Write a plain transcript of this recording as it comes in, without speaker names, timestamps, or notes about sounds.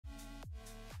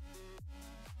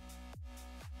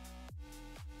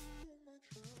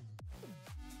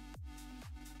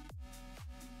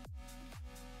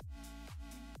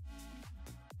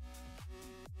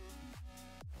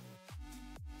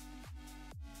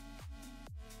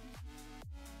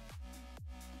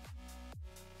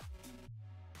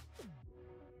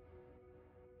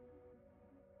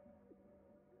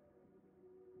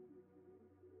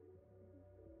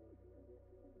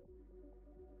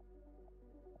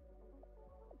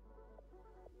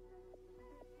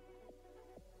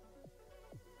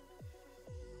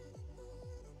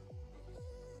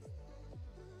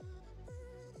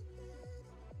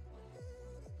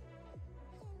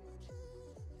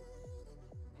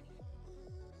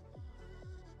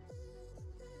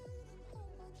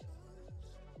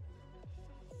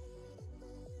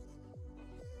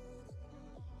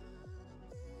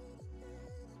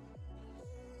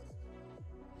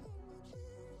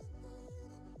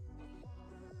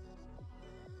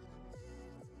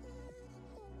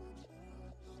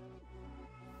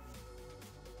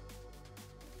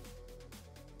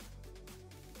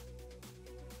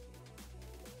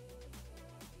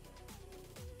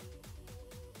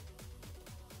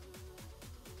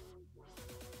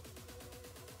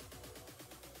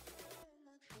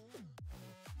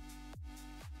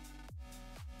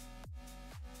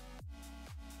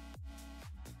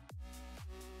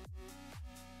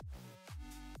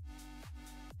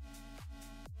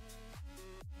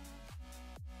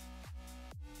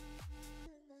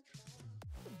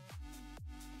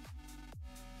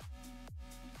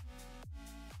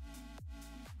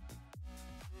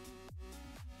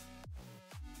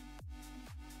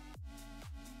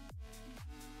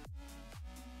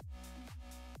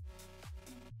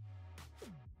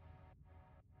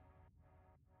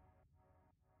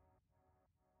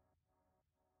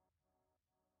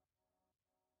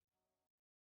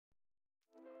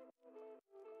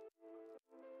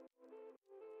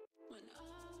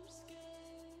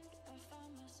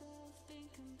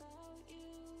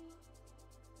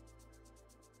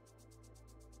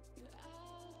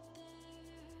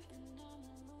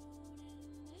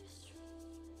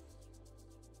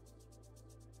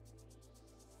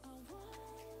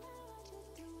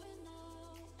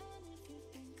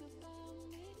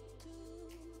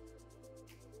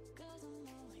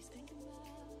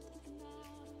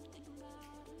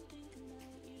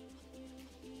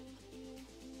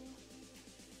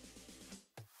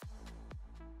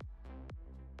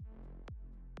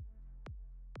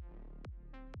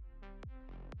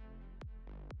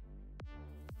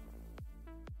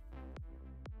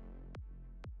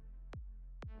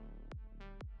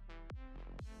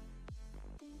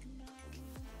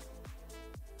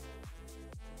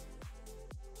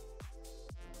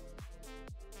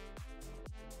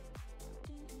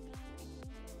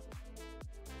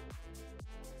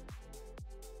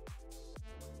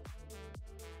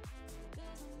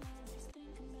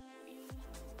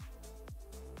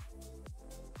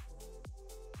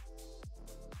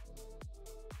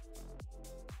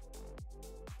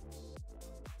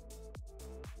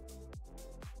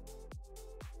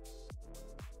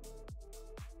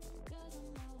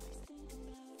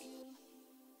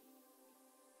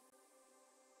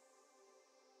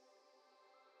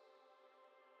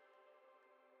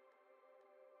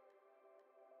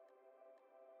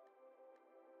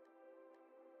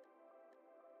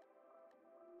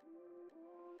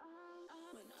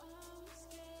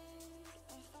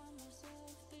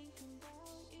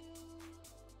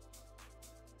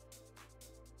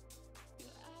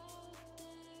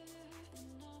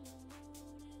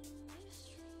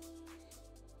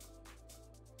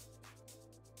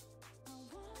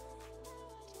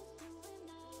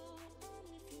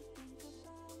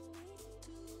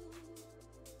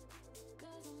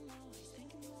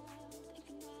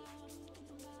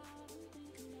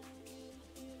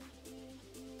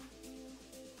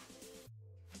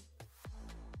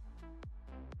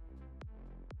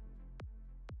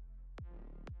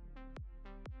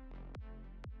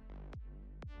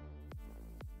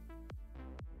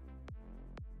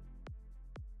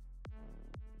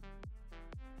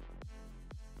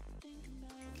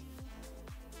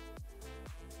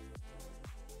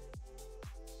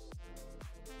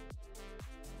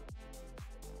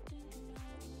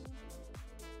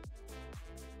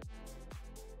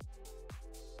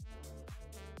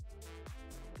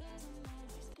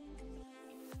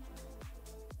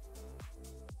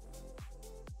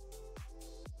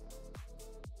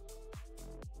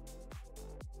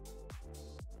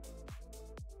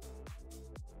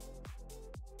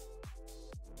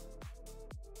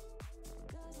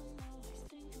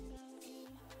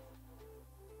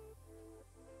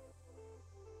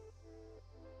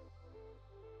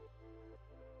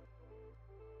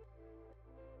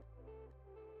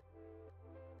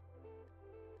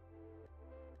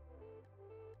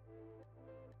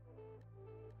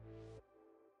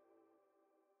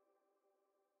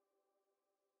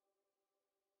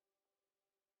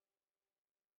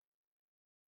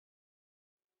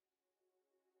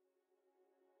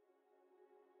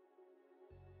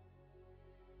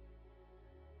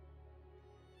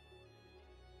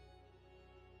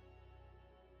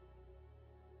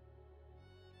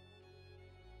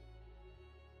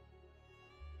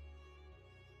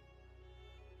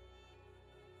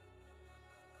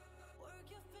Work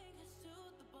your fingers to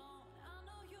the bone. I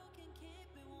know you can keep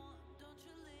me warm. Don't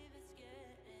you leave, it's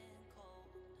getting cold.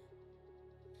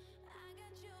 I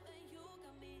got you and you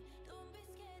got me. Don't be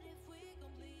scared if we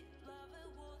gon' bleed. Love it,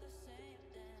 we're the same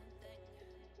damn thing.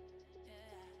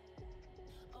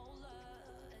 Yeah. Oh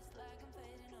love, it's like I'm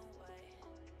fading away.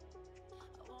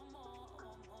 I want more, I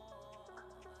want more.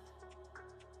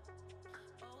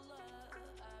 Oh love,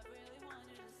 I really want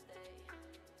you to stay.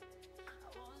 I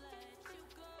won't let you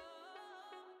go.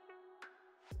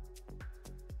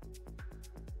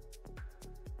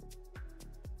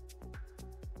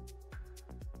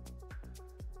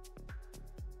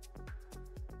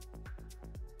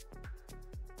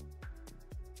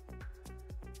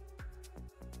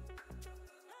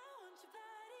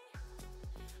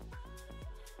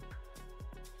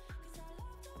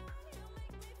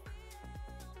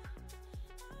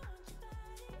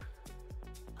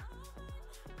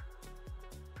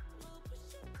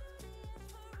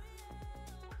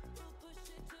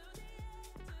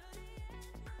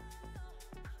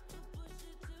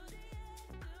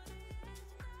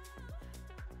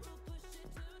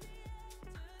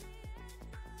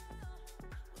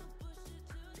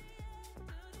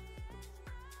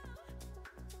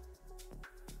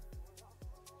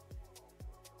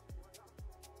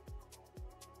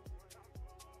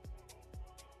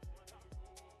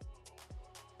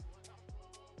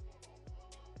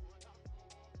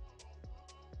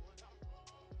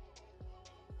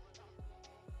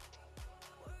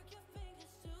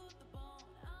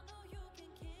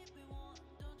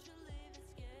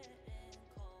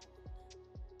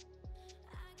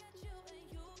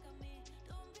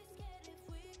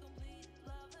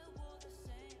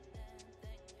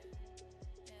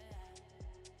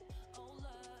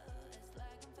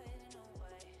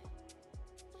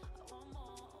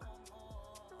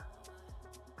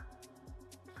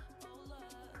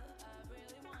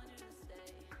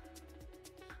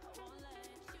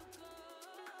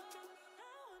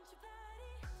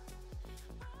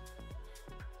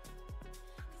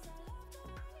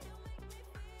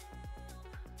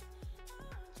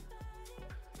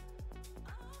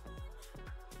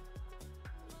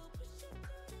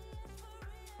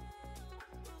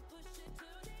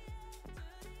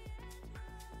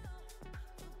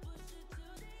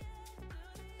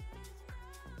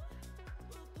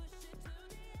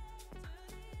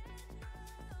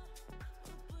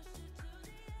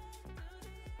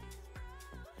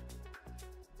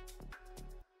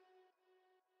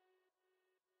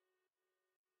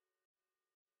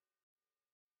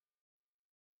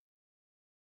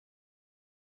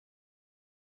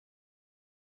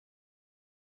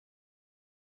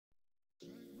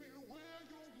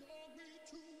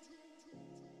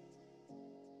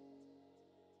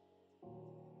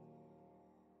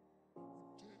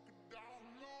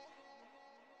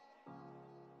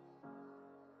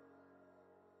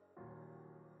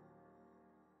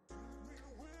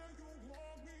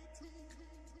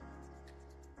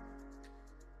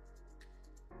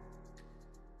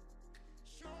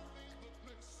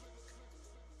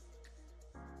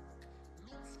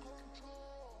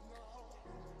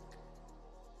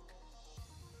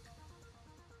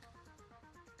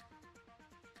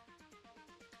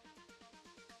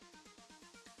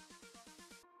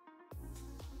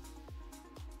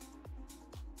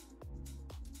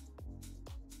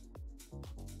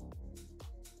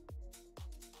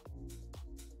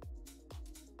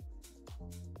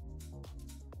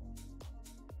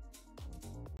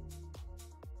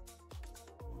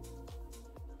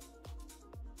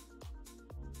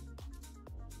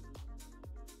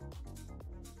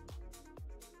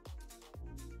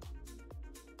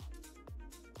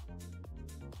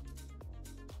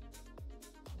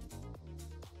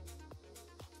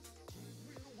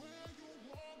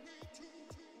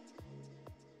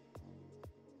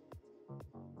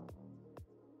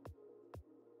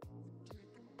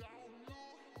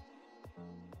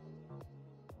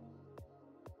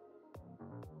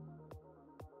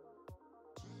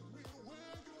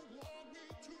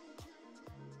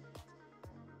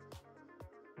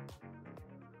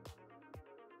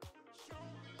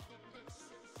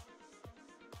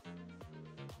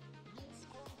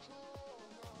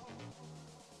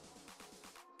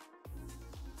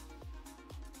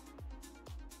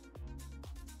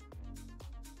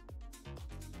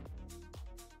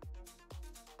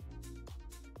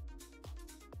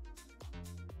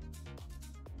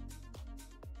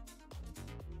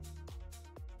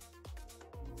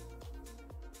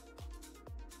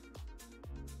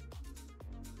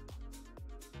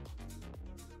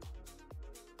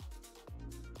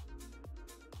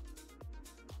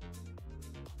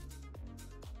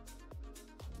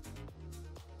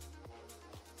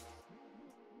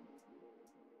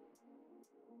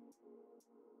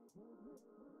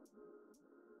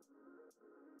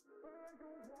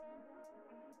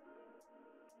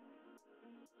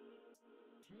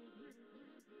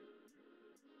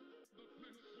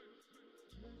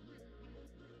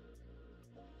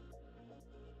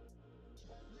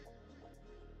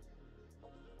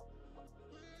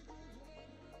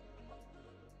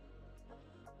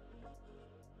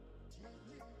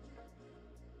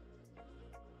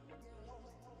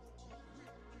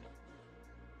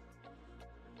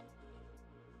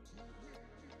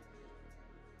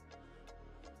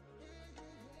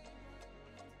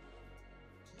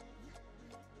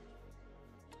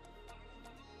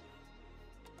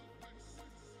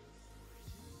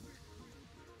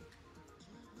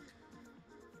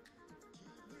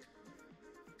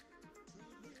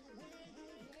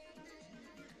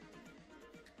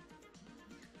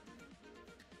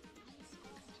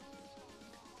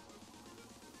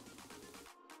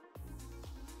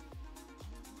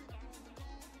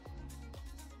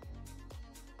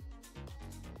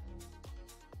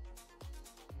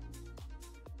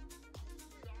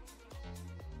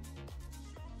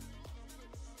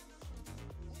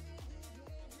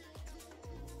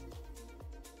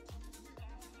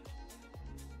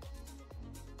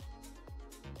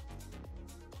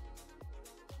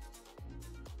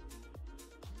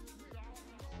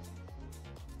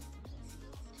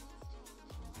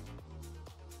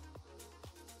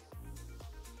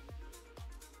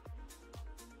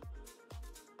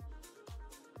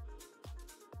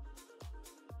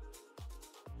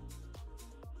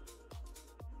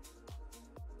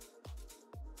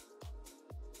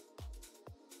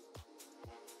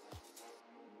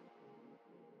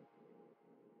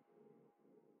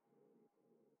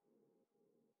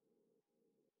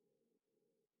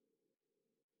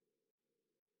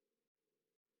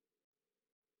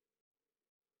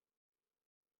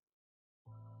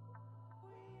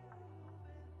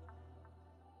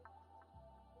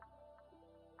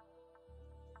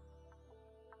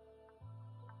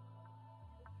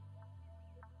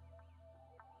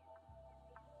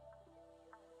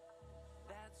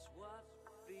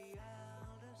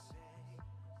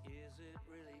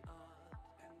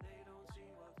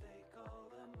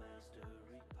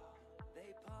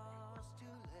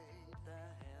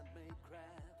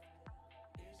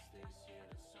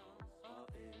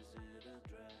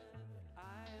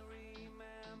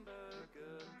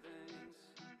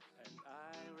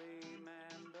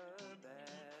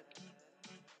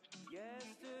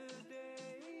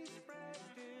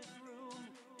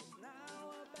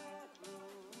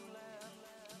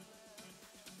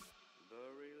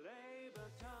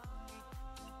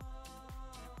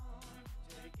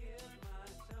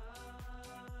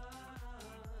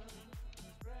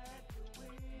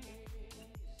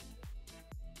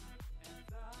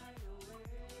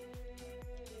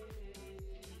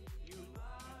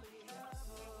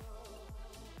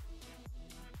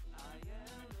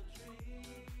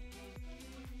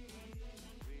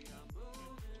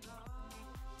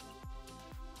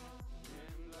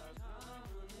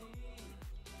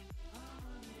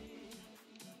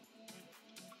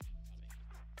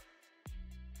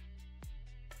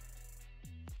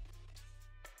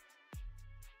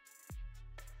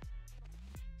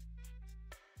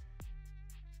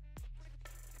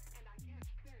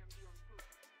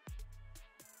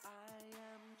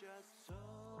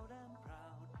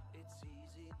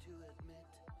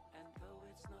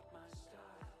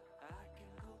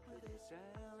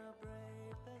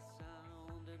 Celebrate the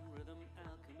sound and rhythm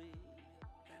alchemy,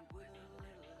 and with a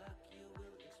little luck you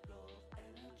will explore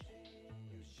energy.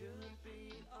 You should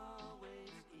be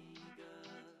always eager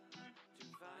to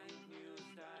find new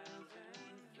styles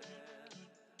and flair.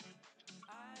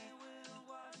 I will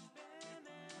watch Ben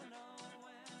and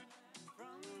Owen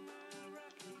from my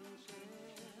rocking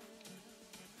chair.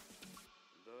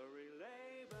 The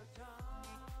relay baton,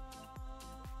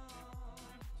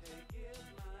 take it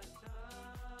my son.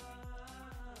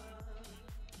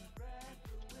 Spread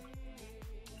your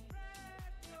wings,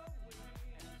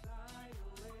 and fly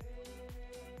away.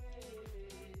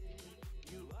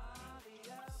 You are the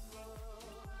apple,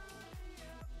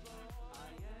 I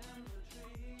am the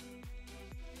tree.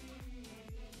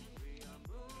 We are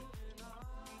moving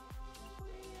on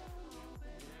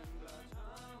in blood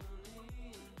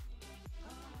harmony,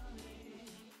 harmony.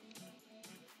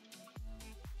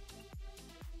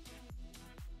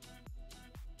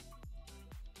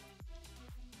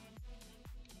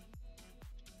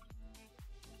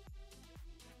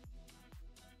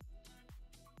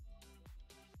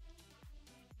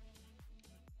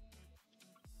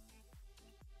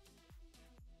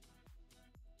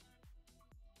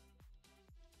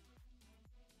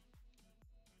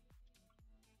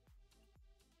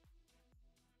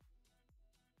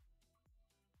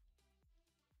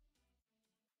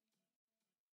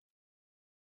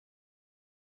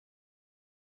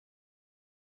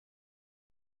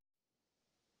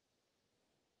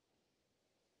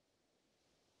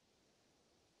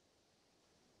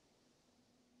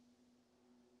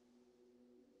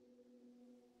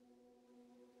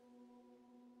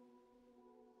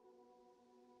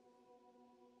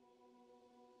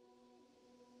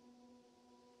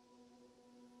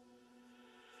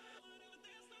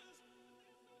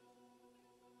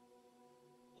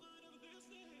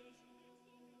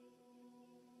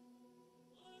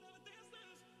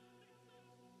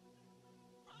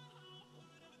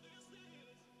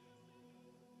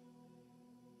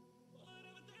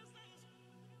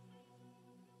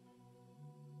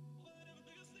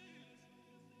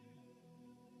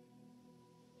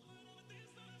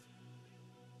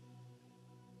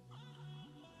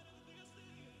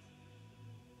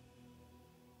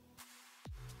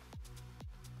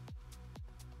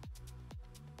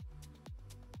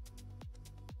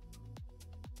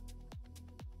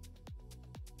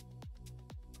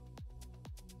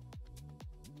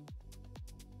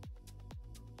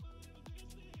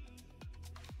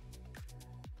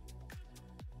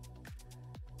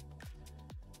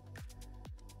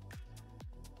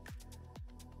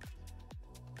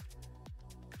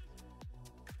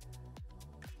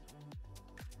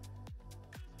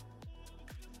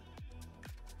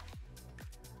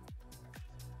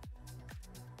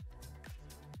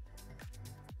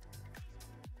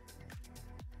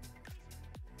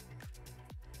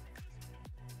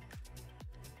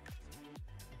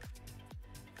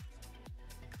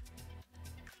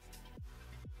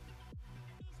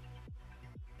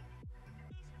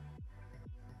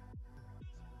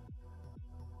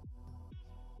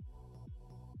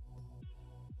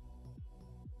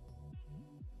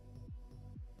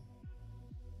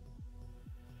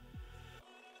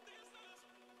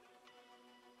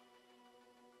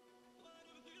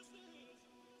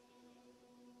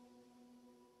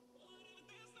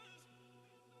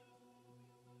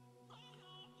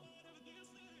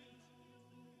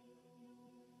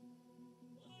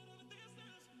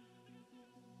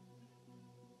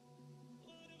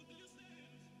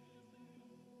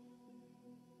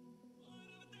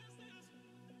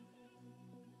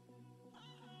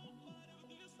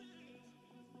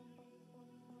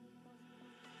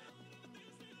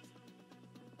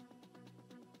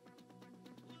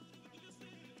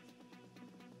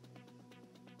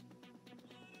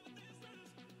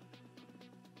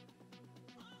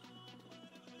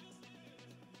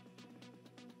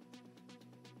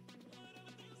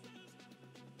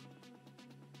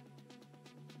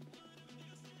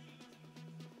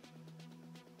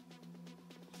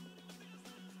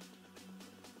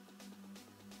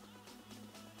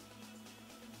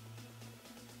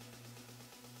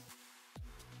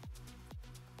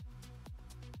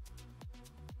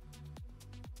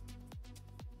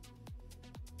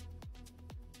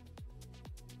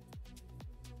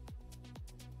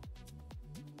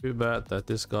 Too bad that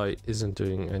this guy isn't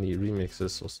doing any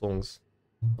remixes or songs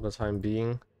for the time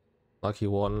being. Lucky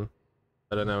one,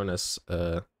 better known as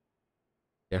Der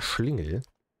Schlingel,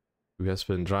 who has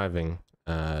been driving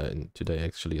today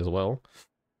actually as well.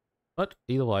 But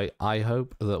either way, I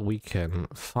hope that we can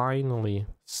finally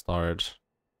start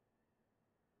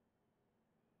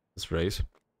this race.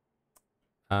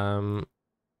 Um,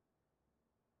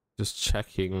 just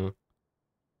checking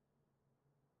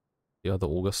the other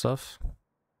auger stuff.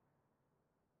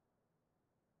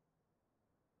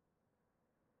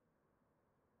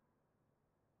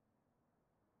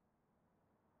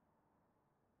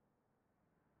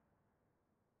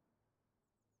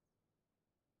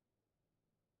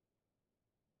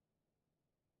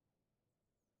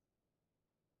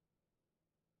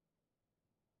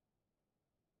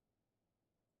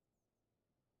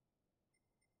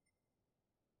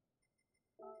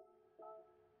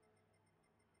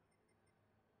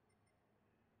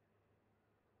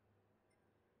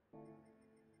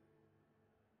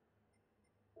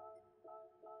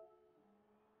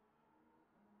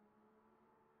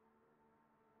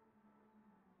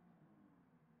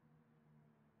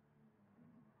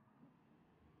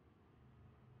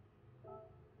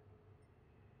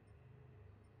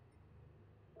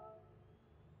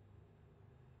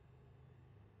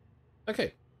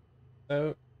 Okay,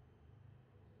 so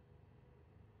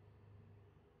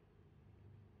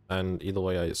and either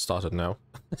way, I started now.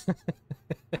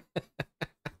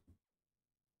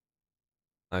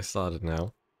 I started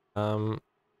now.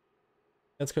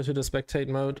 Let's go to the spectate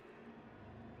mode.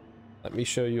 Let me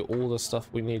show you all the stuff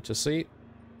we need to see.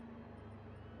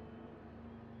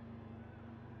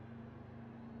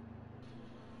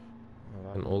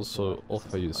 And also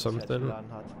offer you something.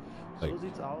 Like, So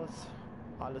sieht's aus.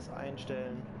 Alles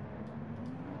einstellen.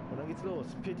 Und dann geht's los.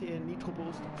 PTE Nitro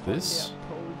Boost. this,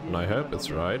 and I hope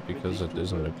it's right because it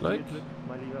doesn't look like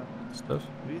Mein Lieber. stuff.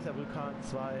 Weser Vulkan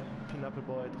 2, Pineapple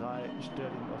Boy 3,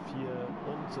 Sterling auf 4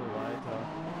 und so weiter.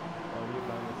 Aber wir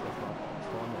bleiben jetzt erstmal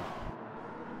vorne.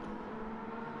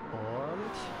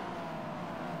 Und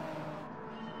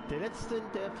der letzte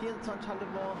der 24 Halle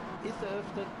War ist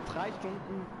eröffnet. 3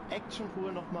 Stunden Action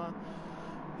pur nochmal.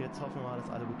 Jetzt hoffen wir mal, dass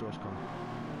alle gut durchkommen.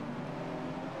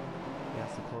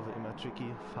 Erste Kurve immer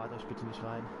tricky. Fahrt euch bitte nicht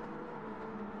rein.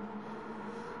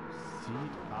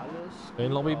 Sieht alles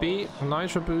In lobby B,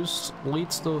 Nitro Boost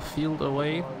leads the field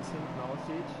away. wie es hinten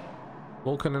aussieht.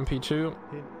 Vulcan in P2,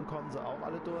 Hinten kommen sie auch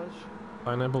alle durch.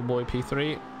 Pineapple Boy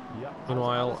P3. Ja,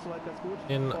 Meanwhile, alles soweit ganz gut.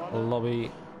 In Vorne.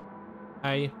 lobby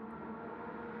A,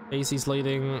 AC's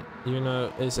leading, Uno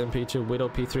is in P2, Widow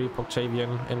P3,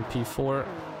 Poctavian in P4,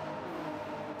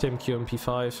 Tim Q in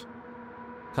P5,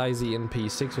 Kaisi in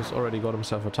P6, who's already got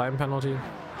himself a time penalty,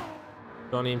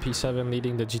 Johnny in P7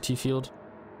 leading the GT field,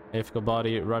 AFK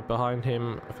Body right behind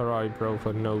him, Ferrari Pro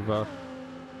for Nova,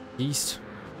 East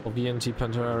for VNT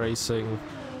Pantera Racing,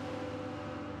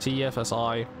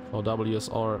 TFSI for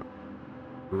WSR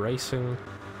Racing,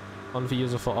 on the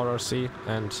user for RRC,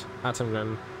 and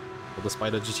Atomgren for the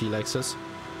Spider GT Lexus.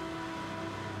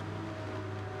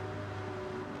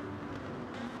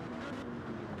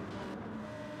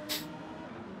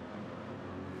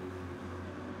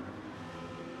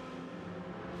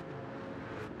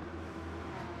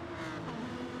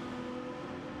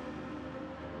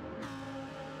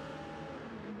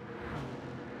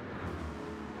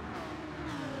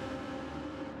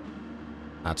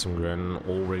 Atomgren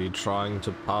already trying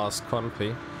to pass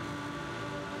Confi.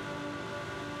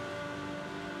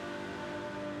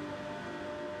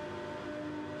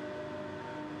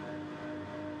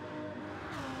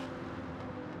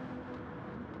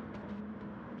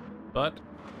 But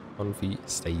Confi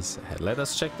stays ahead. Let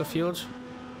us check the field.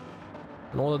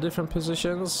 In all the different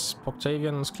positions.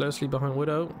 Poctavian is closely behind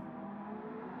Widow.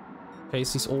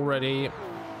 Casey's already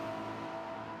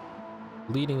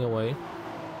leading away.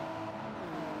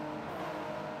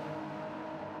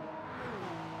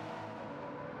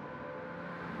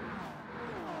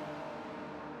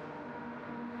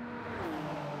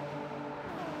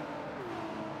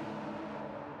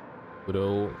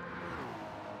 Widow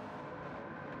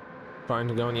trying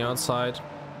to go on the outside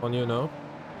on Uno,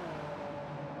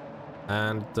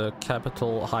 and the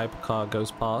Capital hypercar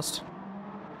goes past.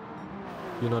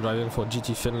 Uno driving for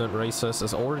GT Finland Racers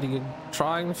is already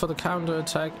trying for the counter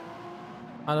attack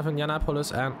out of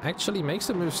Indianapolis and actually makes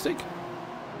the move stick.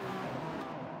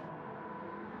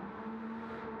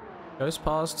 Goes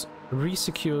past,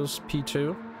 resecures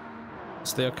P2,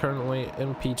 as they are currently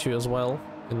in P2 as well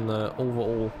in the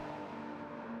overall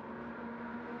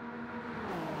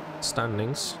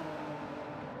standings.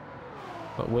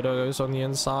 But Widow goes on the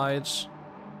inside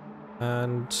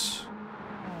and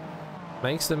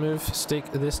makes the move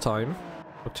stick this time.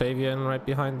 Octavian right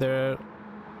behind there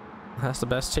has the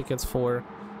best tickets for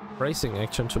racing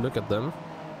action to look at them.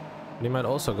 And he might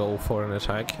also go for an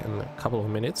attack in a couple of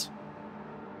minutes,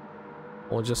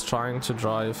 or just trying to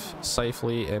drive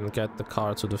safely and get the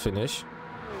car to the finish.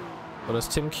 But as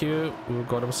Tim Q, who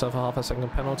got himself a half a second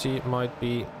penalty, might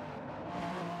be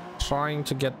trying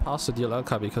to get past the DLL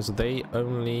car because they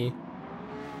only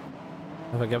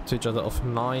have a gap to each other of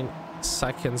 9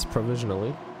 seconds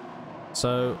provisionally.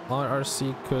 So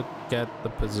RRC could get the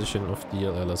position of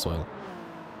DLL as well.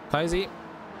 Kaisi.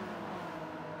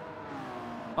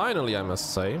 Finally, I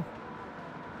must say.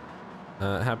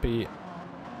 Happy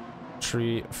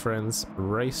Tree Friends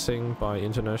Racing by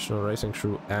International Racing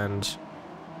Crew and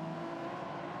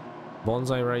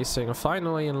Bonsai Racing are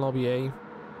finally in Lobby A.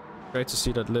 Great to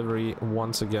see that livery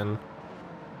once again.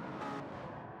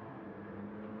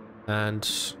 And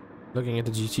looking at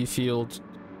the GT field,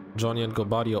 Johnny and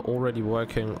Gobadi are already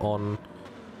working on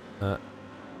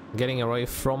getting away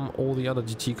from all the other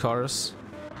GT cars.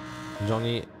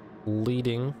 Johnny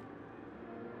leading,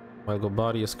 while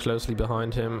Gobadi is closely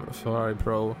behind him. Ferrari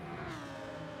Pro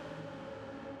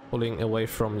pulling away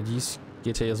from Yeast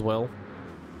GT as well.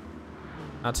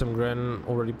 Atom Gren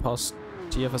already passed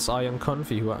TFSI and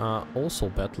Confi, who are also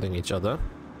battling each other.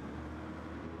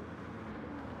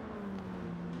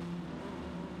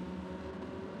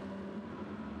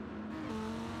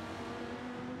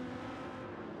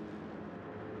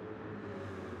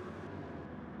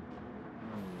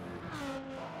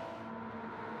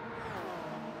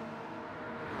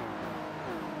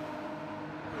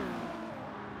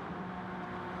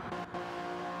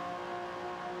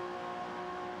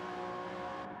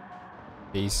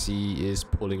 AC is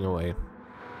pulling away.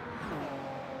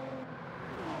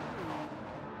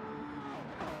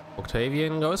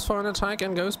 Octavian goes for an attack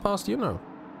and goes past Yuno.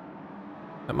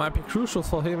 That might be crucial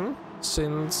for him,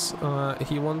 since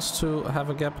he wants to have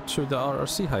a gap to the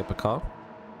RRC hypercar.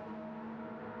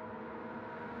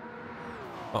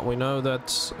 But we know that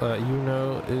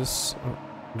Yuno is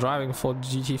driving for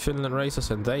GT Finland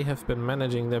races, and they have been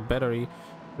managing their battery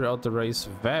throughout the race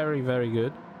very, very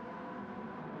good.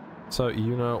 So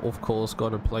Yuno, of course,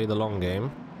 gonna play the long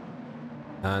game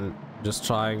and just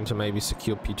trying to maybe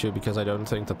secure P2, because I don't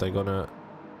think that they're gonna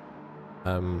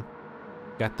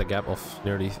get the gap of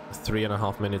nearly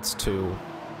 3.5 minutes to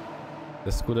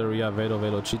the Scuderia Velo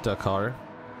Velocita car,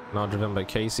 now driven by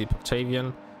Casey,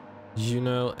 Octavian,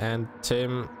 Yuno and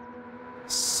Tim,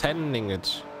 sending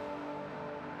it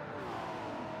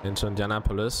into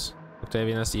Indianapolis.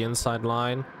 Octavian has the inside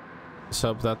line. Let's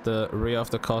hope that the rear of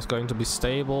the car is going to be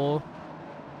stable.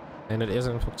 And it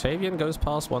isn't. Octavian goes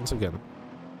past once again.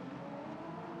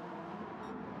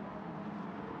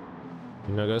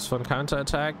 Yuno goes for a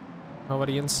counter-attack over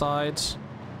the inside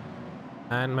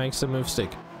and makes a move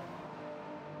stick.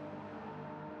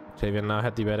 Octavian now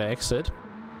had the better exit.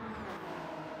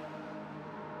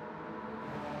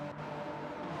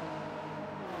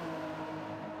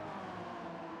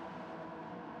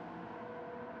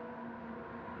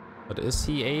 But is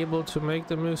he able to make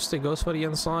the move stick? Goes for the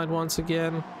inside once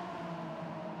again.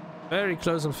 Very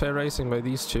close and fair racing by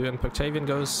these two, and Octavian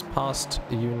goes past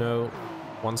Yuno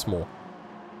once more.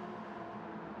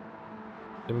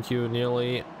 MQ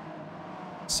nearly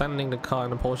sending the car,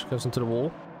 and the Porsche goes into the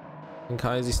wall. And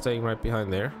Kaisi staying right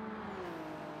behind there.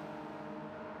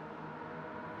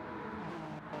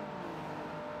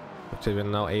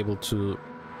 Octavian now able to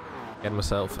get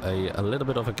himself a little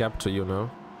bit of a gap to Yuno.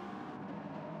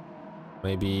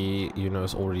 Maybe Yuno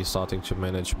is already starting to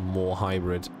manage more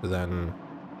hybrid than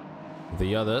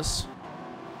the others.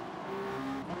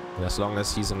 And as long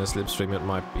as he's in the slipstream, it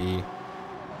might be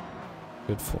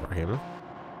good for him.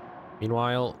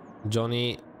 Meanwhile,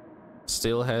 Johnny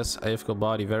still has AFK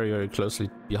Body very, very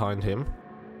closely behind him.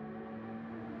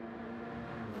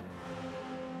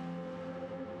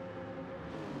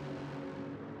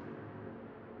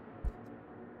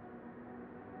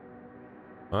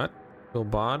 But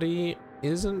Gobadi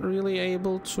isn't really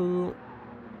able to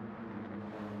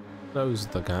close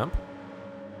the gap.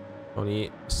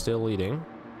 Only still leading.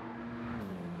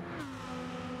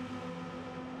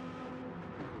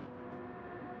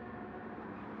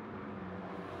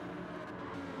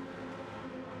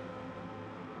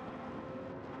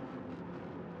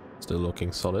 Still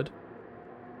looking solid.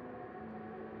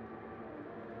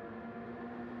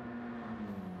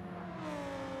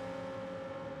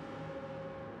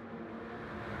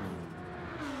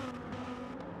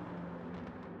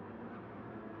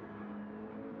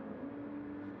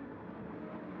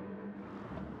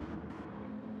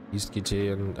 East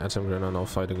GT and Atom Gren are now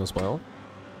fighting as well.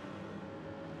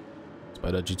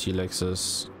 Spider GT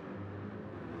Lexus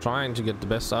trying to get the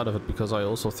best out of it, because I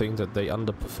also think that they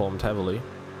underperformed heavily,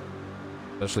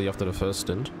 especially after the first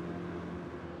stint.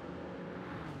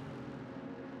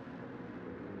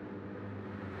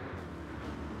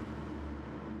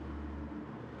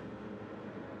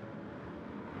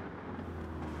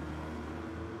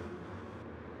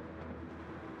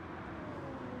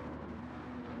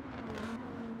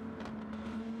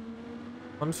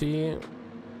 Confi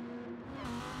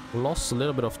lost a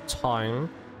little bit of time.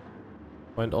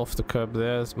 Went off the curb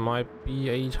there. This might be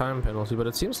a time penalty, but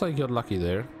it seems like you're lucky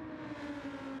there.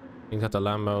 I think that the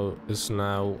Lambo is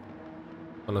now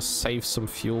gonna save some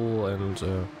fuel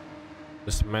and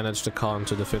just manage the car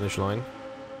into the finish line.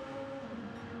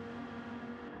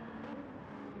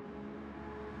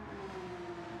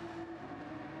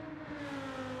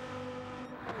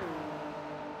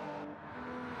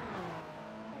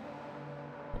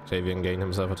 Octavian gained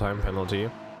himself a time penalty.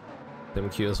 Tim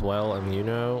Q as well, and you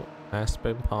know, has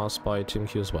been passed by Tim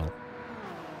Q as well.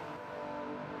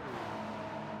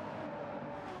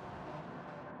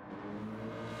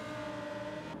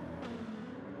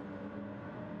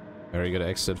 Very good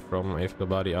exit from F.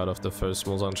 Gabadi out of the first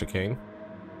Mulsanne chicane.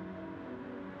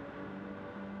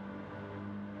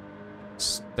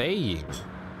 Staying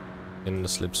in the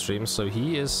slipstream, so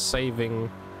he is saving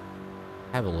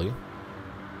heavily.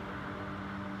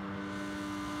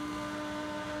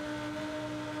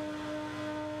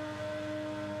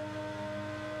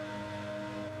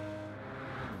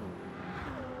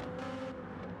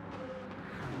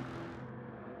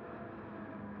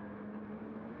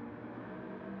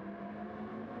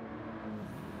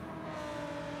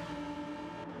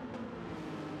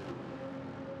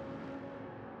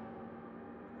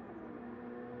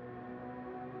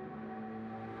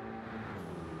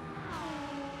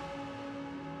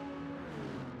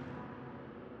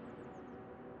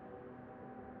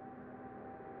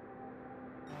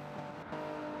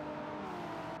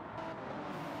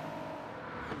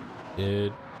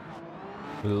 It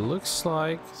looks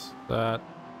like that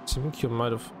Tim Q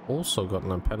might have also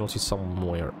gotten a penalty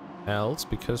somewhere else,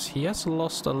 because he has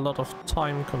lost a lot of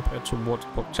time compared to what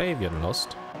Octavian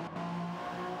lost.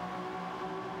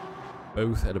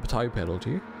 Both had a time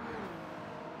penalty.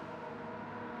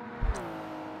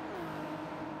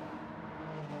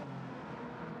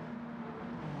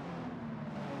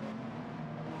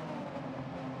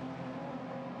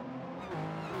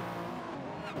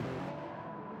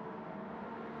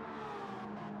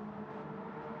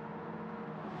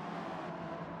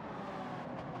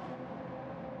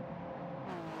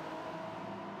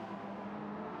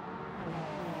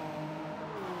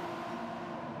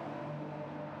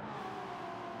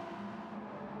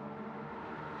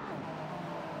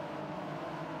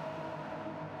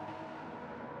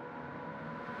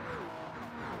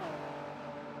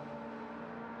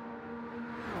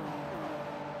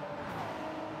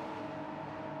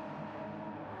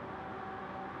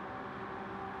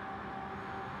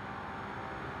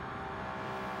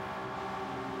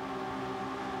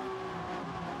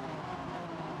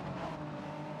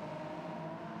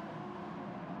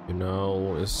 You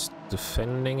know, is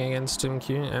defending against Tim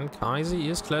Q, and Kaisi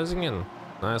is closing in.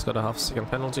 Now he's got a half-second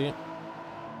penalty.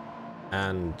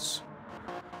 And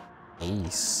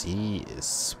AC is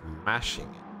smashing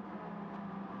it.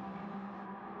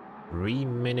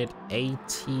 3-minute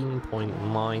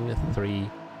 18.933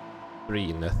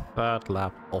 in the third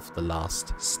lap of the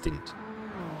last stint.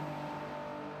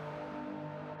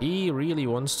 He really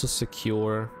wants to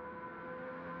secure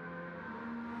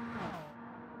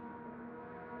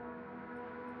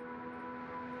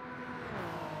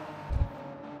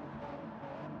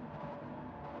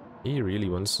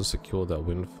that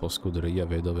win for Scuderia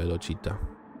Vedo Velocita.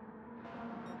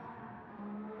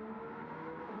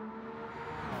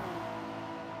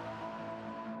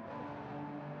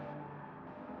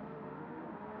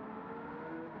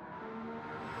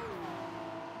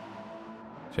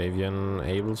 Fabian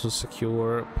able to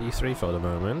secure P3 for the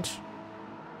moment.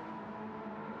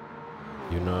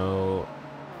 You know,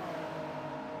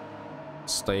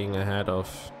 staying ahead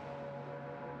of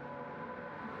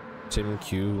Tim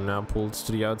Q, now pulls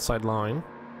to the outside line.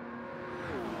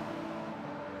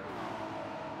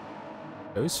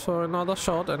 Goes for another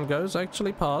shot and goes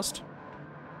actually past.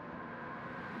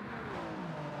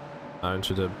 Down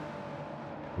to the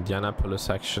Indianapolis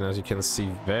section, as you can see,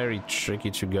 very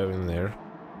tricky to go in there.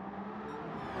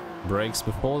 Brakes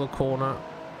before the corner.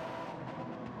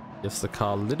 Gives the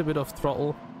car a little bit of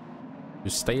throttle to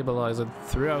stabilize it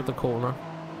throughout the corner.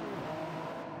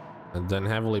 And then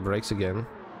heavily brakes again.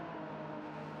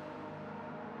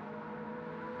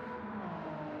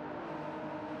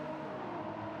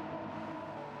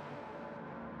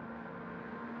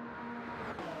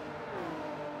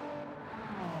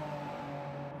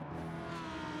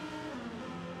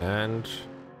 And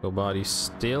Gobadi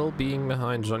still being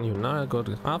behind John. You now got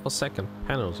half a second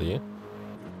penalty.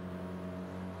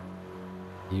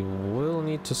 You will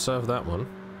need to serve that one.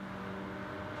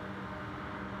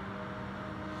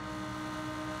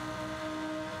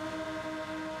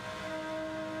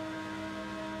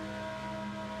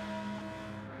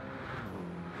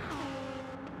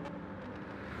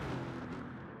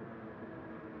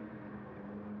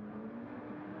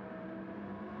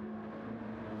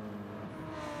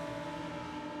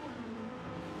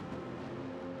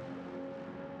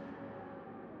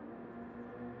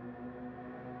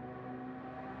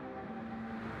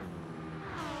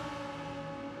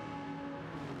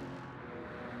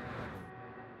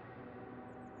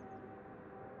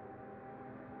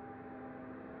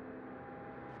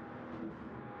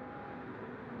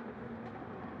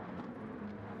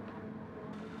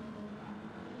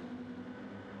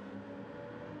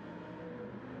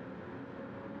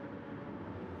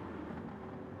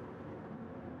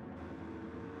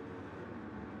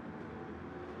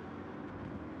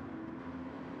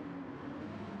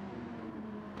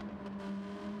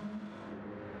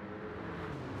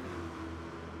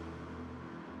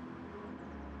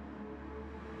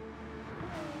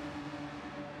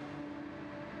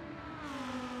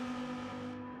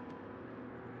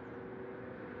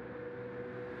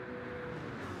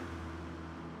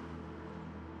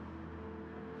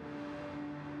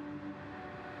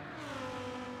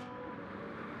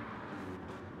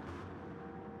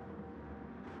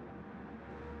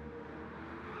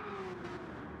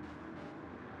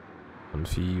 on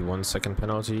the 1 second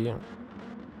penalty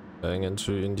going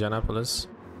into Indianapolis.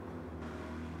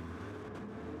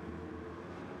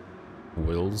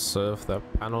 Will serve that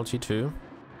penalty too.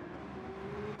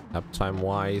 Lap time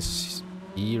wise,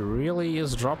 he really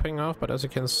is dropping off, but as you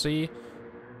can see,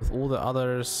 with all the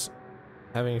others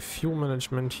having fuel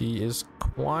management, he is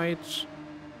quite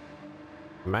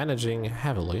managing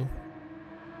heavily.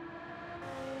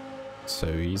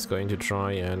 So he's going to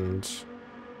try and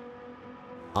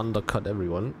undercut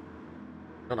everyone.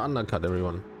 Not undercut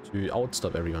everyone, to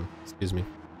outstop everyone, excuse me.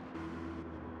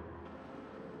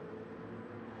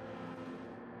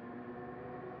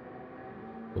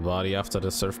 Bugatti after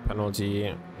the surf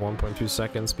penalty, 1.2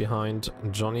 seconds behind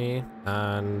Johnny,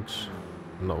 and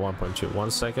not 1.2,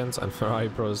 1 second, and Ferrari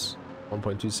Pros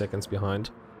 1.2 seconds behind.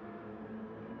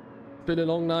 It's been a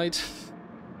long night.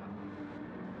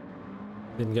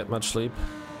 Didn't get much sleep,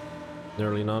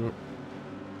 nearly none.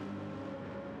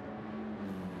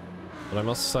 But I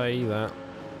must say that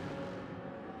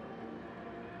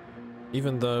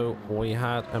even though we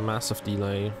had a massive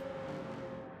delay,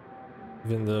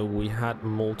 even though we had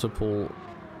multiple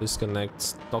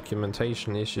disconnects,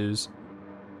 documentation issues,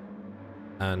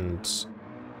 and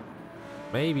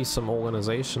maybe some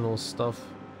organizational stuff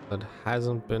that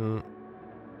hasn't been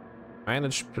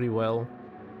managed pretty well,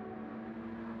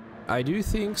 I do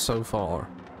think so far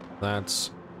that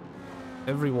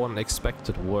everyone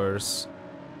expected worse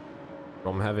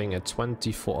from having a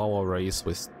 24-hour race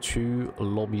with 2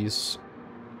 lobbies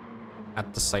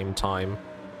at the same time,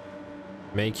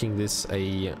 making this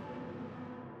a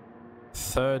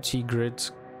 30 grid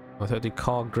or 30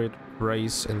 car grid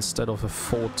race instead of a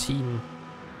 14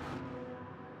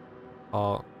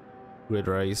 car grid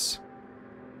race,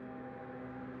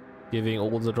 giving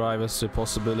all the drivers the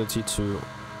possibility to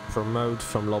promote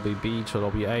from lobby B to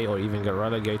lobby A, or even get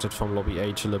relegated from lobby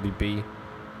A to lobby B.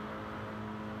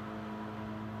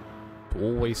 To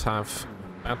always have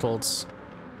battles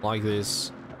like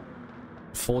this,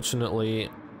 fortunately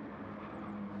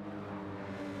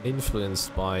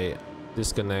influenced by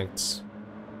disconnects,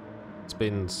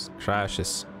 spins,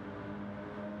 crashes,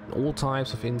 all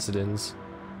types of incidents,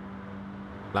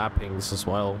 lappings as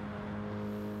well.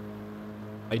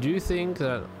 I do think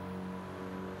that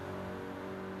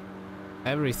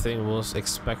everything was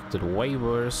expected way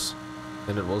worse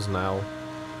than it was now.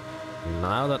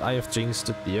 Now that I have jinxed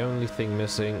it, the only thing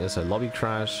missing is a lobby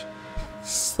crash.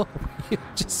 So we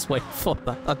just wait for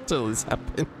that until this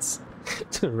happens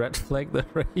to red flag the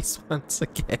race once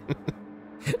again.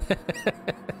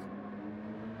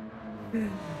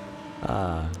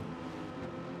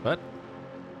 But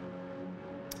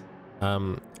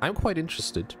I'm quite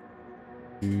interested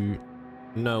to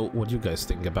know what you guys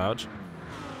think about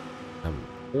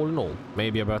all in all,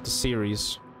 maybe about the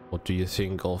series. What do you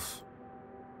think of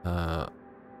the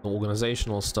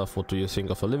organizational stuff? What do you think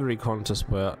of a livery contest,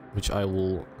 which I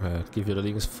will give you the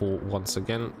links for once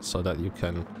again, so that you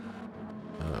can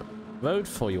vote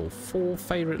for your 4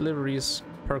 favorite liveries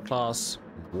per class.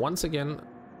 Once again,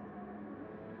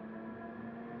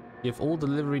 give all the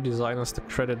livery designers the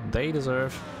credit they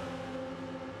deserve.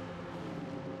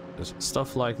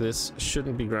 Stuff like this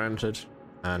shouldn't be granted,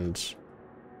 and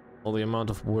all the amount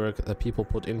of work that people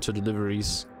put into the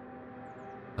liveries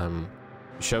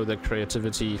show their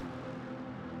creativity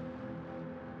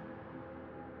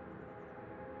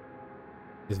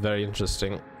is very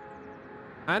interesting.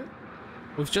 And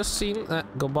we've just seen that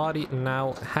Gobadi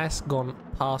now has gone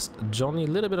past Johnny. A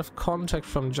little bit of contact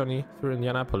from Johnny through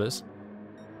Indianapolis.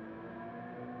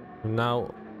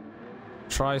 Now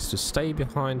tries to stay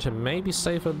behind him, maybe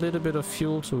save a little bit of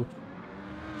fuel to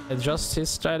adjust his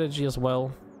strategy as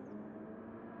well.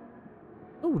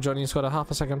 Oh, Johnny's got a half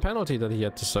a second penalty that he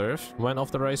had to serve. Went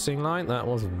off the racing line. That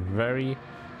was very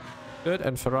good.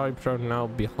 And Ferrari Pro now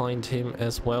behind him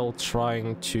as well,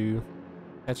 trying to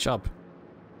catch up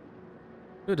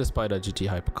to the Spider GT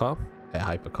hypercar. A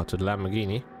hypercar to the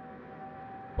Lamborghini.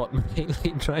 But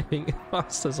mainly driving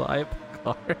fast as a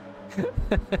hypercar.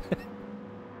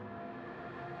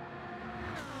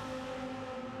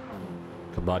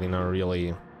 Kabadi now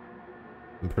really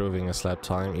improving his lap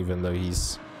time, even though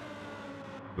he's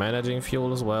managing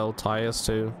fuel as well, tires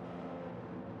too.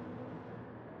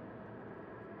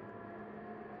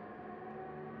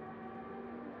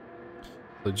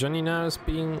 So Johnny now is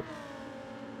being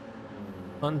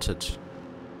hunted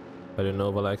by the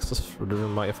Nova Lexus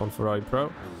driven by F1 Ferrari Pro.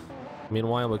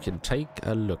 Meanwhile, we can take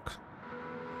a look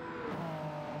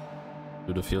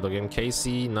to the field again.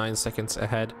 Casey 9 seconds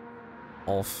ahead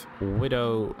of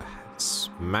Widow,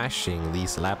 smashing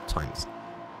these lap times.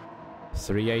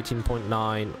 318.9,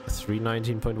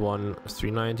 319.1,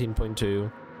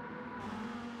 319.2.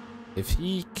 If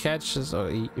he catches, or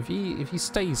if he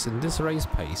stays in this race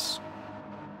pace,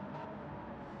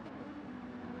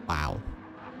 wow.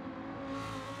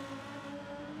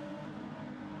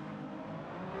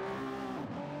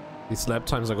 These lap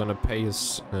times are gonna pay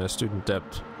his student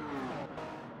debt.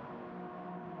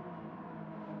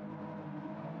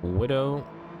 Widow.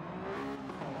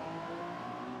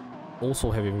 Also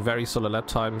having very solid lap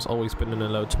times, always been in the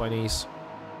low 20s.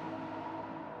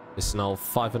 Is now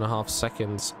 5.5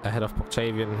 seconds ahead of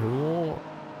Octavian, who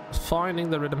is finding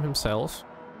the rhythm himself.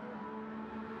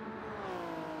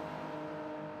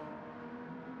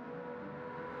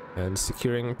 And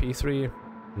securing P3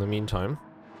 in the meantime.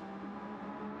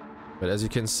 But as you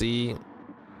can see,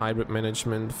 hybrid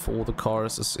management for the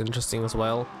cars is interesting as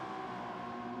well.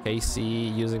 Casey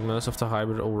using most of the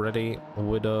hybrid already.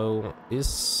 Widow is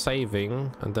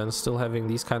saving and then still having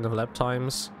these kind of lap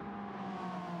times.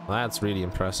 That's really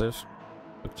impressive.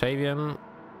 Octavian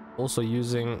also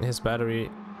using his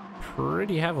battery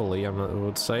pretty heavily, I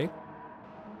would say.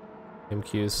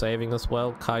 MQ saving as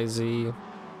well. Kaisi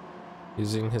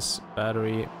using his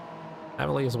battery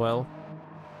heavily as well.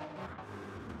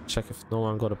 Check if no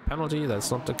one got a penalty. That's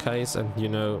not the case. And you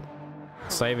know,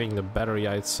 saving the battery,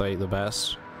 I'd say the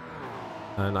best.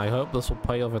 And I hope this will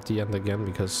pay off at the end again,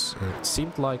 because it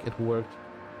seemed like it worked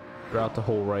throughout the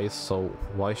whole race, so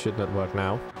why shouldn't it work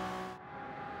now?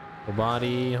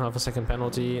 Body, half a second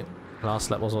penalty. Last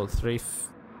lap was on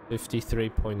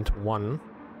 3:53.1.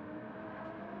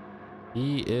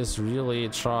 He is really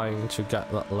trying to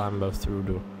get that Lambo through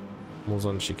the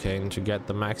Mulsanne chicane to get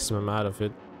the maximum out of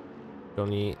it.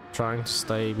 Johnny trying to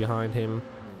stay behind him,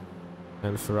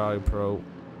 and Ferrari Pro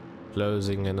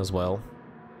closing in as well.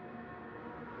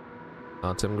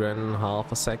 Tim Gren,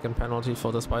 half a second penalty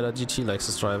for the Spider GT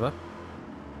Lexus driver.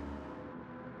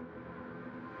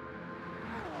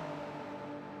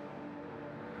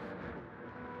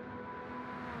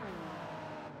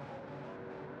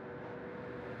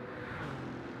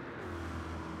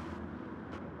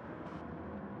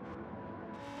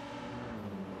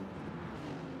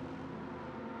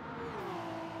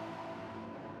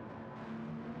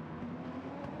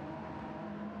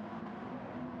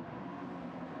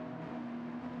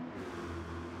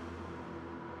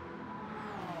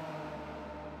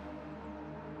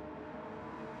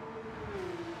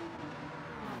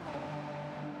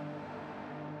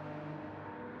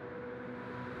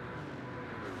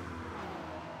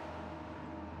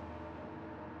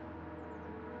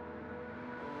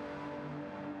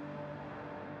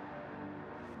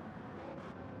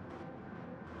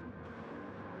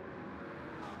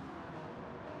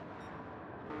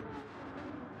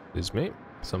 Excuse me,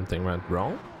 something went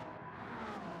wrong.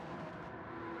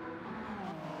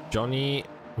 Johnny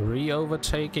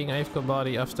re-overtaking Aifko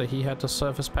Body after he had the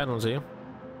surface penalty.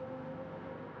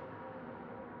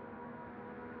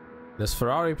 Is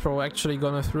Ferrari Pro actually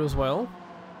gonna through as well?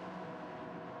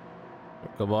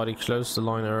 Aifko Body closed the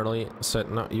line early,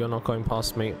 said no, you're not going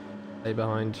past me, stay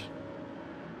behind.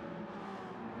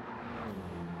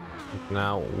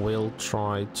 Now we'll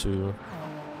try to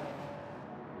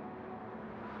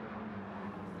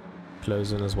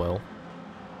close in as well.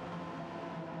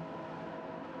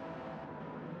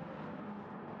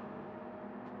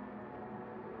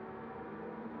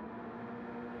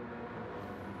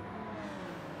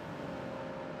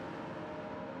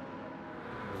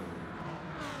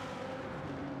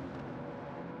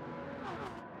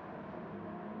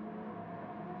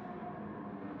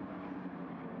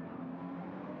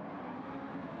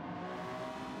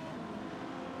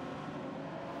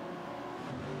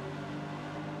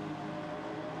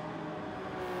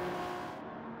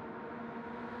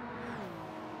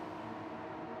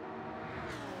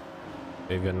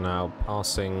 Even now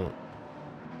passing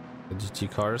the GT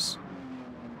cars.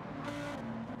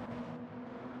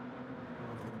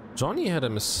 Johnny had a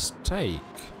mistake.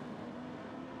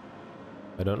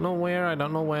 I don't know where, I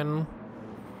don't know when.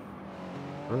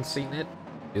 Haven't seen it.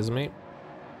 Excuse me.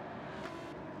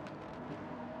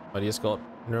 But he's got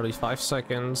nearly 5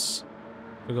 seconds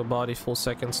to go body, 4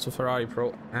 seconds to Ferrari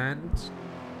Pro, and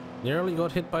nearly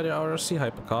got hit by the RRC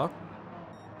hypercar.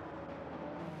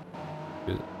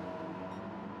 Good.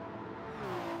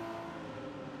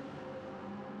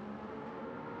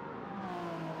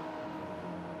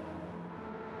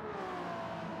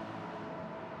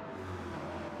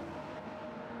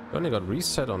 Only got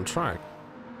reset on track.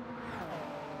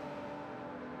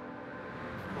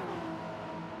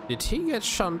 Did he get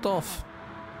shunned off?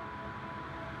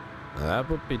 That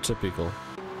would be typical.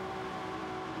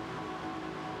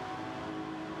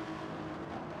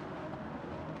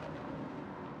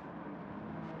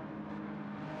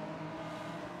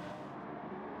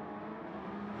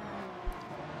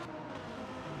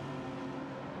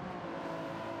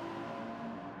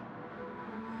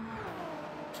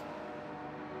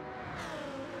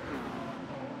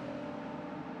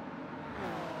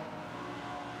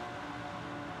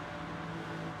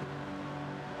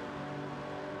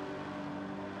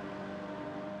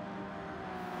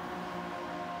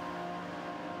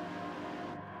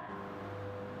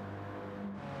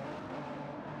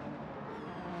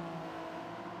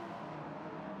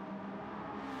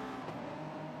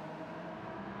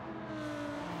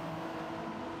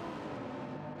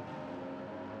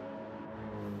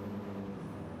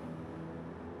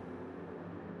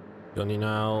 Johnny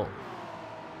now.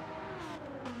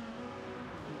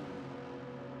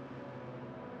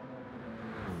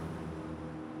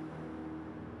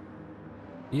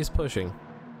 He is pushing.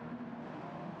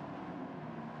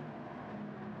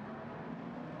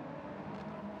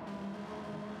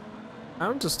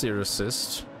 Counter steer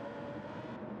assist.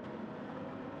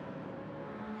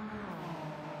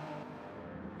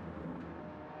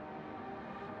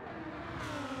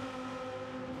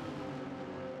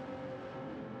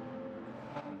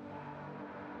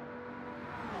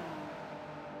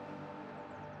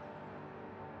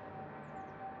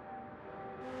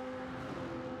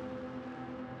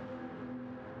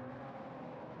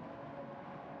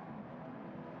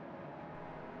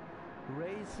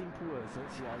 Racing pur,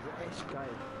 sind sie also echt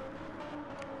geil.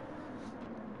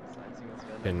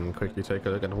 Can quickly take a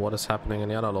look at what is happening in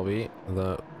the other lobby.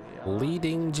 The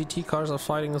leading GT cars are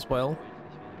fighting as well.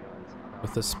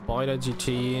 With the Spider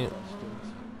GT,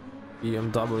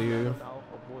 BMW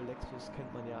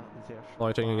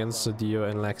fighting against the Dio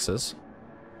and Lexus.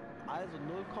 Also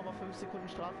 0,5 Sekunden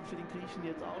Strafe für den Griechen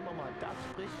jetzt auch nochmal. Das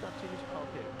spricht natürlich,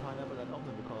 okay, Pineapple hat auch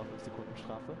eine 0,5 Sekunden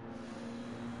Strafe.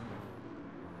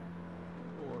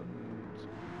 Und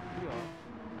ja.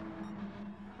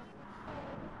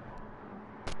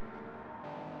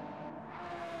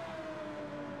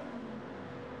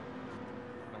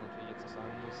 Man natürlich jetzt auch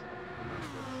sagen muss,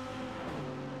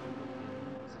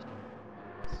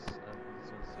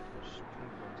 positionstechnisch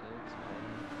tun konnte. Zum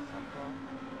einen Sampa,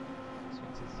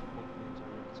 20 Sekunden hinter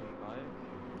Richtung Bike.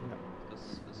 Ja. Das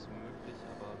ist möglich,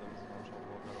 aber wenn man sich anschaut,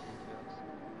 wo er gerade rumfährt,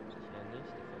 natürlich eher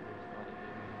nicht. Der fährt nämlich gerade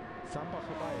eben. Samba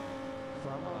vorbei.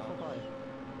 Samba vorbei.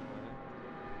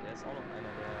 Der ist auch noch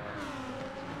einer, der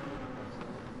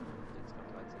jetzt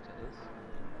gerade 13. ist.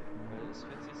 Weil er ist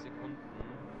 40 Sekunden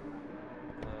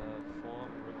vor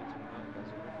Riverton Bike.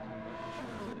 Also Riverton Bike ist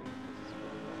schon sehr eng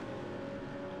positioniert.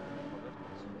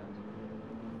 Vorwärts fährt.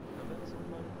 Da wird es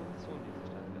nochmal eine Position, die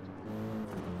sich da wird.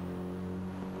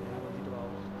 Ja, man sieht aber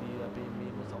auch, der BMW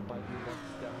muss auch bald wieder,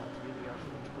 der hat weniger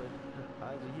Sprint.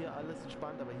 Also hier alles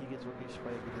entspannt, aber hier geht es wirklich bei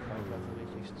den Ballklassen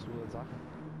richtig zur Sache.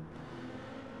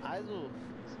 Also,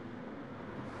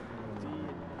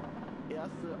 die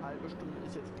erste halbe Stunde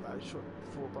ist jetzt gleich schon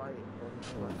vorbei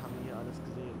und was haben wir hier alles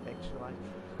gesehen? Actionreich.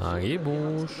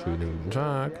 Agebo, schönen guten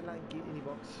Tag.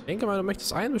 Ich denke mal, du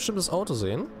möchtest ein bestimmtes Auto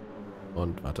sehen.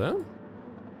 Und warte.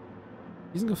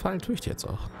 Diesen Gefallen tue ich dir jetzt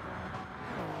auch.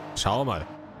 Schau mal.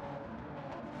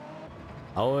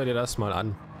 Schau dir das mal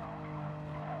an.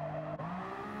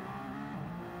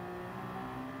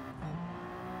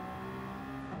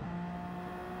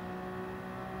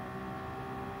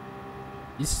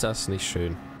 Ist das nicht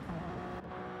schön?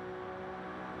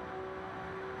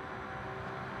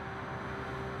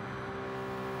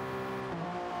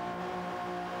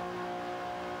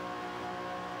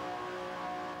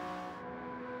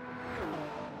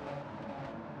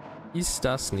 Ist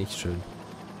das nicht schön?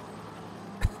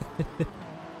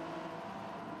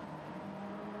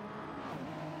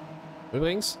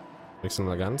 Übrigens, wechseln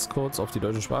wir ganz kurz auf die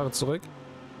deutsche Sprache zurück.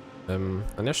 An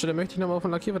der Stelle möchte ich nochmal auf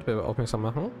den Lackierwettbewerb aufmerksam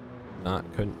machen. Da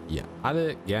könnt ihr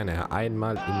alle gerne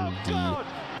einmal in die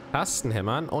Tasten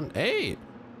hämmern. Und ey!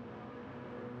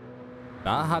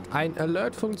 Da hat ein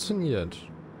Alert funktioniert.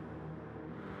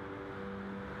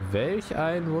 Welch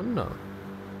ein Wunder.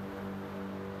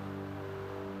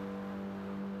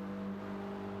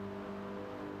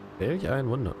 Welch ein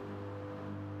Wunder.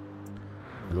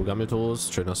 Hallo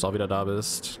Gammeltoast, schön, dass du auch wieder da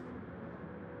bist.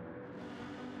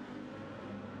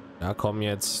 Da kommen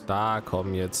jetzt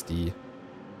die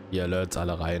Alerts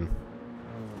alle rein.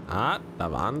 Ah, da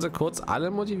waren sie kurz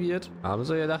alle motiviert. Haben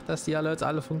sie gedacht, dass die Alerts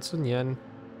alle funktionieren?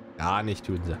 Gar nicht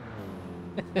tun sie.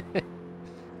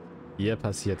 Hier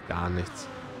passiert gar nichts.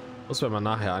 Muss man mal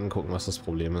nachher angucken, was das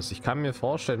Problem ist. Ich kann mir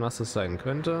vorstellen, was das sein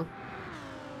könnte.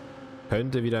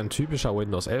 Könnte wieder ein typischer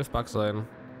Windows 11 Bug sein.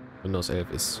 Windows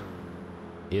 11 ist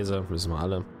Käse, wissen wir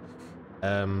alle.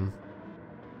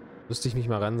 Müsste ich mich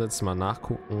mal ransetzen, mal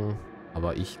nachgucken.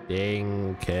 Aber ich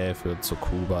denke, für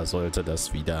Tsukuba sollte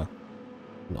das wieder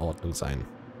in Ordnung sein.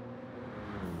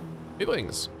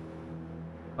 Übrigens,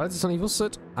 falls ihr es noch nicht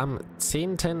wusstet, am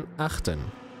 10.8.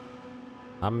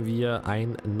 haben wir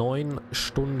ein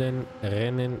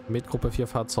 9-Stunden-Rennen mit Gruppe 4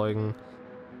 Fahrzeugen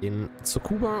in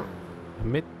Tsukuba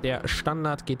mit der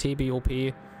Standard GT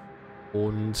BOP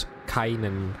und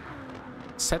keinen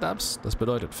Setups. Das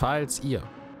bedeutet, falls ihr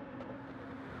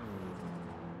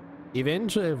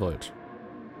eventuell wollt,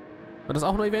 und das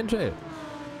auch nur eventuell,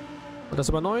 und das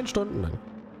über 9 Stunden lang,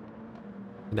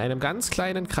 in einem ganz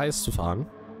kleinen Kreis zu fahren,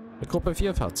 mit Gruppe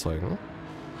 4 Fahrzeugen,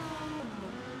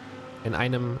 in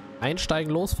einem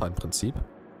Einsteigen-Losfahren-Prinzip,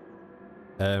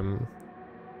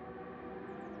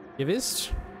 Ihr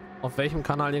wisst, auf welchem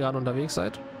Kanal ihr gerade unterwegs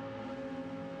seid.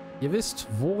 Ihr wisst,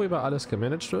 worüber alles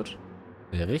gemanagt wird.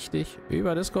 Richtig,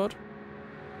 über Discord.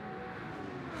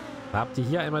 Da habt ihr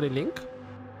hier einmal den Link.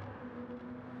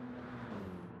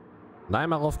 Da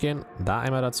einmal raufgehen, da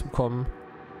einmal dazu kommen.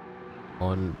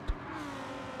 Und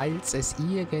falls es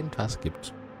irgendwas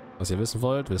gibt, was ihr wissen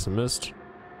wollt, wissen müsst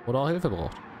oder auch Hilfe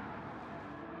braucht.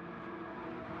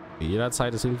 Für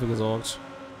jederzeit ist Hilfe gesorgt.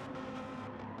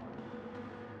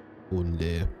 Und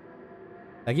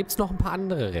da gibt es noch ein paar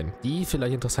andere Rennen, die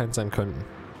vielleicht interessant sein könnten.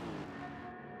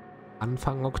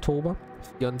 Anfang Oktober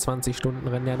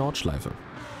 24-Stunden-Rennen der Nordschleife.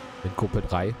 Mit Gruppe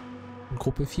 3 und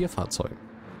Gruppe 4 Fahrzeugen.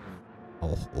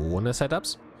 Auch ohne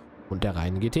Setups und der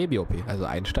reinen GT-BOP. Also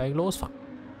einsteigen, losfahren.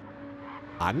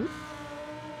 An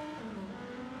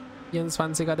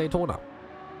 24er Daytona.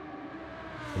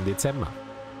 Im Dezember.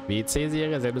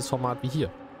 WEC-Serie, selbes Format wie hier.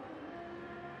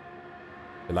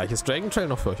 Vielleicht ist Dragon Trail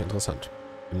noch für euch interessant.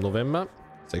 Im November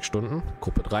 6 Stunden,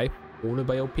 Gruppe 3, ohne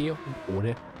BOP und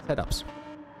ohne Setups.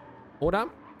 Oder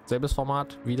selbes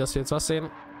Format, wie das wir jetzt was sehen.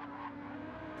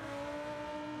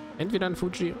 Entweder in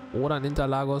Fuji oder in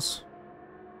Interlagos.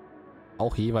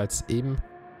 Auch jeweils im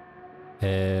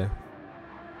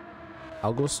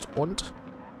August und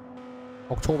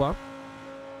Oktober.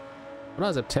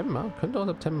 Oder September. Könnte auch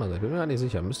September sein. Bin mir gar nicht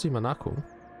sicher. Müsste ich mal nachgucken.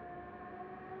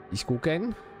 Ich gucke.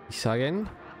 Ich sage.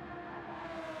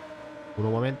 Uno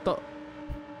momento.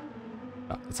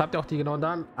 Ja, jetzt habt ihr auch die genauen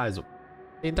Daten. Also,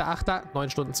 10.8. 9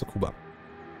 Stunden zu Kuba.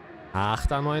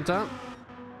 8.9.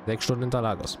 6 Stunden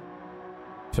Interlagos.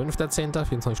 5.10.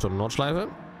 24 Stunden Nordschleife.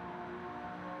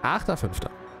 8.5.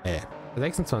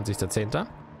 26.10.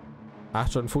 8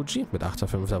 Stunden Fuji. Mit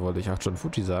 8.5. wollte ich 8 Stunden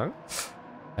Fuji sagen.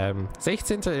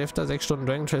 16.11. 6 Stunden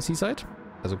Dragon Trail Seaside.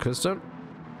 Also Küste.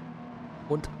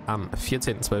 Und am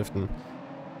 14.12.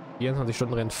 24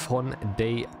 Stunden Rennen von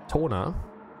Daytona.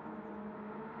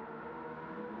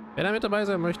 Wer da mit dabei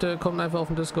sein möchte, kommt einfach auf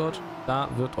den Discord. Da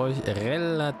wird euch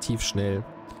relativ schnell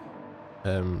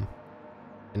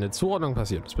eine Zuordnung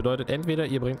passieren. Das bedeutet, entweder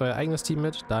ihr bringt euer eigenes Team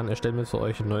mit, dann erstellen wir für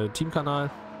euch einen neuen Teamkanal,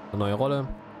 eine neue Rolle.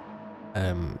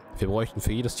 Wir bräuchten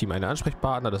für jedes Team einen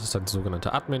Ansprechpartner, das ist dann der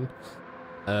sogenannte Admin.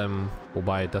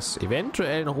 Wobei das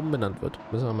eventuell noch umbenannt wird.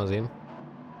 Müssen wir mal sehen.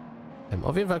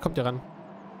 Auf jeden Fall kommt ihr ran.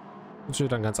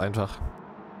 Funktioniert dann ganz einfach.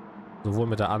 Sowohl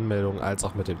mit der Anmeldung als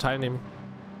auch mit dem Teilnehmen.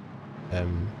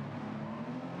 Dann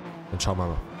schauen wir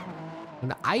mal.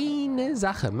 Und eine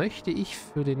Sache möchte ich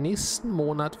für den nächsten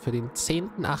Monat, für den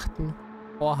 10.8.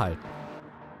 vorhalten.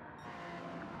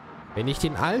 Wenn ich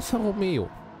den Alfa Romeo,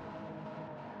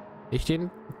 nicht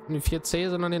den 4C,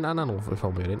 sondern den anderen Alfa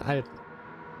Romeo, den alten.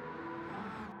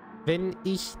 Wenn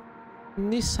ich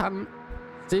Nissan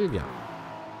Silvia,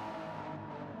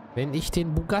 wenn ich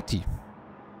den Bugatti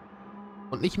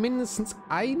und ich mindestens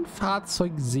ein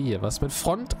Fahrzeug sehe, was mit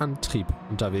Frontantrieb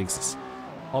unterwegs ist,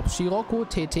 ob Scirocco,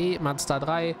 TT, Mazda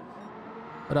 3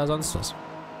 oder sonst was,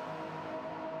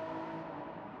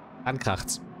 dann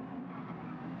kracht's.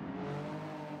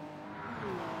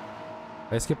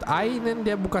 Es gibt einen,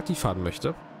 der Bugatti fahren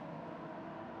möchte.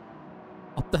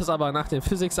 Ob das aber nach dem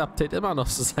Physics-Update immer noch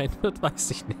so sein wird,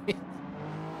 weiß ich nicht.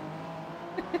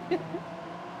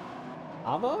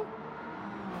 Aber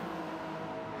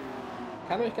ich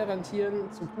kann euch garantieren,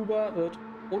 zu Kuba wird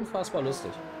unfassbar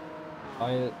lustig.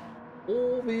 Weil,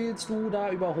 wo willst du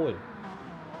da überholen?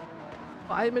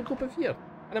 Vor allem in Gruppe 4, an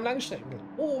einem Langstrecken.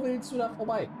 Wo willst du da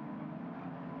vorbei?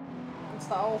 Kannst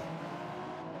da auch.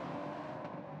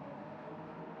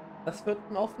 Das wird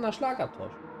ein offener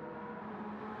Schlagabtausch.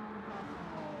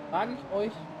 Frage ich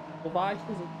euch, wo war ich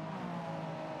hier so?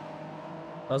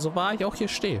 Also war ich auch hier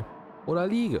stehe. Oder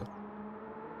liege.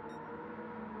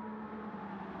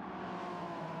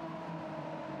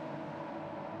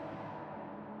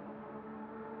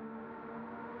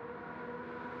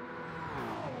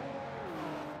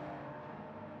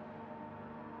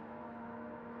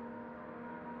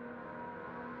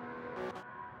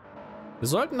 Wir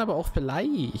sollten aber auch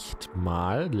vielleicht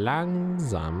mal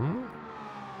langsam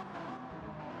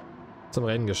zum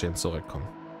Renngeschehen zurückkommen.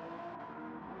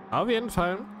 Auf jeden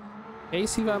Fall,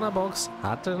 AC war in der Box,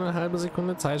 hatte eine halbe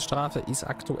Sekunde Zeitstrafe, ist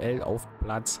aktuell auf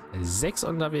Platz 6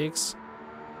 unterwegs.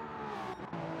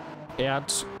 Er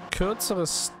hat kürzere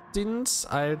Stints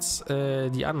als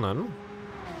die anderen.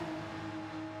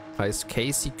 Heißt,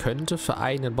 Casey könnte für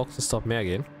einen Boxenstopp mehr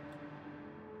gehen.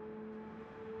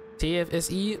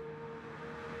 TFSI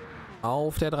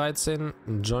auf der 13,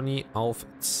 Johnny auf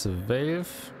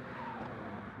 12.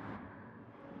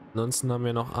 Ansonsten haben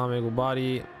wir noch Ame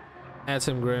Gubadi,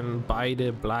 Atom Grin,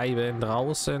 beide bleiben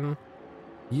draußen.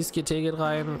 GT geht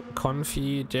rein.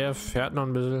 Confi, der fährt noch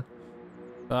ein bisschen.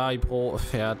 Pro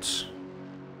fährt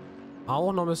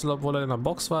auch noch ein bisschen, obwohl er in der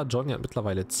Box war. Johnny hat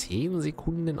mittlerweile 10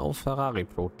 Sekunden auf Ferrari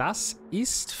Pro. Das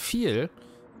ist viel.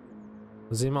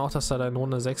 Da sehen wir auch, dass er da in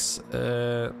Runde 6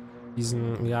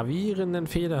 diesen gravierenden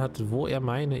Fehler hatte, wo er,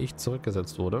 meine ich,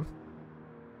 zurückgesetzt wurde.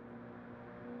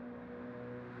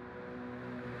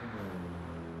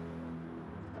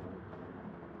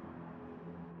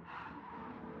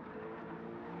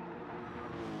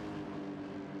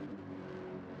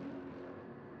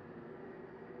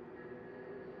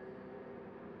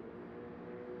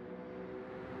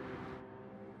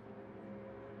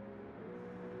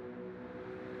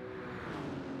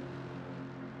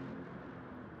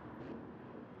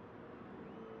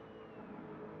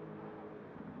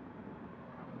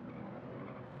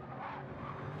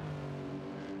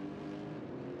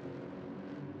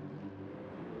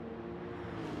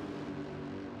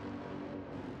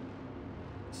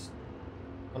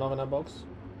 Noch in der Box.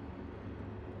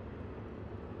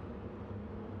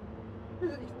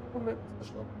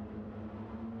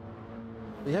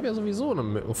 Ich habe ja sowieso eine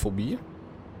Mückenphobie.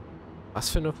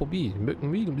 Was für eine Phobie?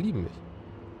 Mücken lieben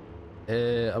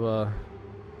mich. Aber...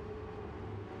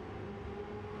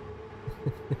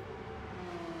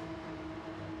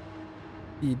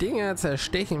 Die Dinger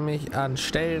zerstechen mich an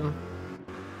Stellen.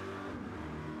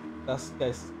 Das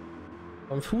ist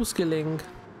am Fußgelenk,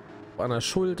 an der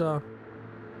Schulter,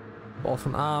 auf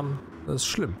den Arm. Das ist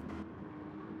schlimm.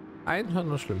 Einfach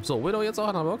nur schlimm. So, Widow jetzt auch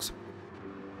in der Box.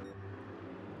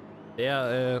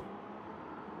 Der,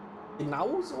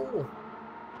 genauso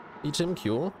wie Tim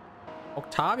Q.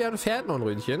 Octavian fährt noch ein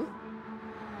Röhnchen.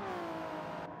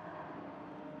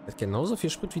 Hat genauso viel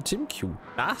Sprit wie Tim Q.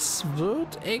 Das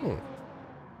wird eng.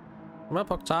 Aber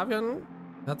Octavian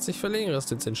hat sich für längeres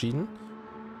Stint entschieden.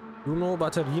 Juno,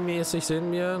 batteriemäßig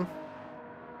sehen wir.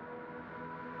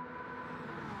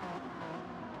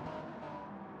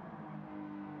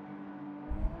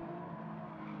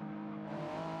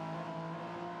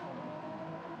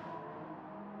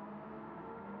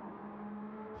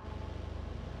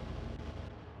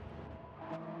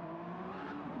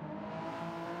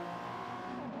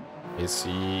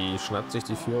 Sie schnappt sich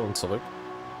die Führung zurück.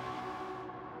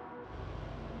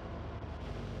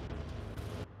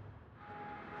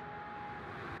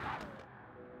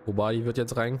 Obadi wird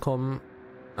jetzt reinkommen.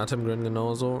 Atemgren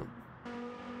genauso.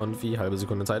 Und wie halbe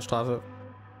Sekunde Zeitstrafe.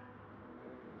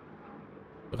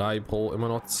 3 Pro immer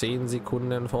noch 10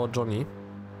 Sekunden vor Johnny.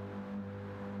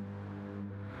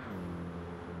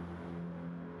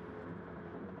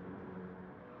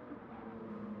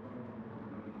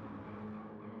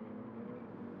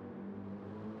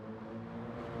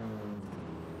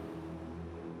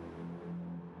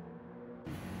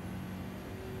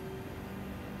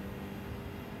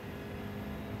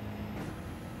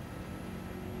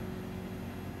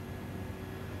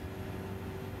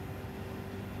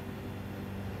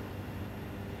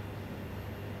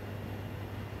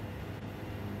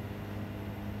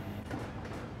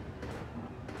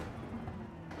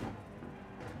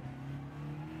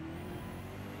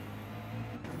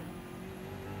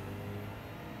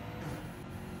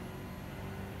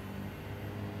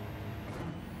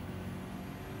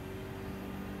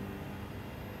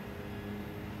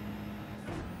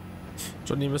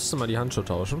 Johnny müsste mal die Handschuhe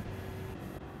tauschen.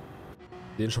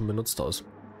 Sehen schon benutzt aus.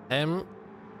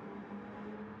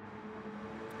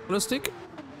 Lustig.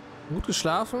 Gut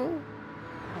geschlafen?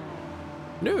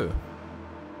 Nö.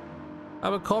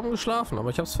 Habe kaum geschlafen, aber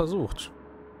ich habe es versucht.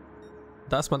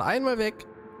 Da ist man einmal weg.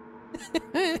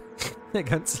 Der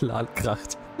ganze Laden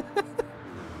kracht.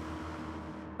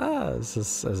 Es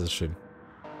ist schön.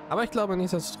 Aber ich glaube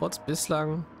nichtsdestotrotz,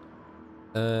 bislang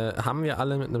haben wir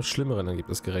alle mit einem schlimmeren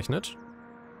Ergebnis gerechnet.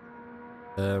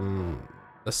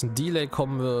 Dass ein Delay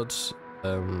kommen wird,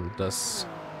 dass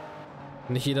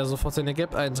nicht jeder sofort seine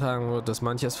Gap eintragen wird, dass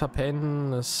manche es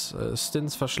verpennen, dass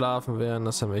Stints verschlafen werden,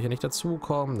 dass dann welche nicht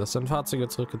dazukommen, dass dann Fahrzeuge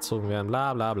zurückgezogen werden,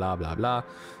 bla bla bla bla bla.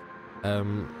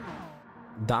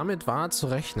 Damit war zu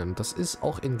rechnen. Das ist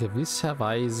auch in gewisser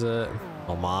Weise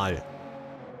normal.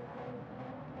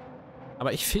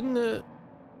 Aber ich finde,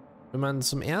 wenn man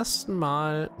zum ersten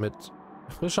Mal mit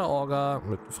frischer Orga,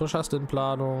 mit frischer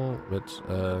Stintplanung, mit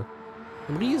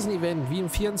einem Riesenevent wie im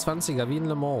 24er, wie in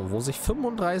Le Mans, wo sich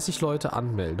 35 Leute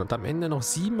anmelden und am Ende noch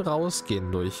 7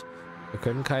 rausgehen durch. Wir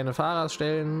können keine Fahrer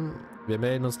stellen, wir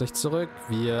melden uns nicht zurück,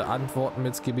 wir antworten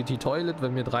mit Skibidi Toilet,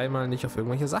 wenn wir 3-mal nicht auf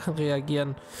irgendwelche Sachen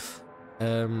reagieren.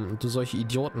 Du solche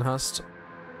Idioten hast.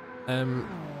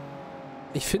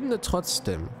 Ich finde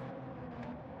trotzdem,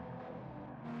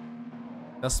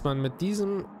 dass man mit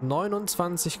diesem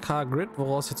 29K Grid,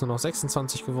 woraus jetzt nur noch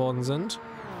 26 geworden sind,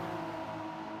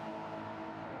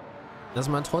 dass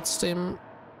man trotzdem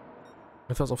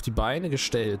etwas auf die Beine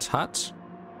gestellt hat,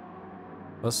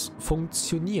 was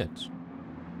funktioniert.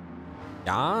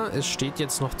 Ja, es steht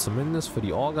jetzt noch zumindest für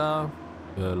die Orga,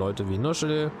 für Leute wie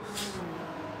Nuschel,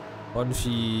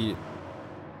 Bonfi,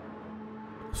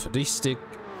 für dich, Stick,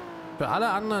 für alle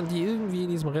anderen, die irgendwie in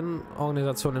diesem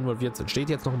Rennorganisation involviert sind, steht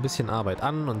jetzt noch ein bisschen Arbeit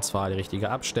an, und zwar die richtigen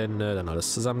Abstände, dann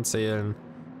alles zusammenzählen.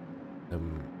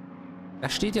 Da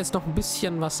steht jetzt noch ein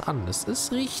bisschen was an. Das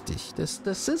ist richtig. Das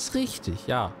ist richtig,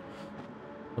 ja.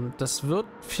 Und das wird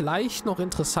vielleicht noch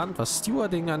interessant, was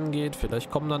Stewarding angeht.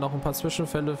 Vielleicht kommen da noch ein paar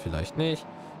Zwischenfälle, vielleicht nicht.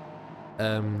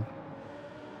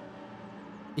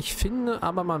 Ich finde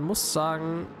aber, man muss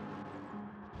sagen,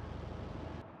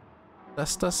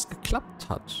 dass das geklappt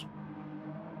hat.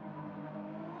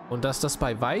 Und dass das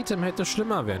bei weitem hätte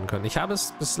schlimmer werden können. Ich habe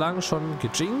es bislang schon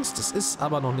gejinxt, es ist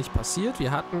aber noch nicht passiert.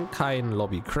 Wir hatten keinen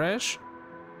Lobby-Crash.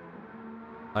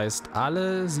 Heißt,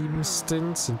 alle 7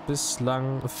 Stints sind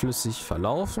bislang flüssig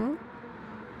verlaufen.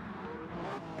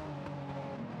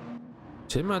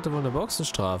 Tim hatte wohl eine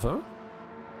Boxenstrafe.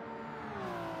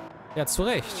 Ja, zu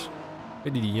Recht.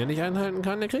 Wer die Linie nicht einhalten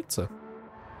kann, der kriegt sie.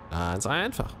 Ganz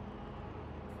einfach.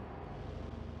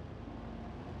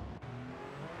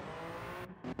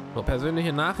 So,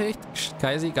 persönliche Nachricht.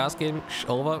 Kaisi, Gas geben.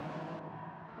 Over.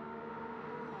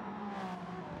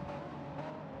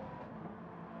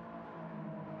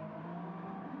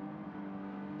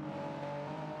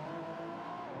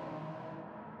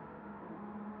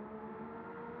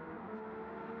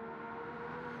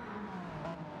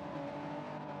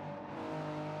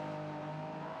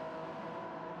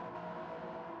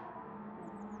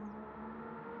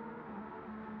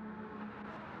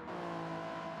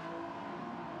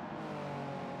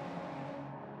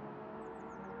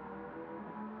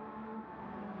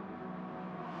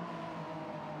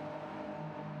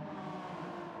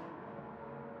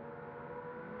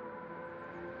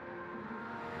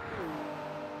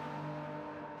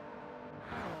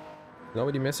 Ich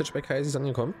glaube, die Message bei Kaisi ist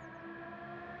angekommen.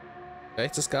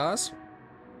 Rechts ist Gas.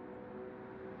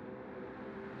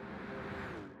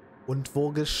 Und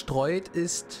wo gestreut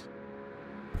ist,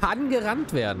 kann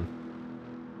gerannt werden.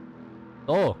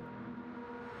 So.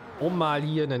 Um mal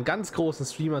hier einen ganz großen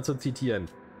Streamer zu zitieren.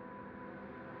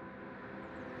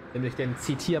 Nämlich den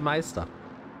Zitiermeister.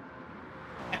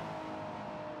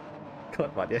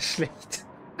 Gott, war der schlecht.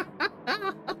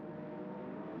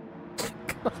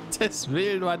 Gottes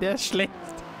Willen, war der schlecht.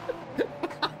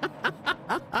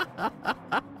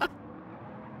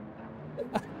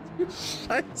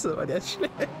 Scheiße, war der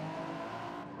schlecht.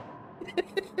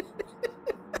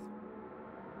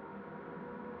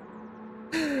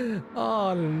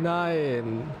 Oh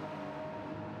nein.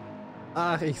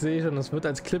 Ach, ich sehe schon, es wird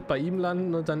als Clip bei ihm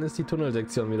landen und dann ist die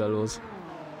Tunnelsektion wieder los.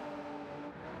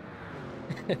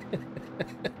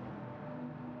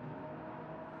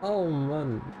 Oh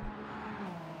Mann.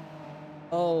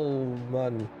 Oh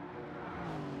Mann.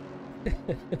 Ich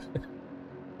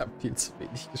hab viel zu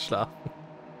wenig geschlafen.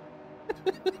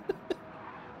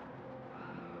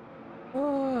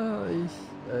 Oh,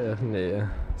 nee.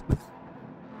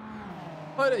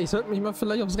 Leute, ich sollte mich mal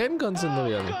vielleicht aufs Rennen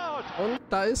konzentrieren. Und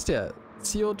da ist er.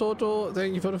 Zio Toto,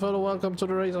 thank you for the follow. Welcome to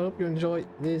the race. I hope you enjoy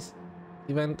this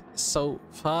event so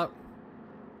far.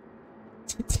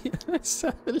 Die ist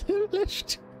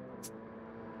erlischt.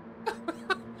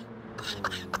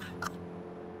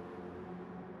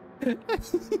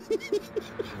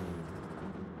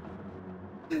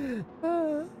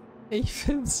 Ich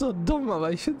find's so dumm,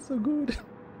 aber ich find's so gut.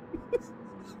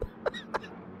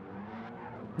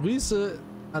 Grüße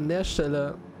an der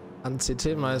Stelle an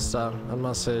CT-Meister, an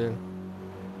Marcel.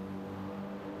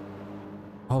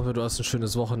 Hoffe, du hast ein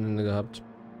schönes Wochenende gehabt.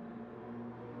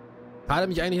 Hatte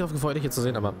mich eigentlich darauf gefreut, dich hier zu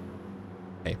sehen, aber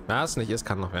hey, was nicht ist,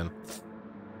 kann noch werden.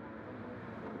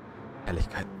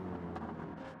 Ehrlichkeit.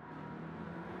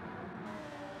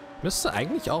 Müsste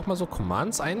eigentlich auch mal so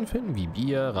Commands einfinden, wie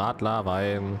Bier, Radler,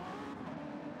 Wein.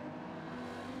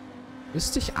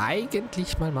 Müsste ich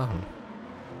eigentlich mal machen.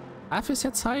 Dafür ist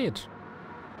ja Zeit.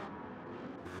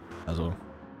 Also,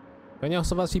 können ja auch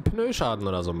sowas wie Pneuschaden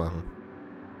oder so machen.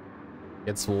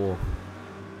 Jetzt, wo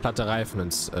platte Reifen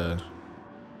ins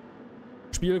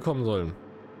Spiel kommen sollen.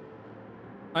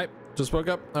 Hi, just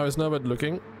woke up. I was nobody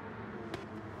looking.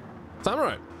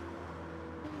 Samurai.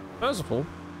 First of all,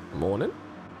 morning.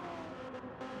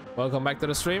 Welcome back to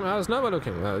the stream. I was never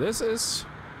looking. This is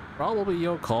probably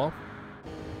your car.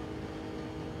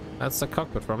 That's the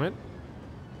cockpit from it.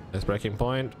 There's braking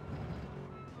point.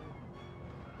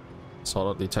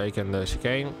 solidly taken the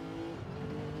chicane.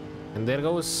 And there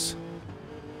goes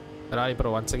Ferrari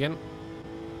Pro once again.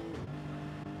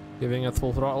 Giving it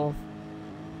full throttle.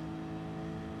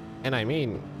 And I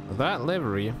mean, that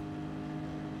livery,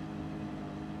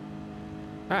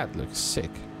 that looks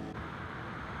sick.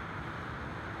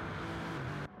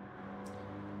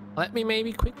 Let me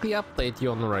maybe quickly update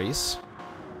you on the race.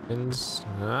 And,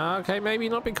 okay, maybe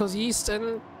not, because Yeast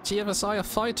and GFSI are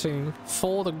fighting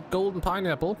for the golden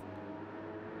pineapple.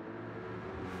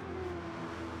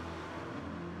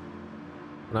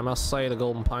 And I must say the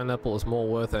golden pineapple is more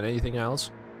worth than anything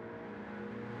else.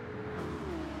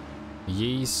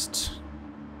 Yeast.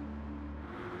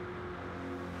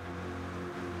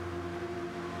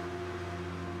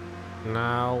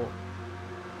 Now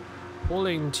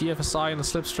pulling GFSI in the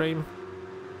slipstream.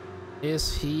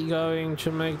 Is he going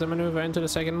to make the maneuver into the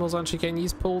second Mulsanne chicane?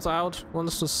 Yeast pulls out,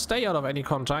 wants to stay out of any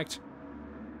contact,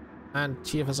 and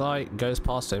GFSI goes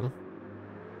past him.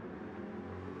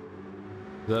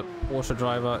 The Porsche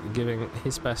driver giving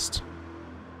his best.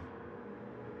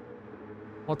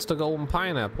 What's the golden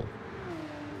pineapple?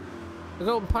 The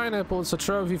golden pineapple is a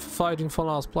trophy for fighting for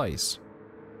last place.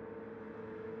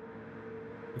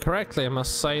 Correctly, I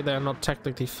must say they're not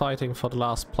technically fighting for the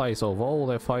last place overall,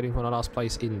 they're fighting for the last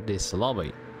place in this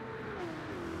lobby.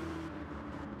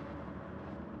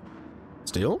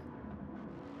 Still,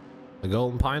 the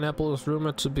golden pineapple is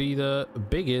rumored to be the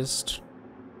biggest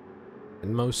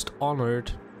and most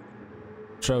honored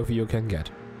trophy you can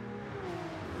get.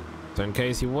 So in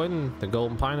case you win the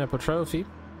golden pineapple trophy,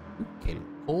 you can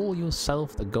call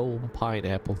yourself the golden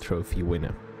pineapple trophy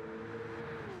winner.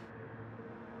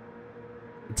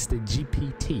 It's the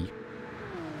GPT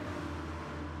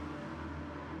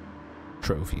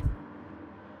trophy.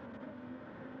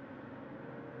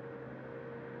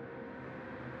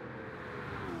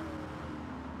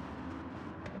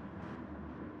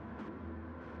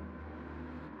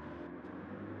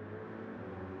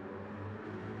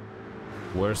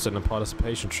 Worse than a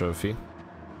participation trophy?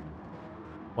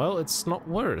 Well, it's not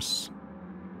worse.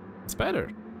 It's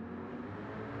better.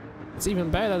 It's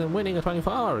even better than winning a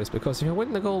 24 hours, because if you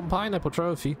win the golden pineapple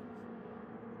trophy,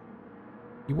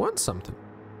 you won something.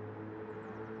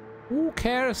 Who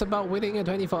cares about winning a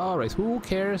 24-hour race? Who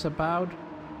cares about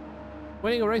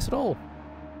winning a race at all?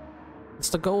 It's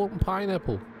the golden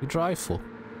pineapple you drive for.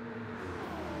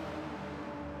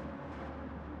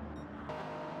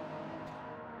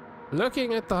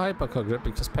 Looking at the hypercar grid,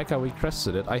 because Pekka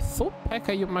requested it, I thought,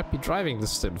 Pekka, you might be driving the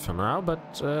Stint for now,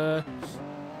 but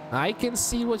I can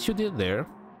see what you did there.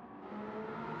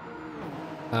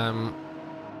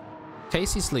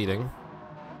 Casey's leading.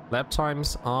 Lap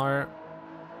times are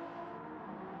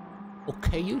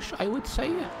okay-ish, I would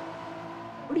say.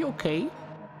 Pretty okay.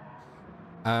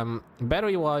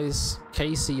 Battery-wise,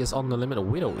 Casey is on the limit.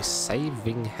 Widow is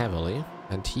saving heavily,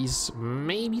 and he's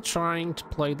maybe trying to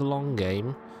play the long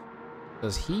game,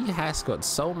 because he has got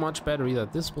so much battery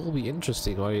that this will be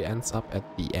interesting where he ends up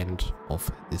at the end of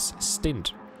this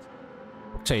stint.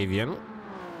 Octavian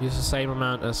uses the same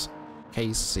amount as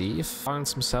Casey,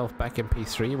 finds himself back in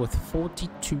P3 with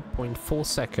 42.4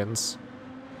 seconds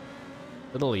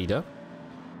to the leader,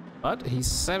 but he's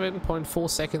 7.4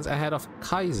 seconds ahead of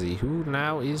Kaisi, who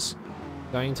now is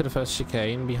going to the first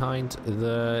chicane behind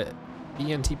the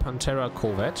BNT Pantera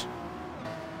Corvette.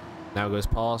 Now goes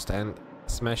past and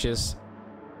smashes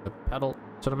the pedal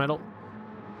to the metal.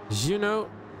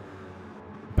 Juno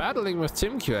battling with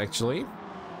TimQ actually.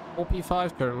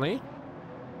 4P5 currently.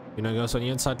 Juno goes on the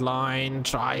inside line,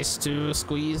 tries to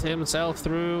squeeze himself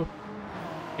through.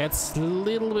 Gets a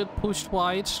little bit pushed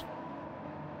wide.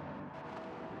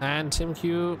 And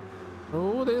TimQ,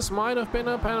 oh, this might have been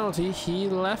a penalty. He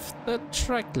left the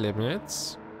track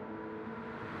limits.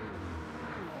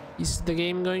 Is the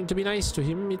game going to be nice to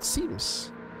him? It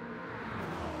seems.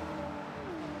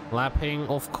 Lapping,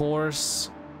 of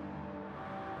course,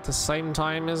 at the same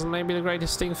time isn't maybe the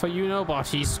greatest thing for Juno, but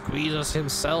he squeezes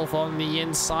himself on the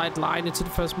inside line into the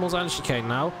first Mulsanne chicane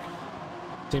now.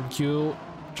 TimQ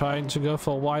trying to go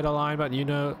for a wider line, but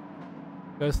Juno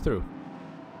goes through.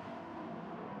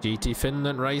 GT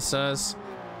Finland racers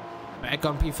back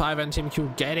on P5, and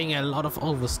TimQ getting a lot of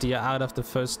oversteer out of the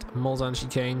first Mulsanne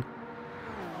chicane.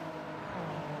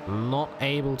 Not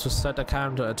able to set a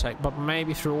counter attack, but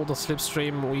maybe through all the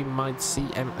slipstream we might see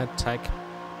an attack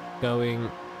going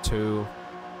to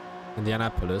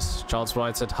Indianapolis. Charles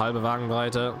Wright said halbe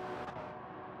Wagenbreite.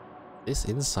 This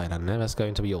insider never is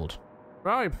going to be old.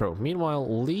 Ferrari Pro,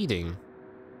 meanwhile, leading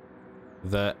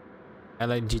the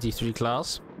LN GT3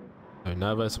 class. So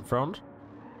Nervous in front.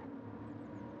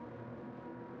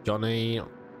 Johnny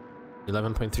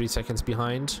 11.3 seconds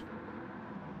behind.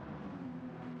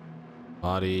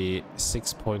 Body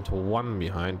 6.1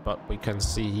 behind, but we can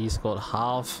see he's got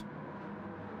half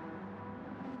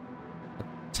a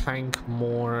tank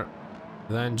more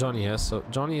than Johnny has. So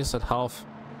Johnny is at half,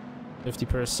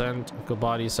 50%.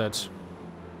 Gobody's at,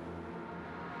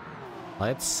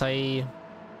 let's say,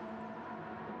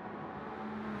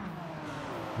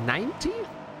 90?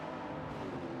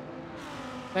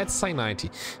 Let's say 90.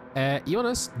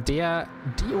 Jonas, der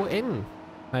DON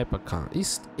Hypercar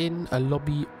ist in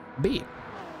Lobby B.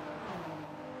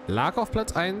 Lag auf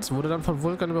Platz 1, wurde dann von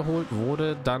Vulkan überholt,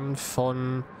 wurde dann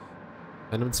von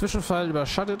einem Zwischenfall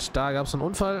überschattet. Da gab es einen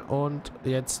Unfall und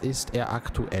jetzt ist er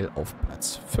aktuell auf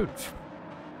Platz 5.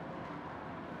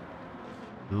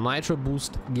 Nitro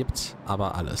Boost gibt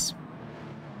aber alles.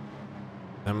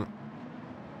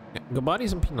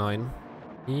 Gobody's in P9.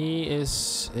 He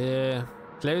is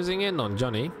closing in on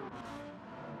Johnny.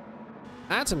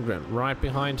 Atomgrim right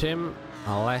behind him,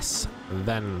 less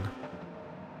than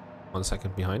 1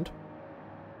 second behind.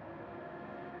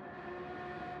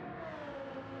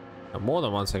 More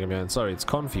than 1 second behind. Sorry, it's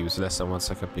confused. Less than 1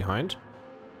 second behind.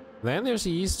 Then there's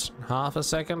East. Half a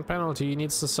second penalty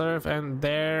needs to serve, and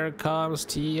there comes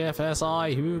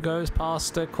TFSI, who goes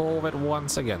past the Corvette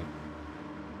once again.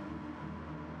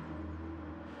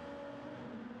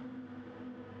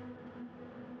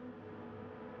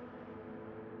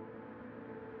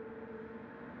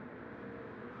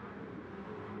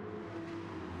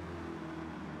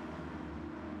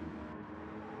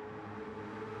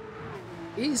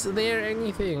 Is there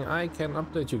anything I can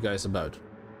update you guys about?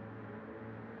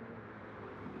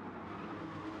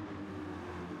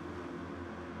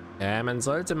 Ja, man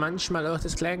sollte manchmal auch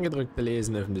das Kleingedrückte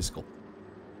lesen auf dem Discord.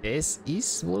 Es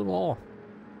ist wohl wahr.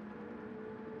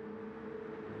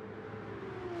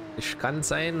 Es kann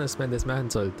sein, dass man das machen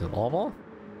sollte, aber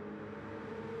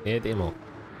nicht immer.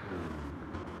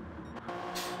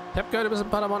 Ich habe gehört, du bist in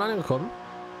Paderborn angekommen.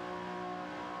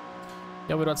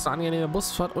 Ja, aber du hast eine angenehme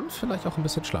Busfahrt und vielleicht auch ein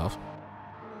bisschen Schlaf.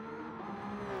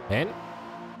 Denn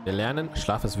wir lernen,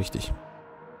 Schlaf ist wichtig.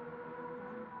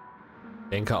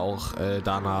 Denke auch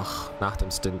danach, nach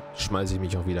dem Stint, schmeiße ich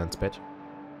mich auch wieder ins Bett.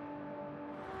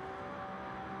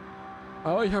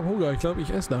 Aber ich habe Hunger. Ich glaube,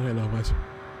 ich esse nachher noch was.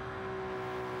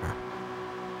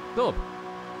 So.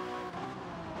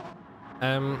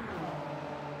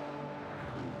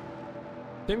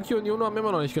 Timki und Juno haben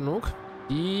immer noch nicht genug.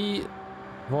 Die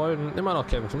wollen immer noch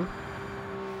kämpfen.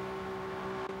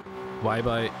 Wobei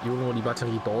bei Juno die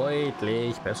Batterie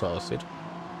deutlich besser aussieht.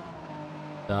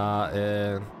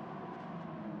 Da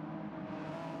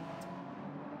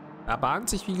bahnt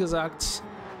sich, wie gesagt,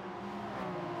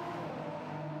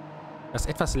 das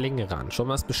etwas längere an. Schon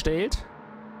was bestellt?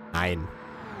 Nein.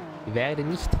 Ich werde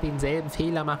nicht denselben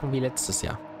Fehler machen wie letztes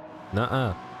Jahr.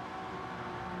 Na,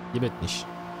 hier wird nicht.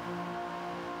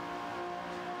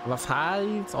 Aber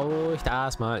falls euch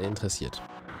das mal interessiert.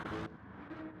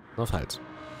 Nur falls.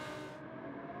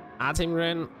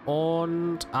 Atimgren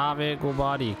und Ave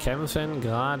Gobadi kämpfen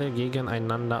gerade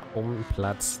gegeneinander um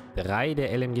Platz 3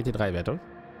 der LMGT3-Wertung.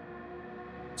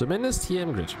 Zumindest hier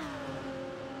im Grid.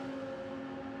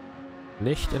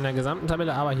 Nicht in der gesamten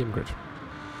Tabelle, aber hier im Grid.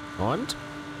 Und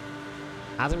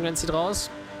Atimgren zieht raus.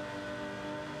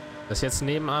 Das ist jetzt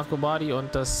neben Ave Gobadi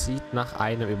und das sieht nach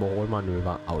einem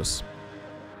Überholmanöver aus.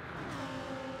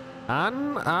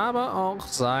 Kann aber auch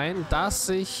sein, dass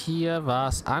sich hier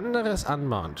was anderes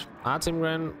anbahnt.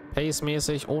 Atimgren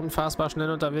pacemäßig unfassbar schnell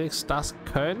unterwegs. Das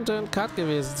könnte ein Cut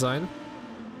gewesen sein.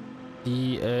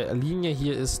 Die Linie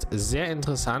hier ist sehr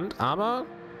interessant, aber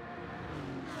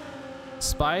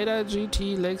Spider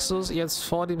GT Lexus jetzt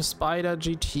vor dem Spider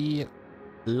GT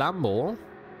Lambo.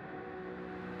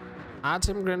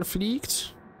 Atimgren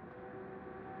fliegt.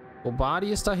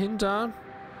 Gobadi ist dahinter.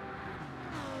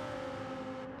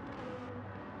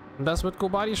 Und das wird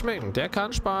Gobadi schmecken. Der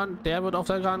kann sparen, der wird auf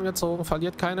der Geraden gezogen,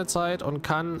 verliert keine Zeit und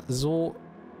kann so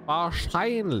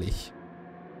wahrscheinlich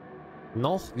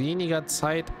noch weniger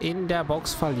Zeit in der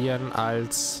Box verlieren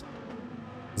als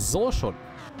so schon.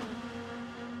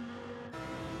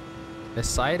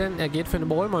 Es sei denn, er geht für eine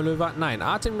Überholmanöver. Nein,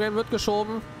 Atimgren wird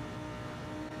geschoben.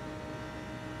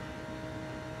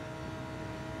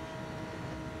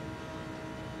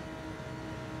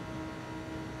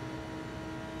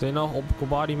 Sehen auch, ob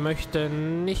Gobadi möchte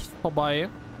nicht vorbei.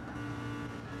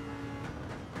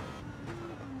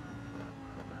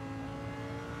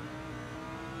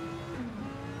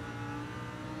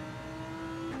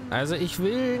 Also ich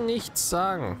will nichts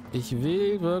sagen. Ich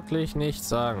will wirklich nichts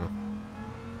sagen.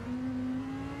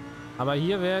 Aber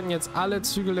hier werden jetzt alle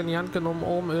Zügel in die Hand genommen,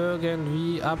 um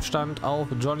irgendwie Abstand auf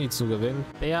Johnny zu gewinnen.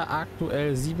 Der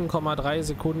aktuell 7,3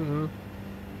 Sekunden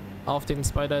auf den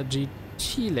Spider GT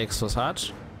T-Lexus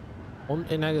hat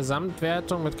und in der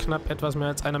Gesamtwertung mit knapp etwas mehr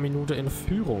als einer Minute in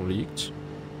Führung liegt.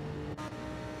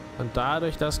 Und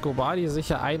dadurch, dass Gobadi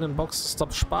sicher einen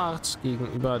Boxenstopp spart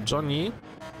gegenüber Johnny,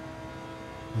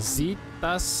 sieht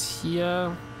das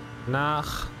hier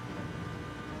nach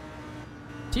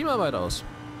Teamarbeit aus.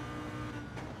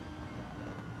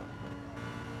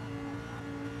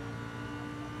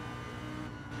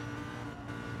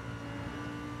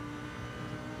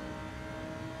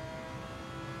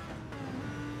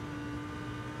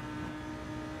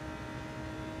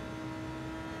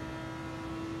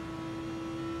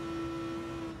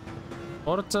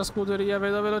 Forza Scuderia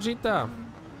Velocita.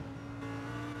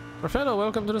 Raffaello,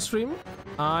 welcome to the stream.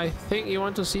 I think you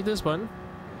want to see this one.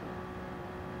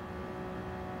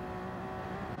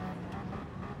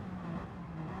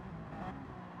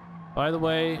 By the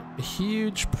way,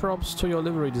 huge props to your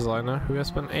livery designer who has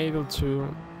been able to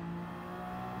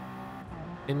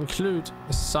include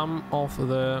some of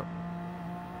the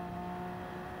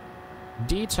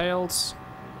details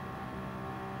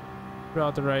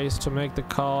throughout the race to make the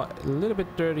car a little bit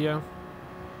dirtier.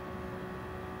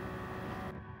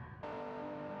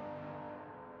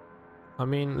 I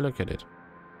mean, look at it.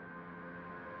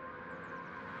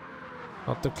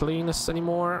 Not the cleanest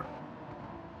anymore.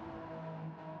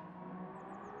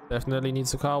 Definitely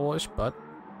needs a car wash, but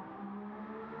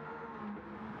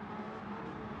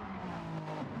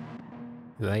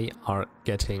they are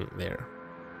getting there.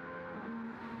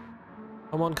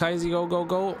 Come on, Kaisi, go, go,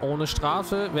 go. Ohne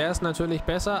Strafe wäre es natürlich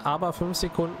besser, aber 5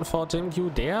 Sekunden vor Tim Q,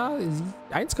 der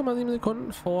 1,7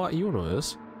 Sekunden vor Juno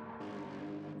ist.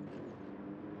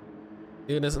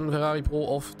 Während es ein Ferrari Pro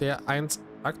auf der 1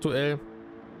 aktuell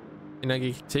in der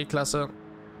GT-Klasse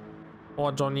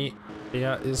vor Johnny.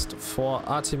 Der ist vor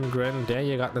Artem Gran, der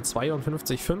hier gerade eine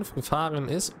 52,5 gefahren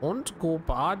ist. Und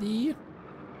Gobadi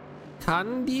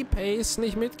kann die Pace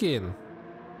nicht mitgehen.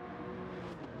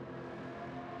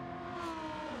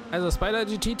 Also Spider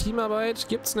GT Teamarbeit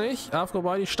gibt's nicht.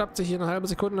 Gobadi stappt sich hier eine halbe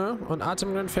Sekunde und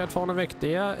Artem Gran fährt vorne weg.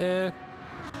 Der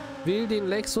will den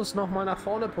Lexus nochmal nach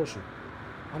vorne pushen.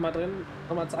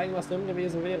 Nochmal zeigen, was drin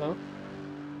gewesen wäre.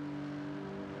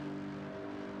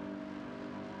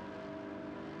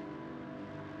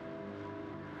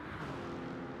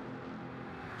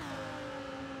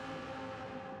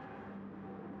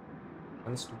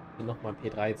 Kannst du mir nochmal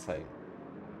P3 zeigen?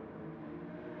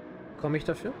 Komme ich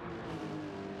dafür?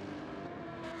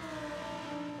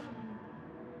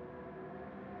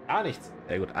 Gar nichts.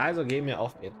 Sehr gut. Also gehen wir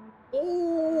auf P3.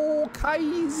 Oh,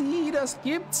 Kaisi, das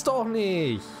gibt's doch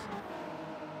nicht.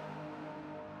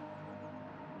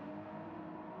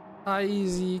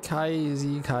 Kaisi,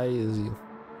 Kaisi, Kaisi.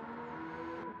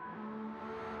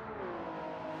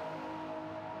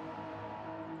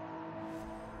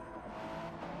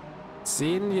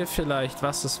 Sehen wir vielleicht,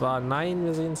 was es war? Nein,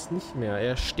 wir sehen es nicht mehr.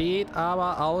 Er steht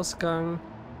aber Ausgang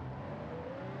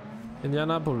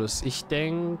Indianapolis. Ich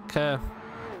denke,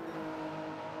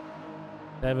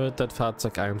 er wird das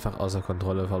Fahrzeug einfach außer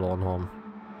Kontrolle verloren haben.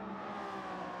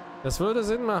 Das würde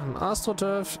Sinn machen.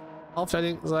 AstroTurf auf der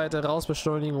linken Seite,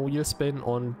 rausbeschleunigen, Wheelspin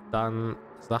und dann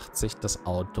sagt sich das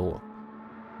Auto: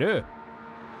 Nö,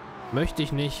 möchte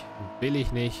ich nicht, will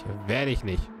ich nicht, werde ich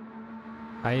nicht.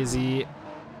 Heisi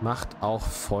macht auch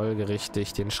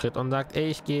folgerichtig den Schritt und sagt: Ey,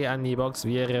 ich gehe an die Box,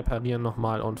 wir reparieren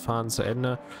nochmal und fahren zu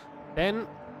Ende. Denn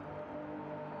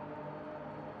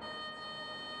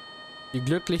die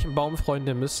glücklichen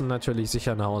Baumfreunde müssen natürlich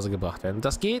sicher nach Hause gebracht werden.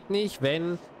 Das geht nicht,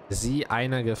 wenn sie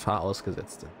einer Gefahr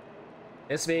ausgesetzt sind.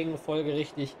 Deswegen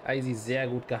folgerichtig, Heisi sehr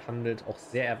gut gehandelt, auch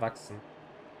sehr erwachsen.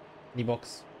 In die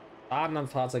Box, Schaden am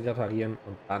Fahrzeug reparieren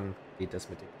und dann geht es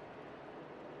mit dem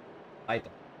weiter.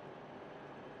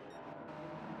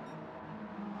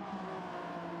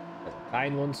 Also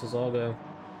kein Grund zur Sorge.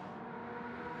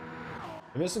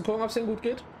 Wir müssen gucken, ob es ihm gut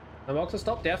geht. Der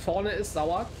Boxenstopp, der vorne ist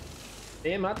sauer.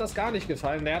 Dem hat das gar nicht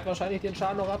gefallen. Der hat wahrscheinlich den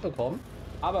Schaden noch abbekommen.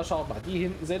 Aber schaut mal, die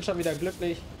hinten sind schon wieder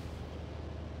glücklich.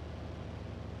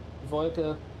 Die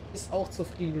Wolke ist auch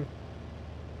zufrieden.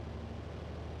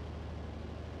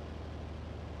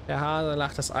 Der Hase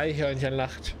lacht, das Eichhörnchen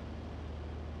lacht.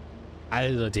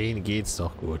 Also denen geht's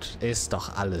doch gut. Ist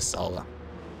doch alles sauber.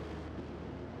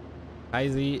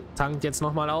 Heisi tankt jetzt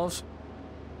nochmal auf.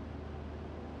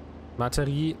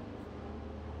 Batterie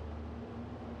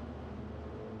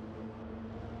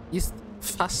ist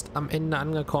fast am Ende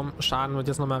angekommen. Schaden wird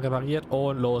jetzt nochmal repariert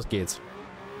und los geht's.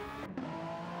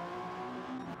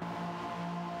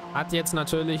 Hat jetzt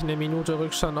natürlich eine Minute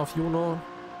Rückstand auf Juno,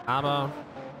 aber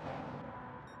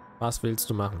was willst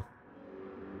du machen?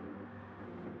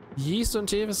 Yeast und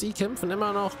TFSI kämpfen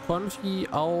immer noch. Konfi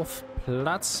auf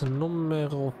Platz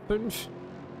Nummer 5.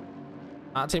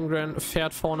 Artemgren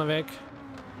fährt vorne weg.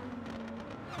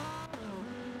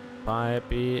 Bei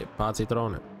B, paar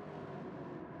Zitrone.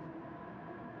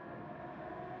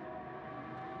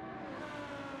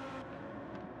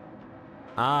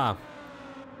 Ah.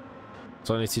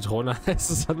 Soll nicht Zitrone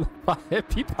heißen, sondern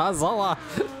Pipa sauer.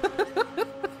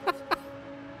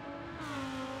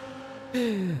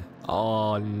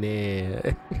 Oh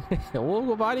nee. Oh,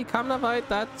 wobei die Kamera,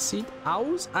 das sieht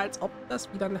aus, als ob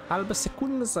das wieder eine halbe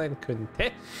Sekunde sein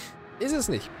könnte. Ist es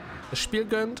nicht. Das Spiel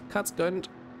gönnt, Katz gönnt.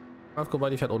 Marco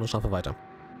fährt ohne Strafe weiter.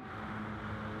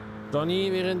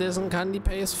 Johnny währenddessen kann die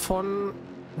Pace von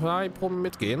Proben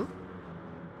mitgehen.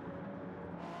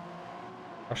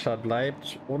 Abstand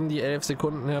bleibt um die 11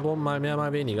 Sekunden herum, mal mehr,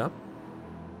 mal weniger.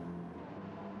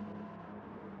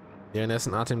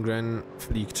 Währenddessen Artemgren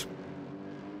fliegt.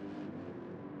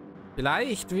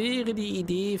 Vielleicht wäre die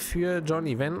Idee für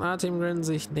Johnny, wenn Artemgren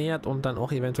sich nähert und dann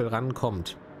auch eventuell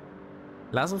rankommt.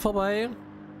 Lassen vorbei.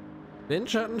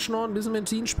 Windschatten schnorren, ein bisschen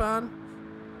Benzin sparen.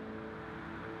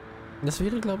 Das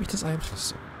wäre, glaube ich, das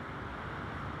Einfachste.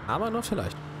 Aber noch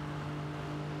vielleicht.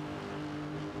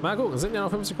 Mal gucken, es sind ja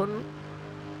noch 5 Sekunden.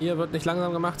 Hier wird nicht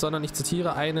langsam gemacht, sondern ich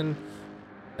zitiere einen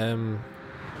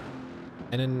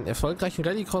erfolgreichen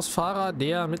Rallycross-Fahrer,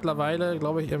 der mittlerweile,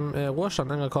 glaube ich, im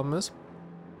Ruhestand angekommen ist.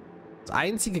 Das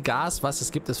einzige Gas, was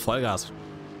es gibt, ist Vollgas.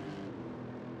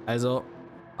 Also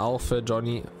auch für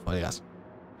Johnny Vollgas.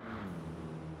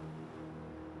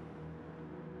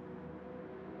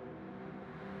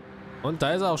 Und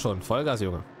da ist er auch schon. Vollgas,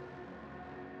 Junge.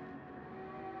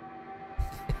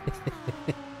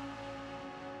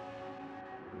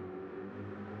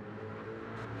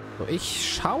 So,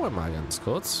 ich schaue mal ganz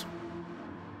kurz.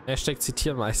 Hashtag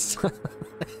Zitiermeister.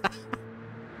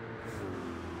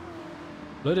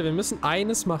 Leute, wir müssen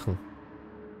eines machen.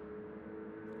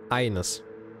 Eines.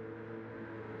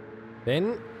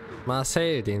 Wenn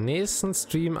Marcel den nächsten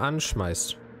Stream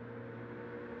anschmeißt,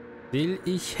 will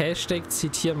ich Hashtag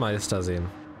Zitiermeister sehen.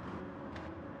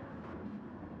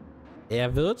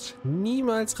 Er wird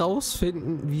niemals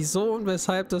rausfinden, wieso und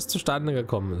weshalb das zustande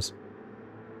gekommen ist.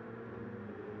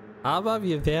 Aber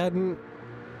wir werden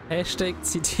Hashtag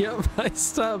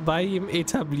Zitiermeister bei ihm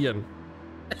etablieren.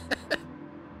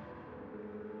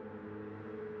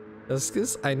 Das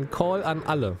ist ein Call an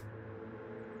alle.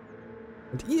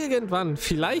 Und irgendwann,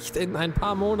 vielleicht in ein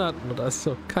paar Monaten oder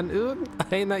so, kann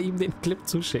irgendeiner ihm den Clip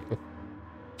zuschicken.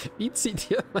 Wie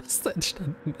Zitiermeister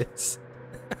entstanden ist.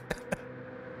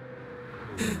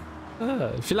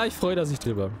 Vielleicht freut er sich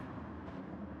drüber.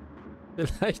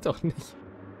 Vielleicht auch nicht.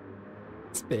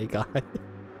 Ist mir egal.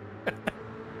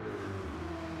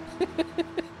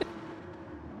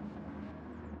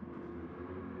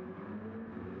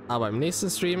 Aber im nächsten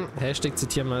Stream Hashtag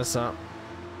Zitiermeister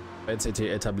bei CT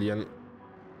etablieren.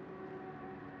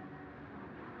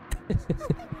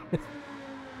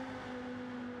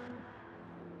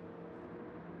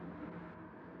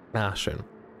 Ah, schön.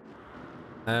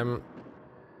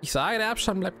 Ich sage, der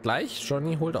Abstand bleibt gleich.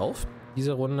 Johnny holt auf.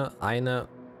 Diese Runde eine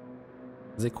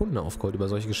Sekunde aufgeholt. Über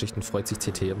solche Geschichten freut sich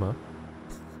CT immer.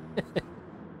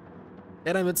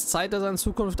 Ja, dann wird es Zeit, dass er in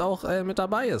Zukunft auch mit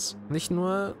dabei ist. Nicht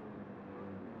nur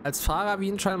als Fahrer wie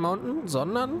in Trial Mountain,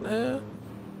 sondern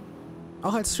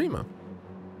auch als Streamer.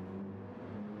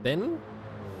 Denn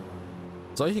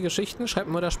solche Geschichten schreibt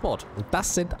nur der Sport. Und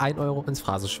das sind 1 Euro ins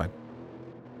Phrasenschwein.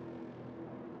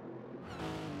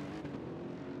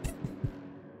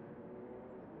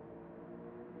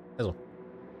 Also,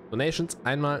 Donations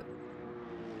einmal,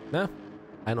 ne?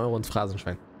 1 Euro ins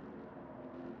Phrasenschwein.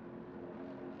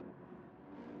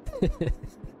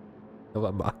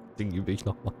 Aber Marketing übe ich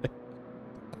nochmal.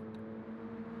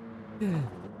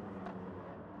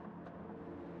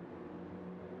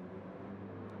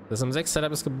 Das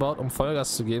M6-Setup ist gebaut, um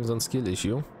Vollgas zu geben, so ein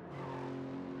Skill-Issue.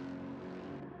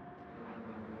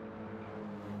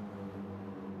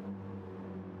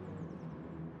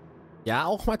 Ja,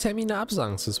 auch mal Termine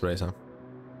absagen, Swiss Racer.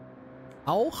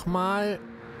 Auch mal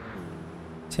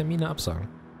Termine absagen.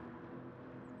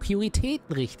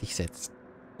 Prioritäten richtig setzen.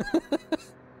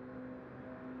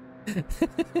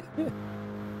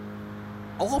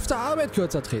 Auch auf der Arbeit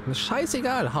kürzer treten.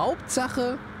 Scheißegal.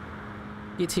 Hauptsache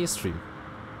GT-Stream.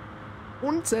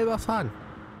 Und selber fahren.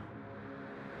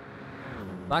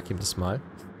 Sag ihm das mal.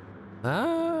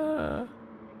 Ah.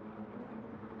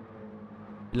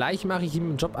 Vielleicht mache ich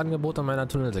ihm ein Jobangebot an meiner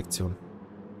Tunnelsektion.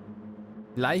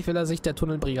 Vielleicht will er sich der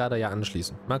Tunnelbrigade ja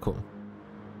anschließen. Mal gucken.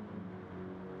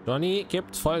 Johnny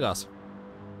gibt Vollgas.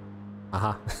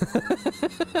 Aha.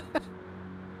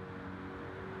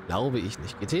 Glaube ich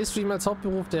nicht. GT-Stream als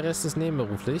Hauptberuf, der Rest ist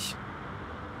nebenberuflich.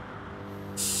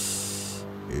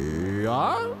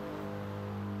 Ja.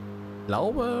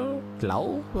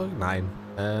 Nein.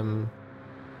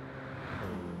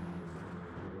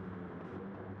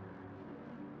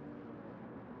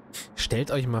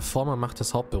 Stellt euch mal vor, man macht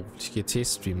das hauptberuflich.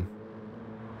 GT-Stream.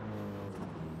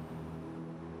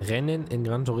 Rennen in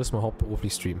Gran Turismo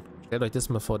hauptberuflich streamen. Stellt euch das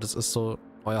mal vor, das ist so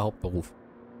euer Hauptberuf.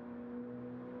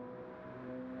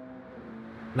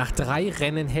 Nach 3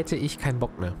 Rennen hätte ich keinen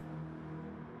Bock mehr.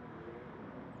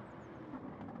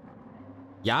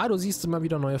 Ja, du siehst immer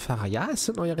wieder neue Fahrer. Ja, es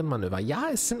sind neue Rennmanöver. Ja,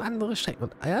 es sind andere Strecken.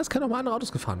 Und ja, es können auch mal andere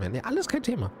Autos gefahren werden. Ja, alles kein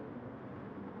Thema.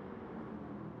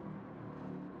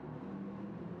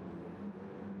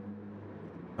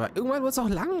 Aber irgendwann wird es auch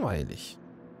langweilig.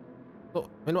 So,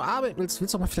 wenn du arbeiten willst,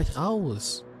 willst du auch mal vielleicht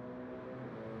raus.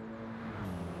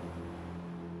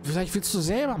 Vielleicht willst du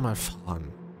selber mal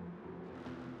fahren.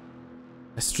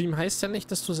 Stream heißt ja nicht,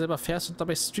 dass du selber fährst und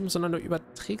dabei streamst, sondern du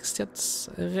überträgst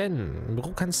jetzt Rennen. Im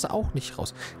Büro kannst du auch nicht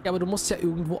raus. Ja, aber du musst ja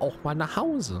irgendwo auch mal nach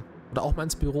Hause. Oder auch mal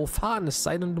ins Büro fahren. Es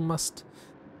sei denn, du machst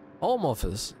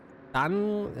Homeoffice.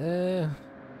 Dann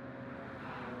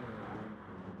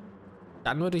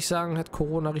würde ich sagen, hat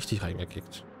Corona richtig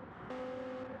reingekickt.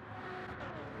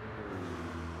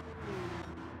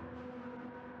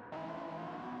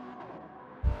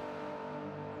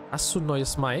 Hast du ein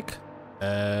neues Mic?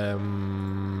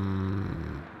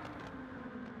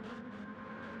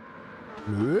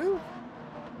 Nö.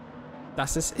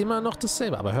 Das ist immer noch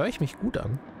dasselbe. Aber höre ich mich gut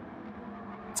an?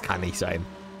 Das kann nicht sein.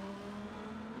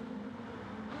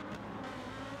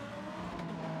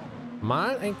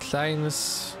 Mal ein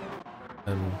kleines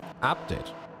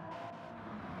Update.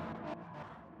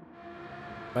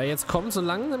 Weil jetzt kommt so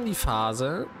langsam die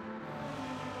Phase,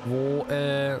 wo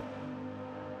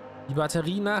die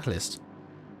Batterie nachlässt.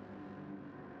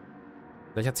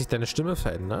 Vielleicht hat sich deine Stimme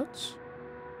verändert.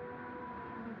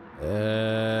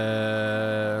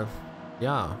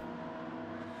 Ja.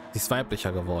 Sie ist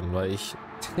weiblicher geworden, weil ich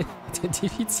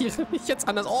identifiziere mich jetzt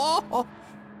anders. Oh!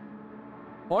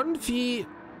 Konfi!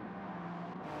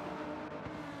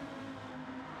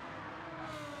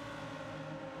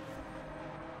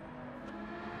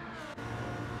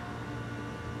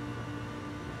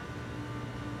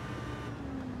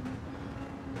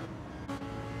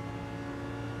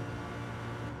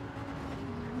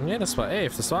 Nee, das war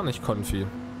 11. Das war nicht Konfi.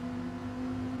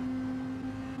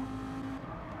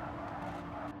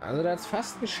 Also da hat es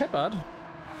fast gescheppert.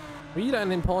 Wieder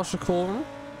in den Porsche-Kurven.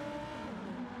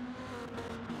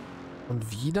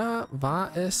 Und wieder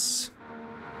war es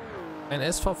ein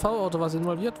SVV-Auto, was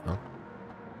involviert war.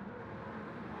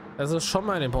 Also ist schon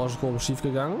mal in den Porsche-Kurven schief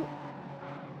gegangen.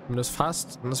 Und das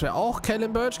fast. Und das wäre auch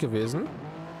Callum Birch gewesen.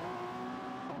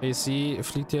 AC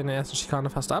fliegt hier in der ersten Schikane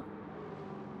fast ab.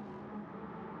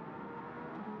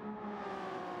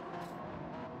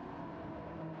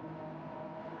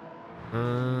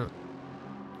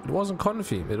 It wasn't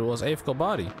Confi, it was Afe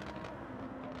Gobadi.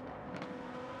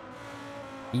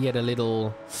 He had a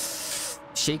little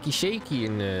shaky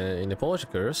in the Porsche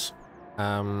curse.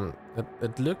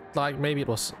 It looked like maybe it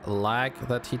was a lag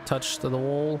that he touched the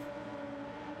wall.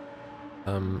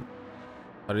 I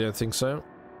didn't think so.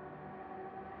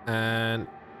 And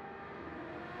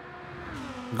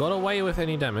got away with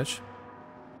any damage.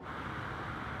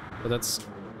 But that's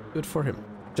good for him.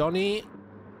 Johnny,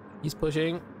 he's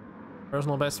pushing.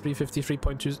 Personal best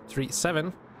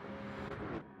 353.237.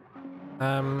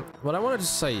 What I wanted to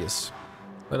say is,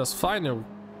 let us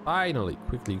finally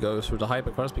quickly go through the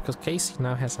hypercross because Casey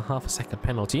now has a half a second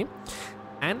penalty.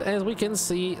 And as we can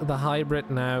see, the hybrid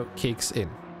now kicks in.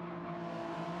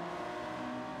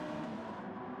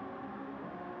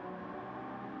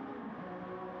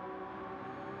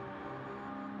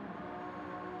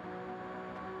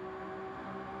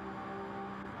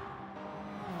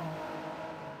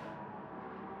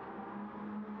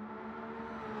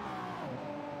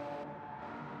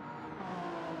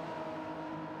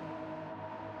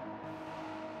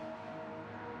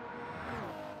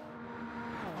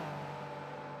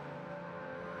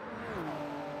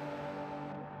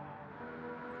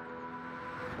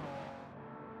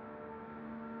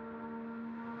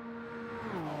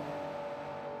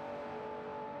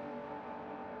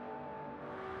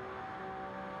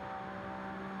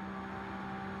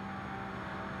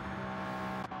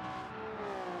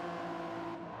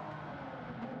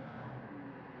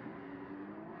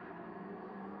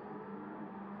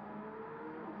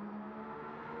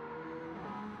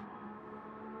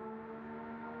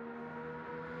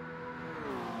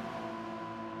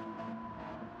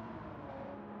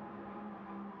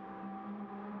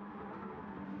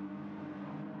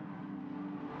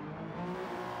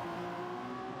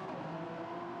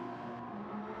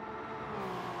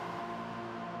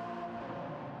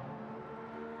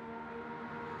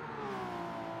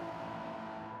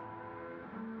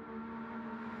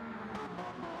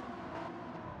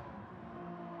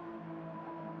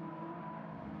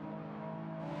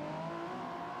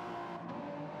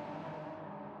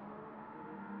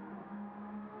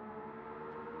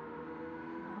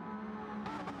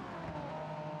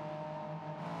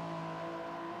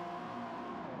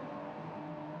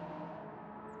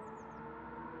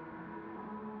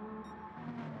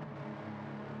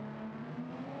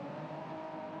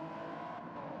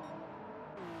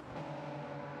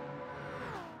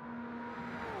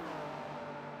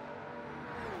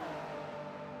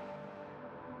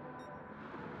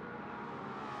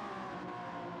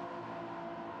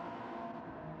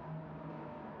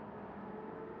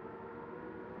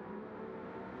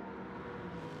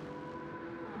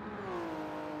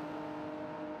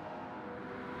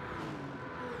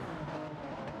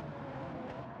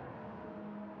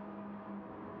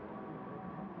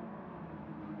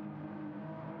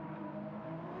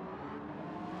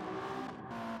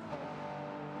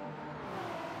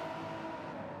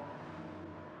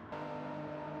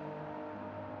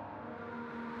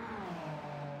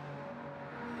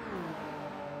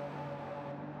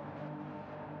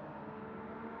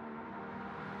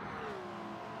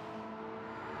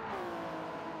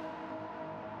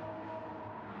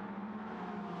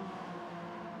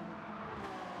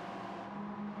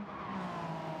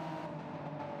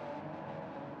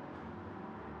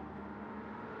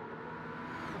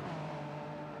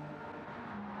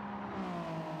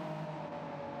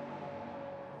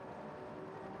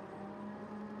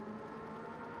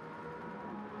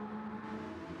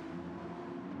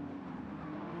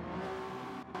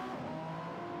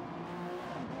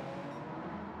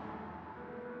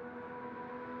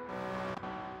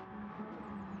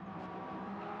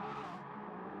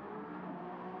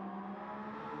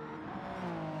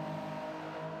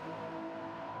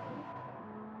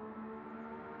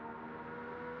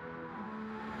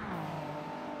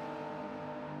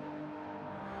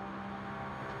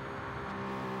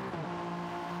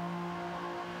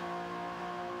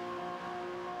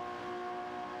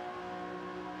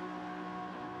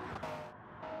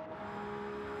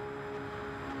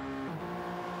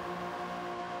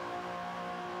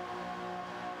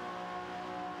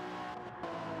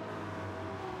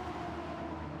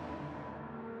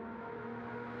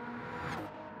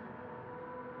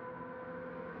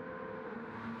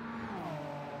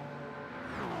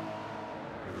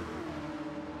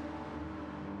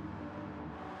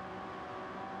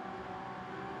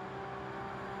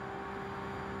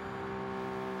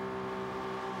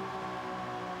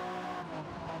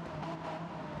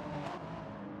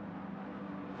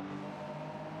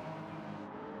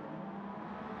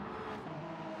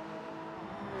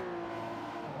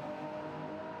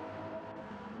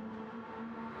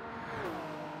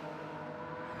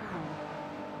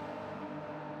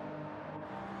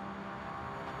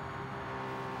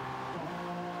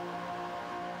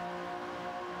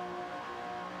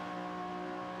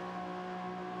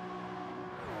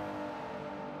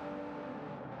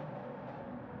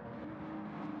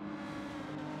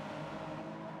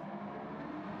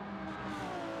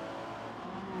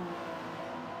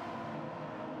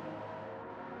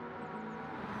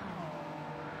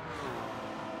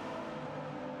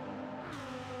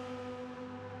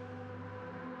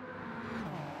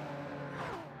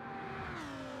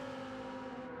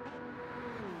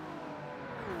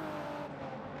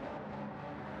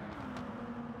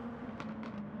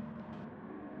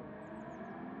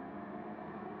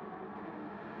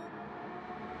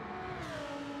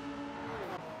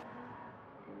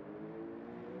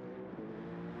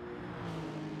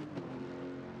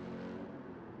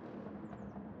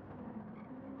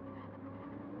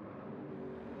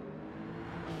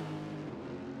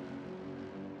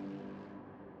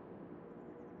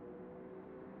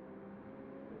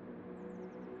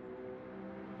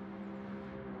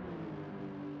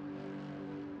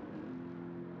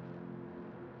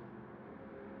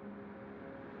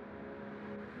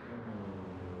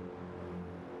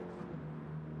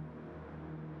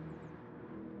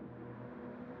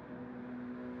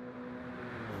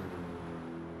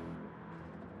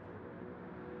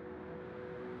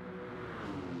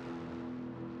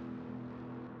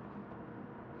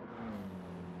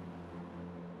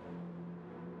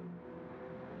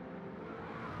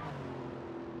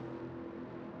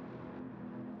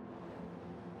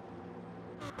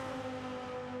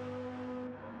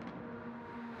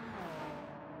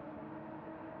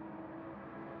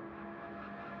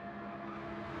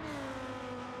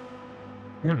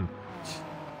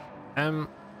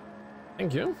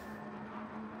 Thank you.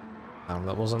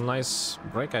 That was a nice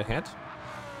break I had.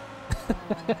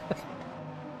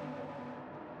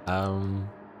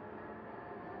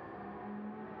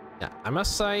 Yeah, I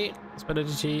must say,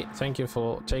 Spedity, thank you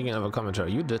for taking over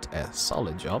commentary. You did a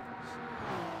solid job.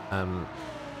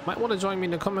 Might want to join me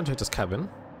in the commentator's cabin,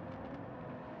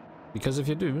 because if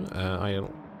you do,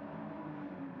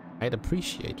 I'd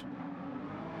appreciate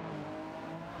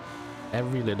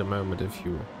every little moment if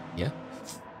you, yeah.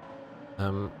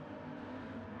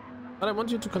 But I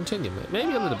want you to continue,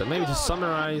 maybe a little bit, maybe to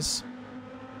summarize,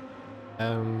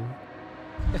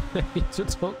 maybe to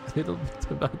talk a little bit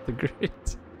about the grid.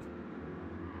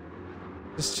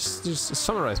 Just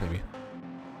summarize maybe.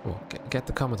 Oh, get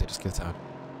the commentator skills out.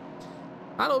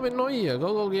 Hallo, bin neu hier.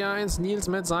 Go G1 Nils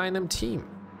mit seinem Team.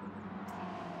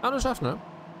 Hallo Schaffner.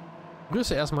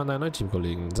 Grüße erstmal deinen neuen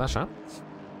Teamkollegen Sascha.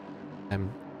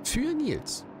 Für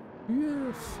Nils.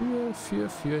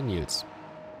 Für Nils.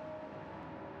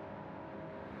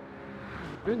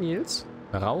 Für Nils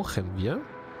rauchen wir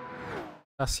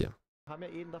das hier. Wir haben ja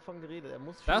eben davon geredet. Er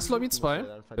muss Das ist Lobby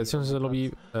 2, beziehungsweise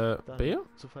Lobby B.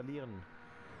 Zu verlieren,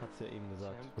 hat sie ja eben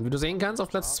gesagt. Und wie du sehen kannst, auf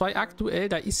Platz 2 aktuell,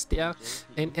 da ist der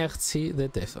NRC The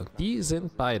Death. Und die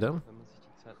sind beide. Wenn man sich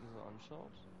die Zeiten so anschaut.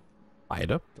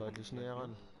 Beide. Deutlich näher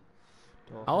ran.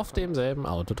 Auf demselben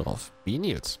Auto drauf. Wie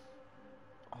Nils.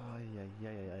 Oh,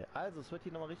 ja. Also, es wird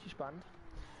hier nochmal richtig spannend.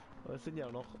 Es sind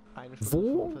ja noch eine Stunde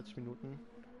Wo 45 Minuten.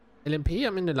 LMP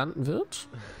am Ende landen wird,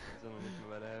 Sind wir nicht mehr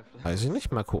bei der Hälfte. weiß ich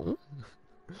nicht. Mal gucken.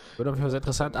 Wird auf jeden Fall sehr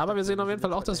interessant. Aber wir sehen auf jeden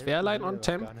Fall auch, dass Wehrlein und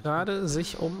Temp gerade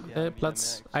sich um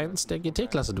Platz 1 der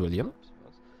GT-Klasse duellieren.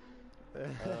 Ja.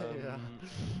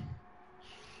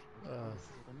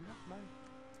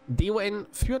 DON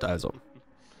führt also.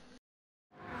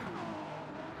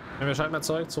 Ja, wir schalten mal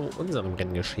zurück zu unserem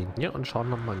Renngeschehen hier und schauen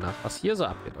nochmal nach, was hier so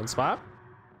abgeht. Und zwar,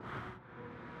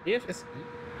 DFSI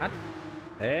hat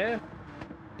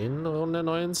in Runde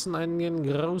 19 einen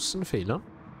großen Fehler,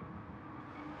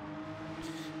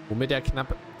 womit er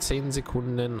knapp 10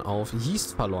 Sekunden auf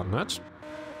Yeast verloren hat.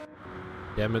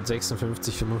 Der mit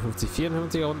 56, 55,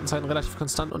 54er Rundenzeiten relativ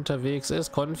konstant unterwegs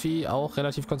ist. Confi auch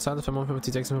relativ konstant,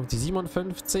 55, 56,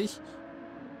 57.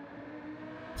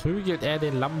 Prügelt er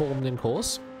den Lambo um den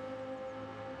Kurs.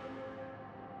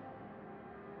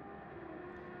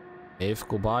 11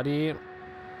 Gobadi.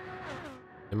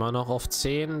 Immer noch auf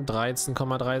 10,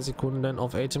 13,3 Sekunden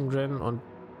auf Atemgren und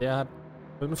der hat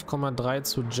 5,3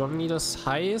 zu Johnny. Das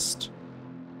heißt,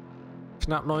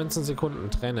 knapp 19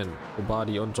 Sekunden trennen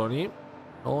Gobadi und Johnny.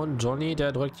 Und Johnny,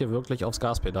 der drückt hier wirklich aufs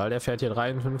Gaspedal. Der fährt hier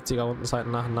 53er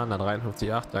Rundenzeiten nacheinander.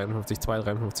 53,8, 53,2,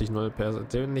 53,0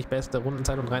 persönlich beste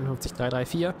Rundenzeit und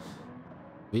 53,334.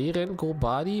 Während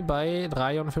Gobadi bei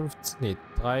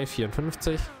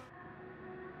 3,54.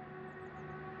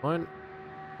 9.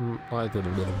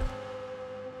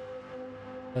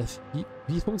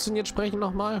 Wie funktioniert Sprechen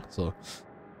nochmal? So.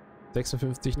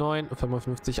 56,9,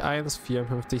 55,1,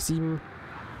 54,7.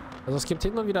 Also es gibt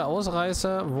hin und wieder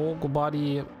Ausreißer, wo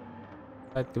Gobadi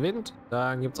Zeit gewinnt.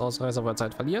 Dann gibt es Ausreißer, wo er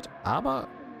Zeit verliert. Aber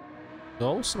im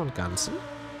Großen und Ganzen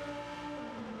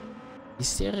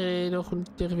ist er doch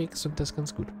unterwegs und das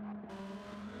ganz gut.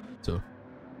 So.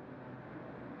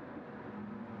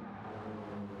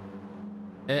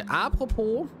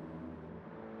 Apropos,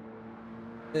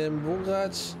 wo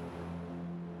gerade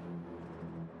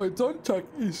heute Sonntag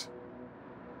ist.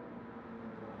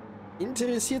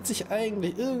 Interessiert sich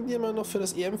eigentlich irgendjemand noch für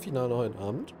das EM-Finale heute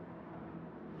Abend?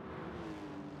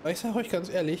 Ich sage euch ganz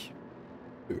ehrlich,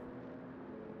 nö.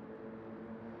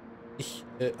 Ich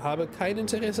habe kein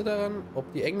Interesse daran,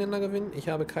 ob die Engländer gewinnen. Ich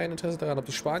habe kein Interesse daran, ob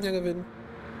die Spanier gewinnen.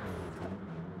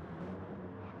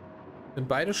 Sind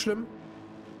beide schlimm.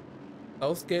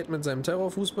 Southgate mit seinem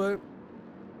Terrorfußball.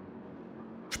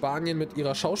 Spanien mit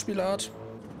ihrer Schauspielart.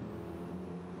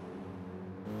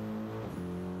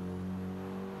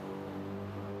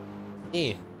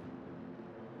 Nee.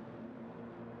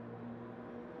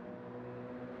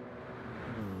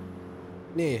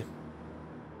 Nee.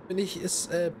 Finde ich,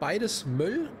 ist beides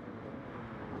Müll.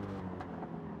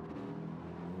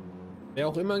 Wer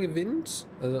auch immer gewinnt,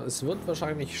 also es wird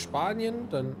wahrscheinlich Spanien,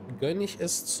 dann gönne ich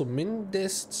es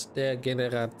zumindest der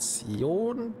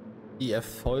Generation, die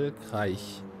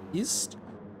erfolgreich ist,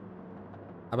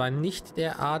 aber nicht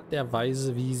der Art der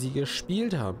Weise, wie sie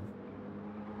gespielt haben.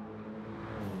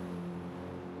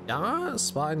 Ja,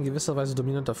 es war in gewisser Weise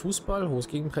dominanter Fußball, hohes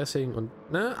Gegenpressing und,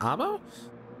 ne, aber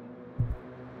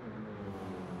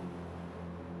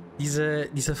diese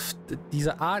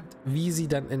Art, wie sie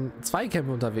dann in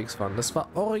Zweikämpfen unterwegs waren, das war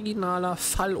originaler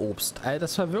Fallobst. Also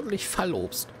das war wirklich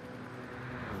Fallobst.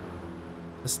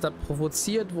 dass da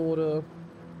provoziert wurde.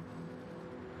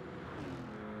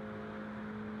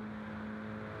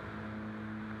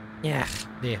 Ja,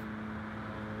 nee.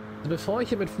 Also bevor ich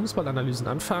hier mit Fußballanalysen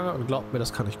anfange, und glaubt mir,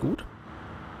 das kann ich gut,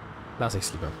 lasse ich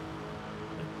es lieber.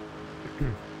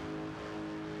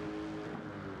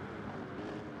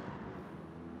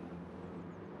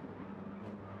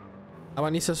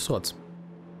 Aber nichtsdestotrotz.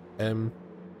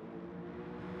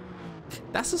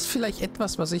 Das ist vielleicht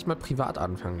etwas, was ich mal privat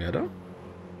anfangen werde.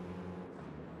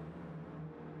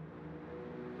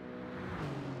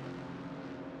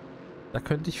 Da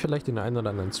könnte ich vielleicht den einen oder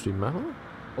anderen Stream machen.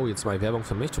 Oh, jetzt mal Werbung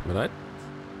für mich, tut mir leid.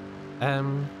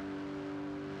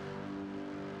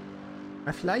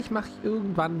 Vielleicht mache ich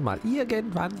irgendwann mal,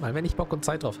 wenn ich Bock und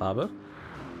Zeit drauf habe,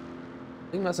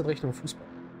 irgendwas in Richtung Fußball.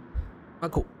 Mal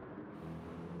gucken.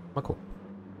 Mal gucken.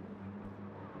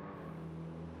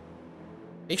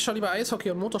 Ich schaue lieber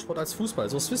Eishockey und Motorsport als Fußball,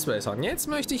 so Swiss Racer. Und jetzt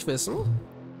möchte ich wissen,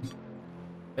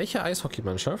 welche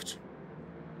Eishockeymannschaft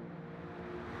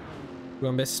du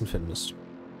am besten findest.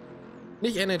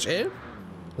 Nicht NHL,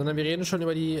 sondern wir reden schon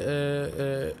über die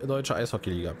deutsche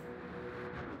Eishockeyliga.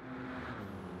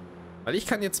 Weil ich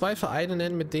kann dir zwei Vereine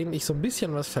nennen, mit denen ich so ein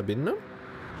bisschen was verbinde.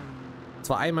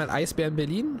 Zwar einmal Eisbären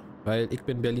Berlin, weil ich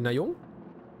bin Berliner Jung,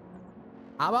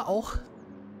 aber auch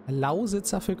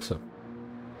Lausitzer Füchse.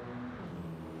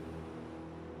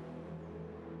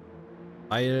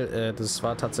 Weil das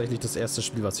war tatsächlich das erste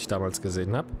Spiel, was ich damals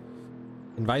gesehen habe.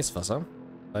 In Weißwasser.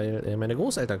 Weil meine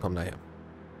Großeltern kommen daher.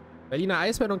 Berliner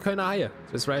Eisbären und Kölner Haie.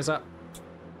 Swiss Racer.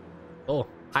 Oh,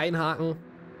 einhaken.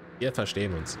 Wir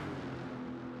verstehen uns.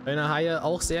 Kölner Haie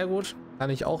auch sehr gut. Kann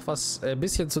ich auch was ein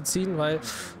bisschen zu ziehen, weil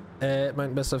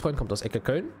mein bester Freund kommt aus Ecke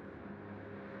Köln.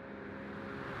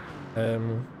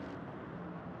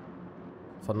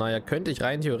 Von daher könnte ich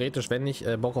rein theoretisch, wenn ich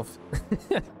Bock auf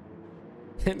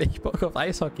wenn ich Bock auf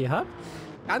Eishockey habe,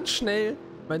 ganz schnell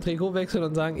mein Trikot wechseln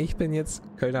und sagen, ich bin jetzt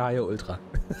Kölner Haie Ultra.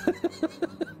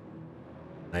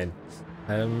 Nein.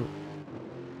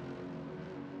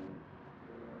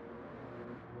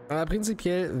 Aber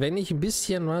prinzipiell, wenn ich ein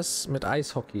bisschen was mit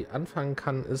Eishockey anfangen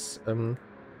kann, ist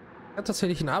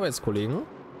tatsächlich ein Arbeitskollegen,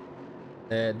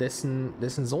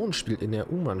 dessen Sohn spielt in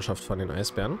der U-Mannschaft von den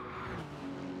Eisbären.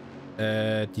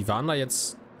 Die waren da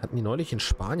jetzt, hatten die neulich in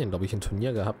Spanien, glaube ich, ein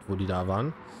Turnier gehabt, wo die da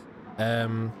waren. Der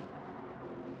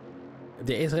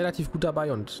ist relativ gut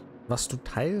dabei und was du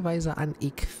teilweise an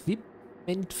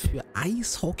Equipment für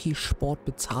Eishockeysport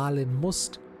bezahlen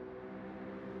musst.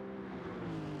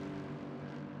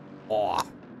 Boah.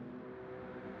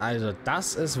 Also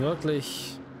das ist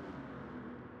wirklich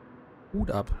Hut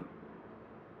ab.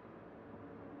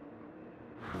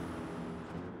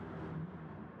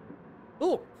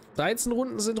 So, 13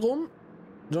 Runden sind rum.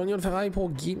 Johnny und Ferrari Pro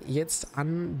gehen jetzt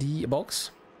an die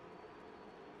Box.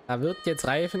 Da wird jetzt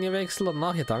Reifen gewechselt und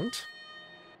nachgetankt.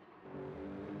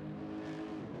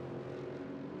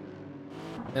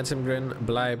 Der Tim Grin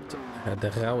bleibt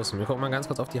draußen. Wir gucken mal ganz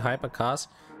kurz auf die Hypercars.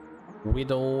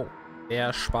 Widow,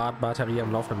 er spart Batterie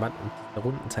am laufenden Band und die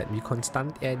Rundenzeiten, wie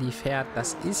konstant er die fährt,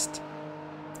 das ist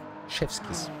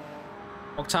Chefskis.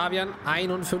 Octavian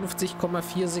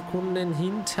 51,4 Sekunden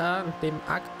hinter dem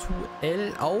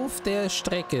aktuell auf der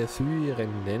Strecke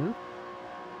führenden.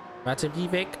 Batterie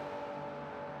weg.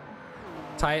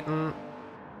 Zeiten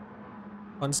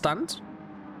konstant.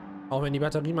 Auch wenn die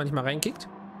Batterie manchmal reinkickt.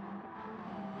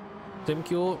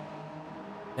 Timkio.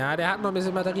 Ja, der hat noch ein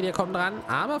bisschen Batterie, der kommt dran.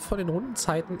 Aber von den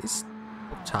Rundenzeiten ist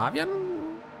Octavian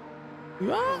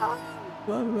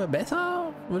ja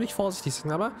besser, würde ich vorsichtig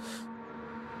sagen, aber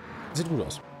sieht gut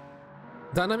aus.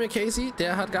 Dann haben wir Casey,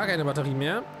 der hat gar keine Batterie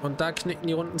mehr. Und da knicken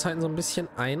die Rundenzeiten so ein bisschen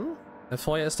ein.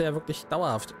 Vorher ist der ja wirklich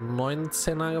dauerhaft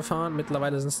 19er gefahren.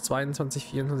 Mittlerweile sind es 22,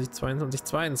 24, 22,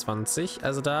 22.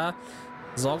 Also da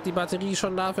sorgt die Batterie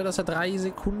schon dafür, dass er 3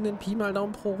 Sekunden Pi mal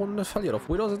Daumen pro Runde verliert. Auf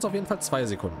Widow sind es auf jeden Fall 2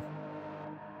 Sekunden.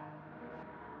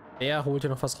 Er holt hier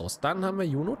noch was raus. Dann haben wir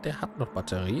Juno, der hat noch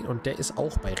Batterie. Und der ist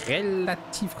auch bei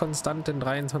relativ konstanten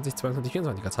 23, 22,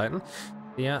 24er Zeiten.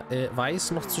 Der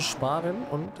weiß noch zu sparen.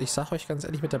 Und ich sage euch ganz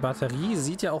ehrlich, mit der Batterie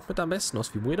sieht ja auch mit am besten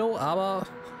aus wie Widow. Aber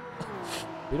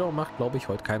Widow macht, glaube ich,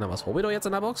 heute keiner was. Widow jetzt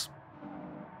in der Box.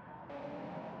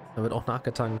 Da wird auch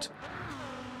nachgetankt.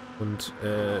 Und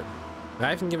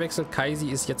Reifen gewechselt. Kaisi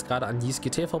ist jetzt gerade an Dies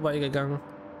GT vorbeigegangen.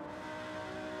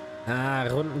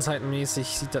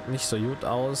 Rundenzeitenmäßig sieht das nicht so gut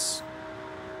aus.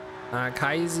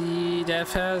 Kaisi, der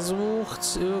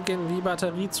versucht irgendwie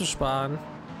Batterie zu sparen.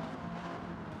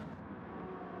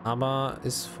 Aber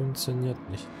es funktioniert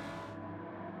nicht.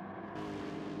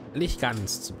 Nicht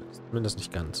ganz zumindest. Zumindest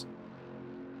nicht ganz.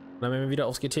 Und dann, wenn wir wieder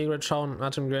aufs GT-Grid schauen,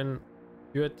 Atemgren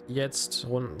Führt jetzt.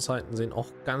 Rundenzeiten sehen auch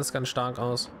ganz, ganz stark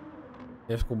aus.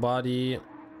 Badi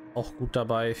auch gut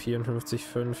dabei.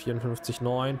 54,5,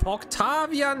 54,9.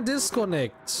 Octavian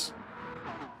Disconnect.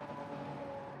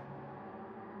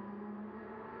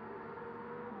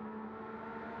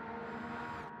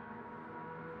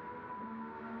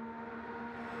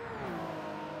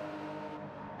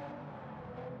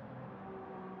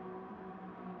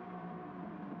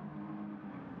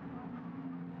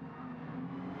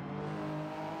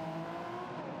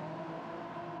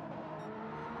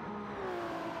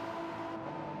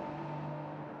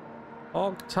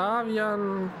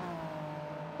 Octavian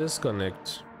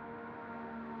Disconnect.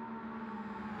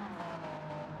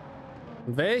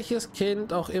 Welches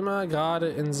Kind auch immer gerade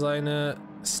in seine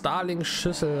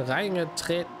Starling-Schüssel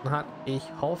reingetreten hat, ich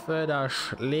hoffe, da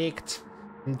schlägt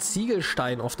ein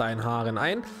Ziegelstein auf deinen Haaren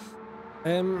ein.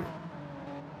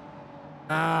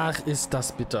 Ach, ist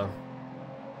das bitter.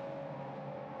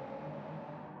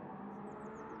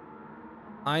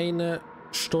 Eine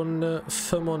Stunde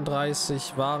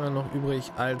 35 waren noch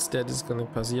übrig, als der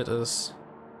Disconnect passiert ist.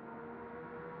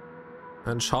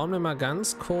 Dann schauen wir mal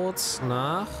ganz kurz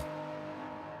nach,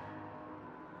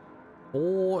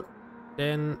 wo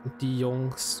denn die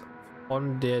Jungs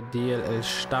von der DLL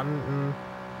standen.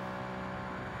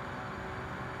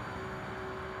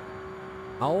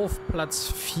 Auf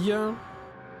Platz 4.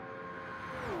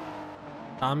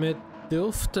 Damit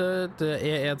dürfte der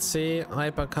RRC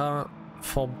Hypercar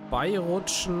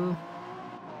vorbeirutschen.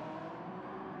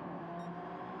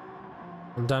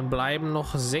 Und dann bleiben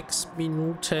noch 6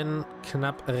 Minuten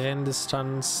knapp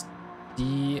Renndistanz,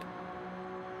 die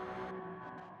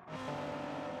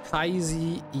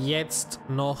Kaisi jetzt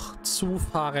noch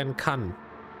zufahren kann.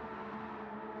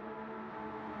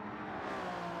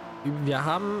 Wir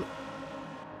haben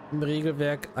im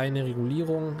Regelwerk eine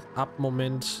Regulierung. Ab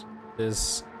Moment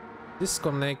des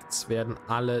Disconnects werden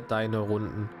alle deine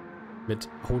Runden mit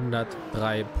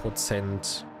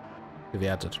 103%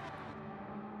 gewertet.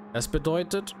 Das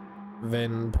bedeutet,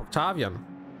 wenn Octavian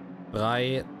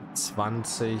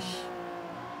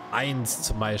 3:20:1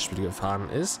 zum Beispiel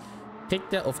gefahren ist,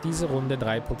 kriegt er auf diese Runde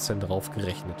 3% drauf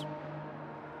gerechnet.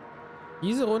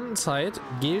 Diese Rundenzeit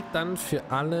gilt dann für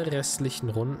alle restlichen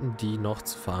Runden, die noch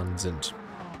zu fahren sind.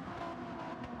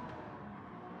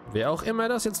 Wer auch immer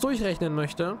das jetzt durchrechnen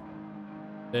möchte,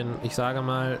 denn ich sage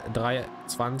mal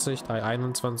 3:20,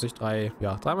 3:21,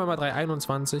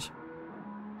 3:21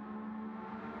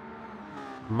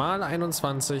 mal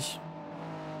 21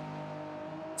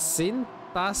 sind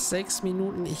das 6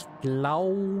 Minuten? Ich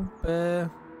glaube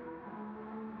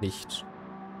nicht.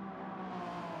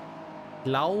 Ich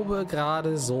glaube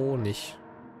gerade so nicht.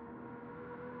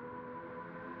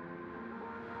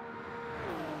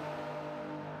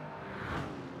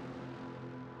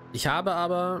 Ich habe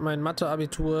aber mein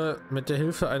Mathe-Abitur mit der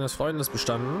Hilfe eines Freundes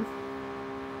bestanden.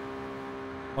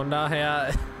 Von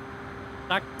daher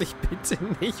frag dich bitte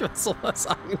nicht, was sowas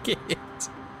angeht.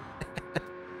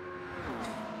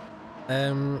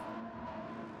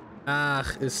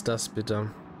 Ach, ist das bitter.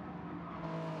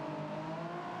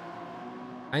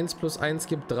 1 plus 1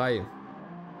 gibt 3.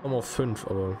 Komm auf 5,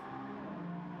 aber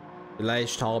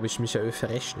vielleicht habe ich mich ja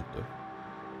verrechnet.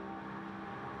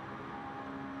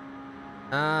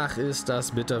 Ach, ist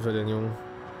das bitter für den Jungen.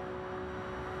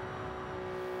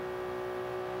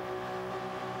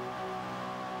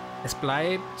 Es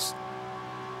bleibt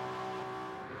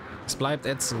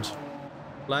ätzend.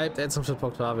 Bleibt ätzend für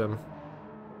Octavian.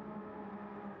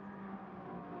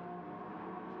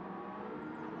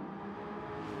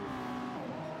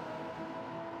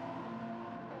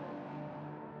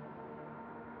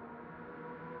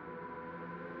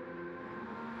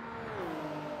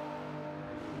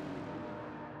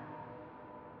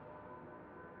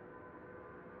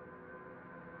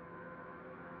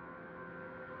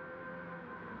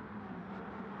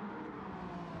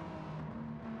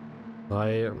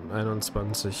 Bei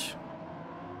 21.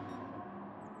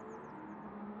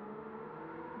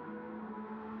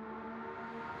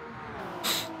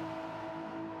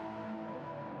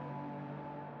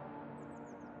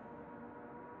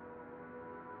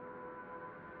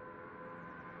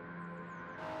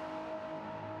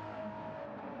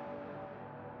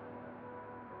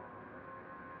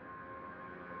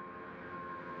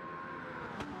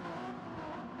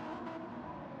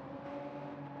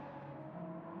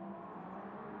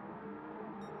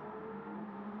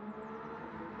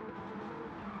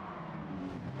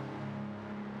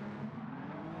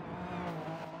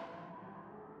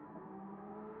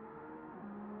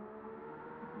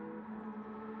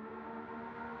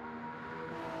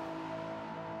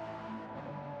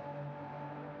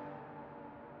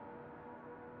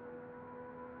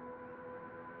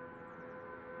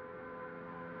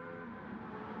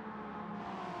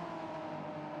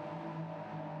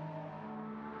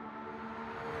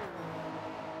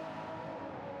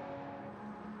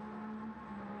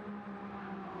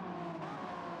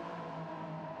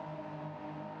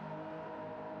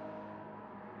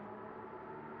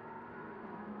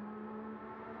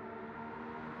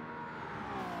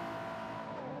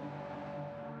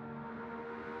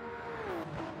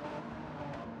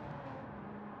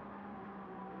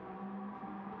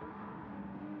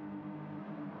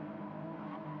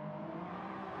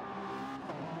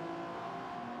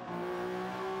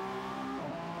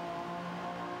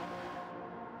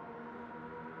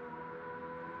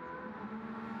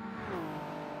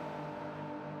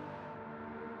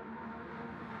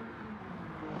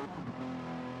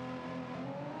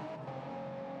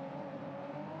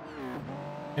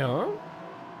 Ja,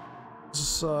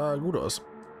 das sah gut aus.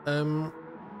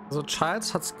 Also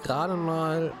Charles hat es gerade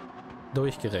mal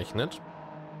durchgerechnet.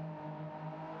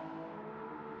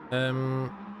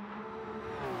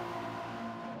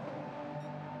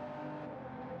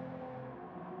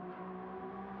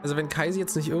 Also wenn Kaisi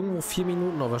jetzt nicht irgendwo 4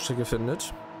 Minuten auf der Strecke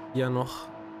findet, die er noch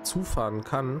zufahren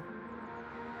kann,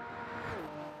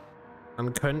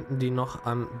 dann könnten die noch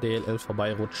an DLL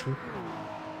vorbeirutschen.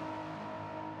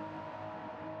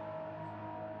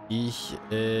 Ich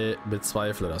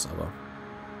bezweifle das aber.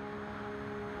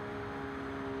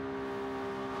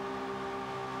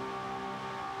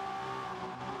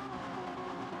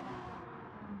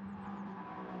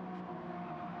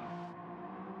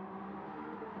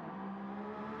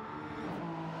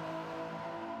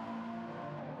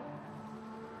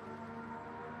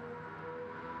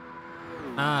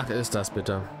 Ach, ist das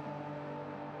bitte.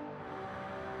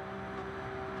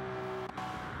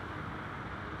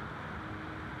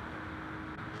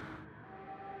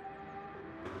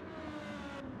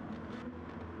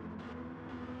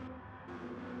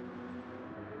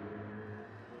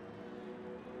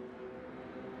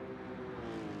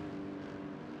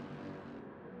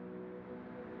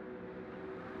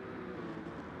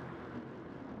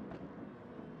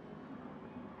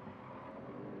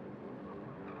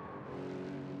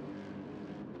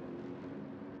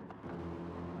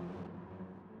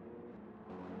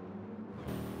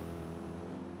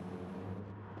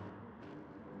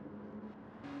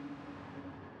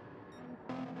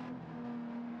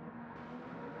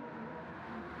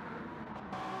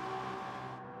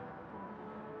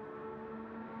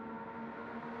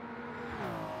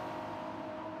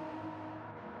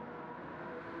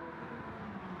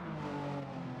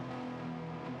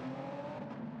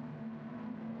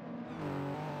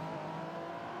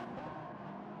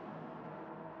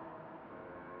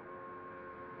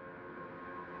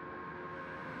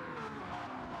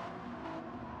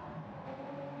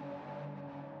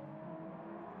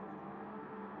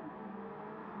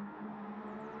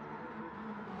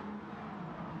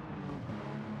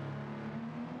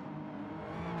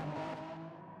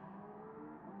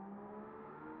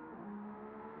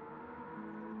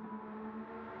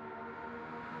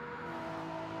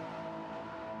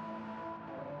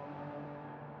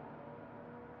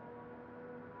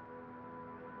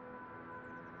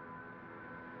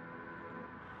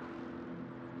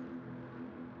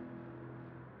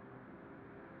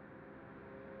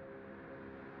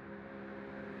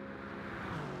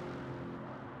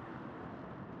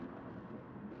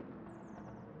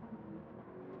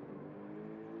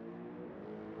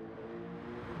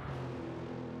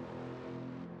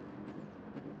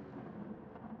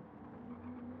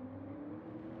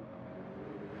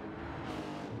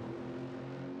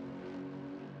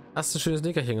 Hast du ein schönes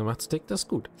Nickerchen gemacht, Stick, das ist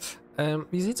gut.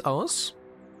 Wie sieht's aus?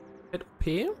 Mit OP?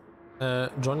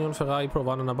 Johnny und Ferrari Pro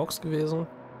waren in der Box gewesen.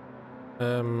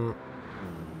 Fahren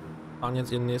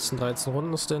jetzt ihren nächsten 13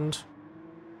 Runden Stint.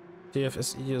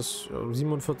 TFSI ist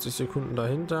 47 Sekunden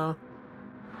dahinter.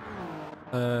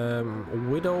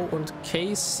 Widow und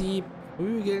Casey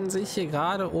prügeln sich hier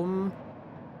gerade um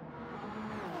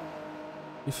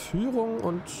die Führung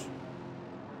und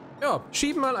ja,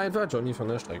 schieben mal einfach Johnny von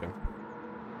der Strecke.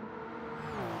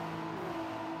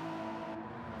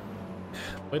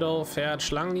 Widow fährt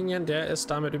Schlangenlinien, der ist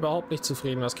damit überhaupt nicht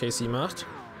zufrieden, was Casey macht.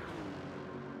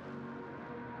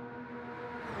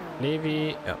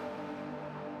 Levi, ja.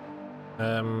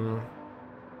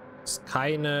 Ist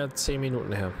keine 10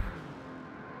 Minuten her.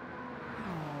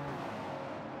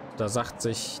 Da sagt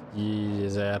sich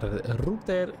dieser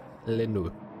Router Lenu.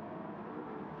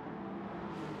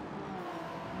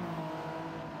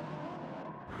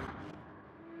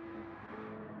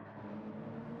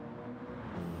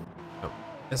 Ja.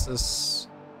 Es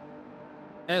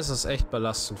ist echt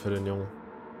belastend für den Jungen.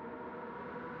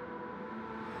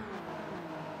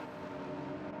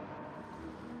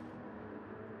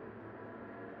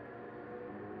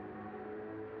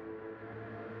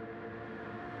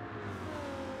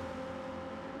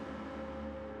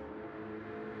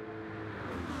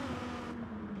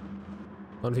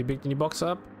 Und wie biegt ihn die Box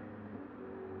ab?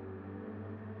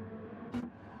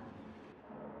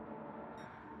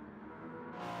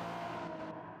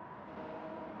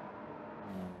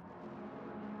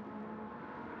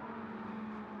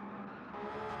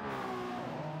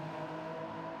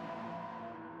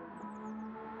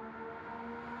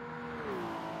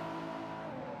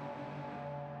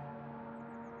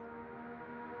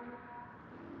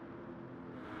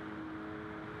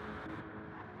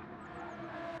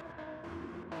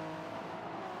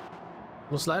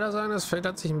 Muss leider sagen, das Feld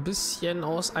hat sich ein bisschen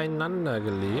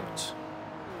auseinandergelebt.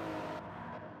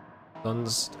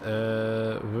 Sonst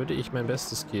würde ich mein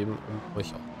Bestes geben, um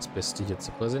euch auch das Beste hier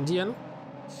zu präsentieren.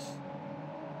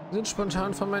 Wir sind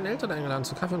spontan von meinen Eltern eingeladen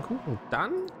zu Kaffee und Kuchen.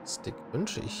 Dann, Stick,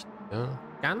 wünsche ich dir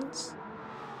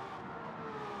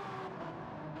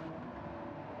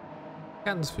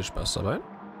ganz viel Spaß dabei.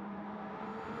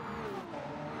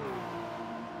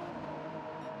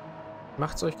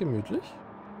 Macht's euch gemütlich.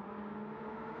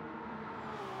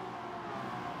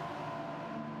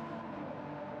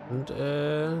 Und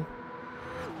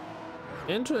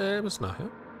eventuell bis nachher.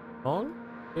 Morgen,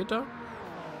 später.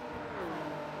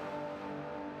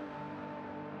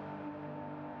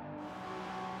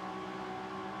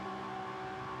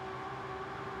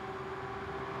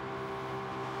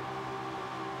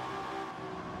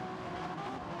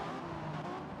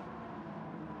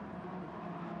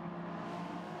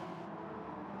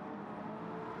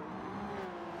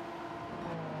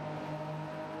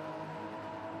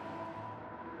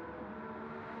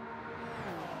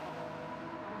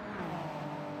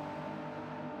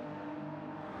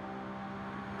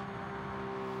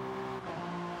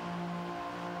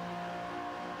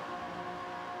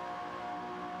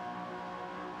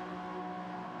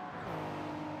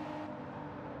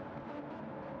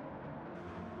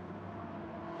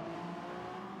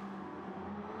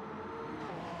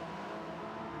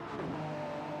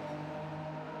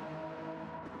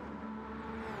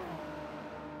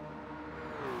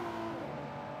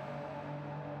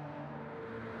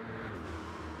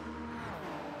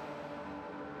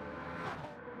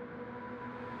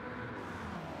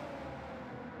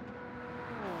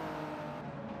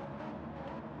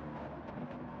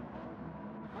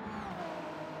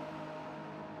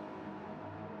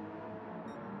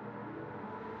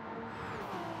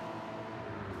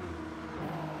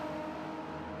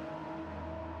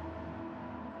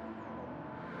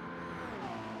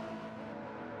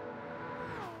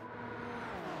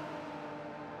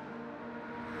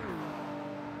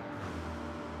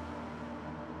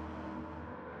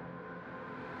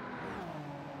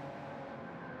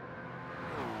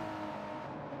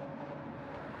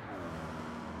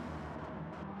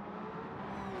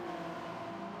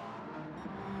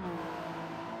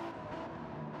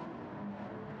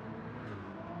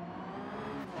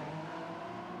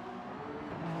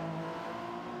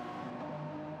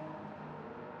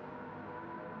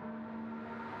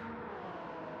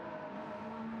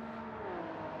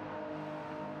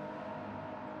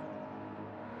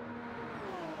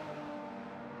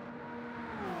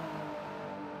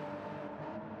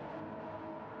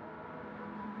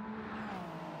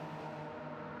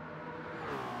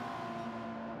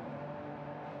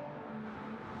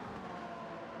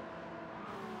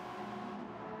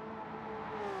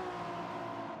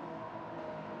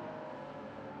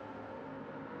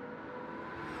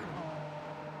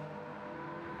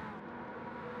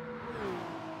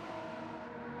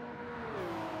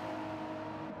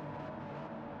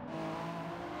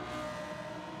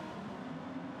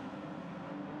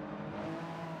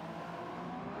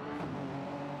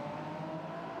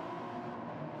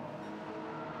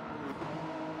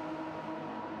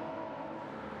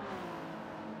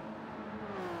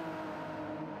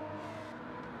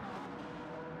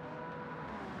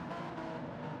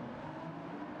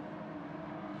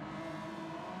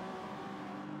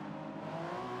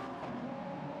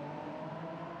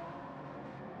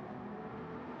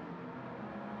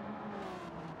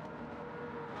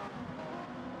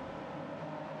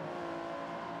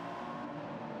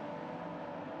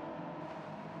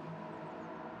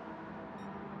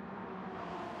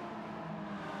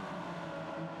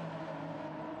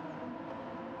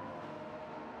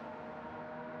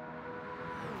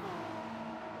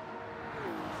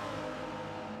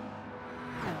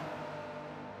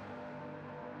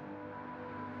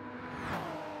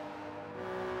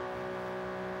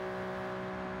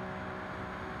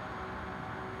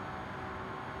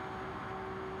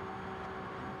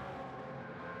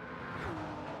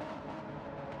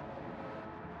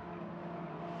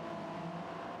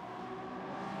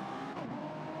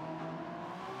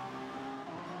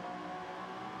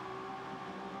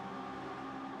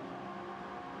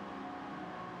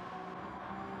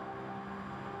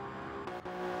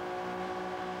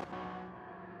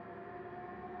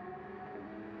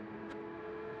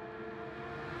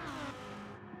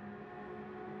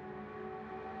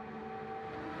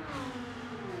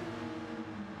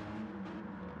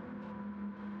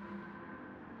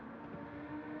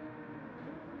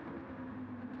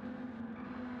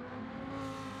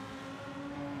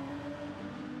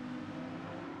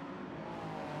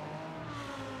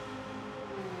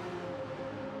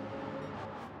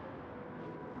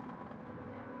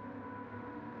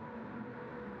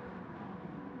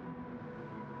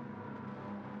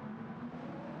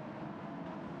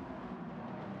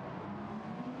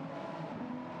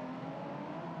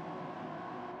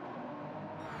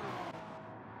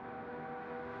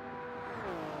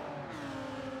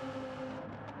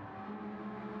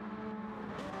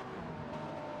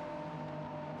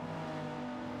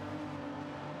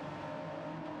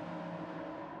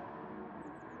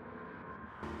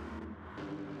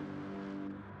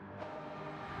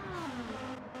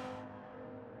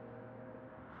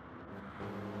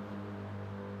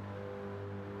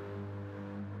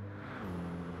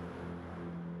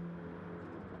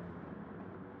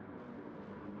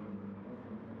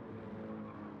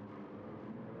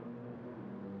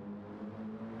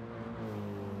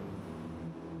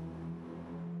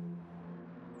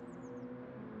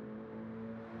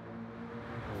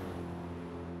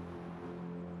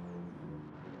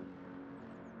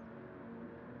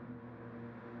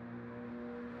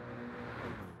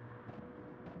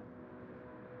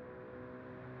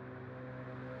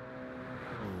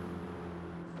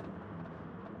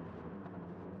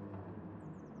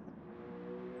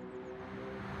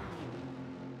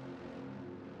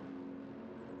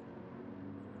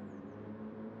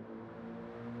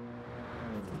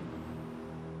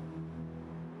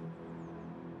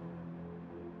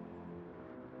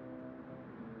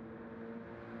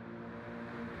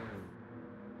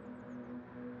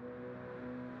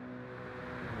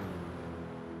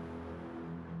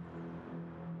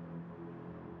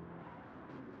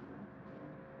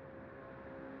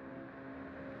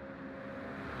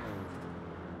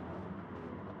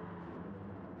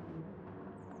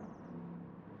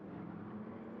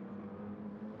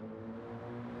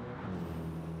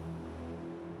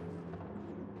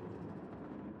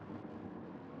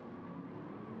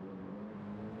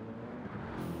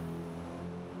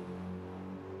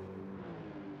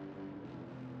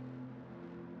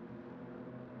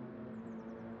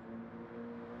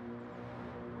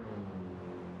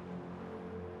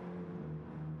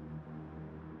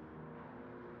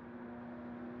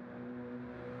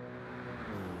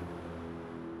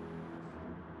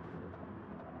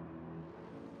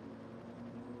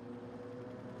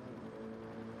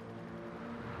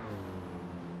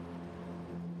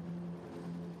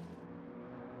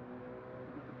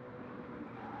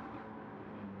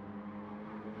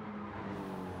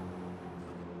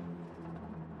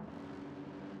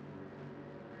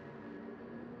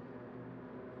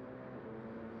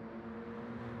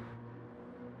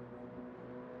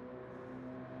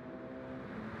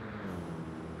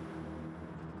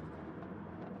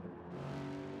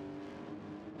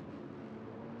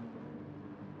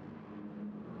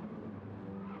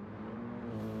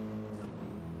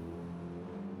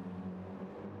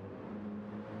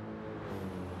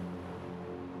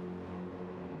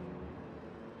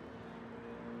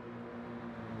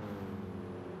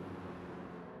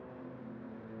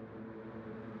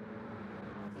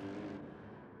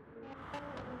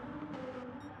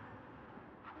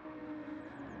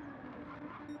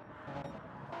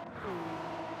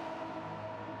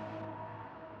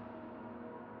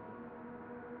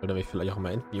 Oder mich vielleicht auch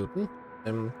mal entmuten.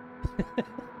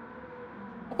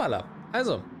 Hoppala.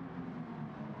 Also,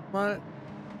 mal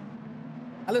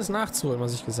alles nachzuholen,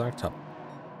 was ich gesagt habe.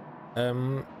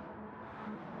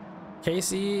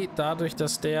 Casey, dadurch,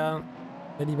 dass der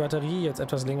die Batterie jetzt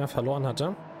etwas länger verloren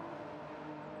hatte,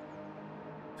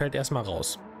 fällt erstmal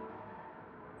raus.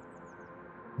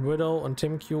 Widow und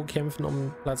Tim Q kämpfen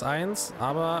um Platz 1,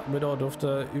 aber Widow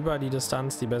dürfte über die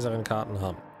Distanz die besseren Karten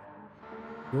haben.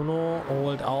 Juno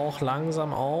holt auch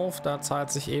langsam auf, da zahlt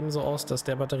sich ebenso aus, dass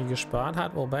der Batterie gespart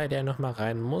hat, wobei der noch mal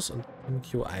rein muss und Tim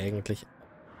Q eigentlich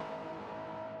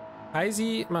auch.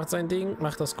 Heisi macht sein Ding,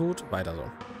 macht das gut, weiter so.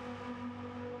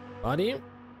 Buddy.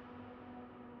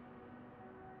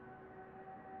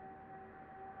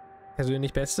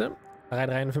 Persönlich Beste,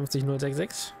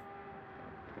 353,066.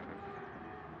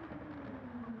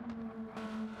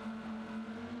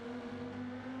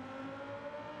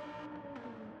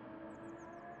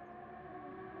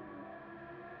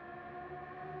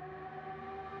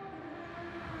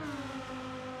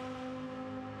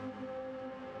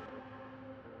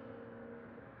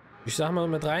 Ich sag mal,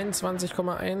 mit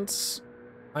 23,1,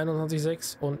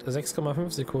 21,6 und 6,5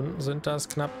 Sekunden sind das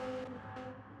knapp,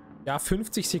 ja,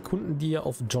 50 Sekunden, die er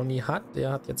auf Johnny hat.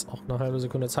 Der hat jetzt auch eine halbe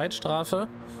Sekunde Zeitstrafe.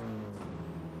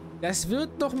 Das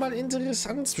wird noch mal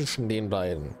interessant zwischen den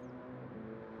beiden.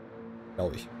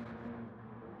 Glaube ich.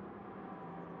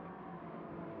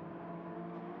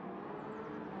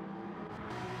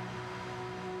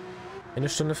 Eine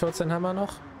Stunde 14 haben wir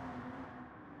noch.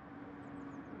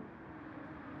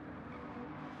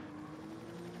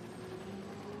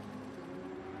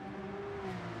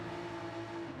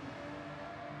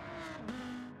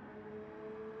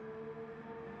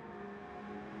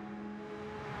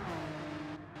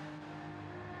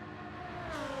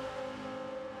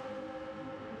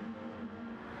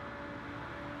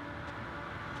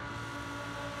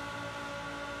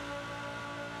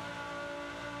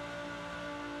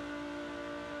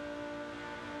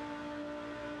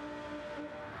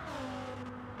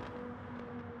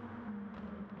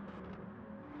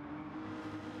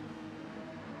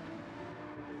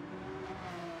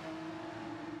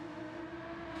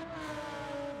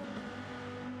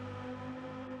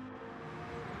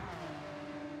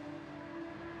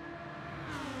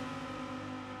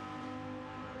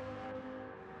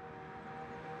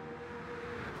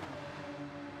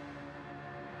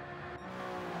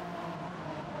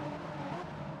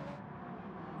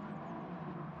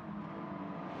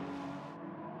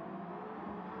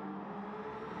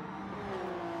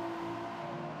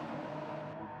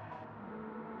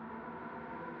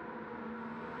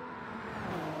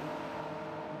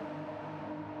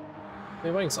 Mir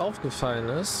übrigens aufgefallen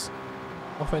ist,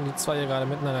 auch wenn die zwei hier gerade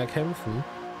miteinander kämpfen,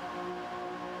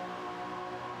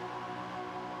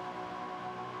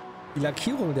 die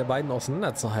Lackierung der beiden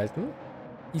auseinanderzuhalten,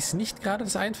 ist nicht gerade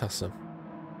das Einfachste.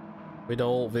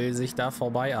 Widow will sich da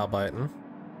vorbei arbeiten.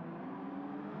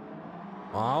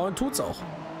 Ah, und tut's auch.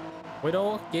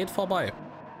 Widow geht vorbei.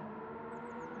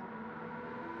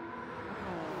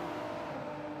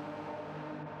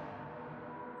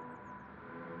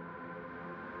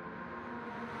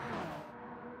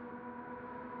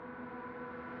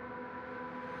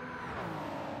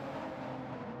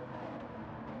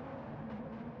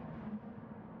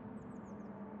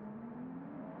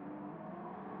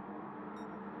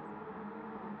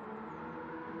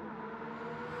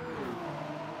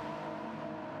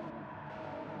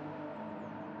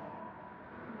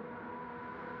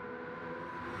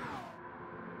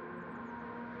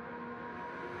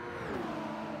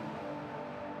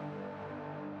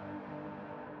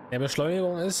 Der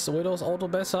Beschleunigung ist Widows Auto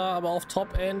besser, aber auf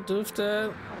Top-End dürfte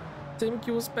Tim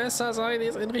Q's besser sein.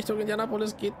 Jetzt in Richtung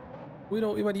Indianapolis geht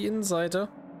Widow über die Innenseite.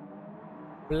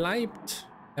 Bleibt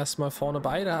erstmal vorne.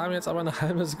 Beide haben jetzt aber eine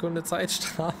halbe Sekunde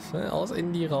Zeitstrafe aus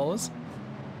Indy raus.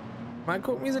 Mal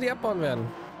gucken, wie sie die abbauen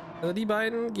werden. Also die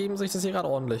beiden geben sich das hier gerade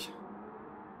ordentlich.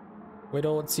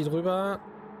 Widow zieht rüber.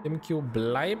 Tim Q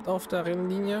bleibt auf der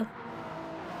Rennlinie.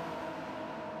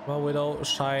 Aber Widow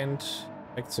scheint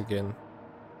wegzugehen.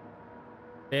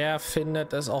 Er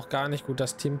findet es auch gar nicht gut,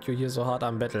 dass Tim Q hier so hart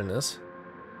am Betteln ist.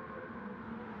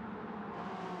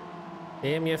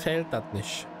 Mir fällt das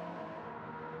nicht.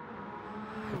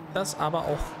 Das aber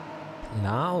auch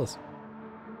klar aus.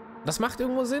 Das macht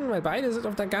irgendwo Sinn, weil beide sind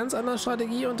auf einer ganz anderen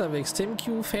Strategie unterwegs. Tim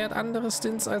Q fährt andere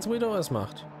Stints, als Widow es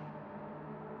macht.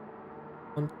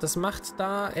 Und das macht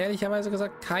da ehrlicherweise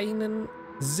gesagt keinen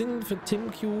Sinn für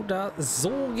Tim Q, da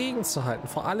so gegenzuhalten.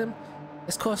 Vor allem,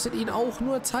 es kostet ihn auch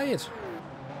nur Zeit.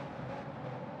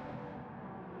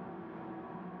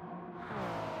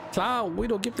 Klar,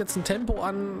 Widow gibt jetzt ein Tempo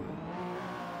an,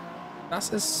 Das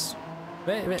ist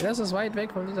weit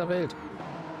weg von dieser Welt.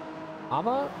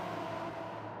 Aber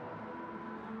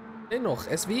dennoch,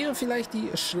 es wäre vielleicht die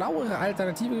schlauere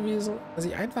Alternative gewesen,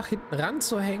 sich einfach hinten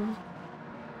ranzuhängen,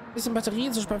 ein bisschen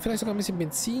Batterien zu sparen, vielleicht sogar ein bisschen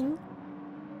Benzin,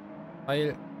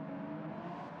 weil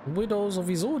Widow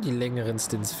sowieso die längeren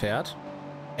Stints fährt.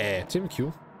 Tim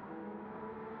Q.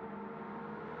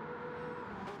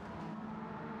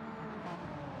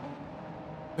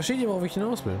 Versteht ihr, worauf ich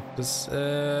hinaus will? Das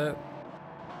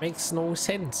makes no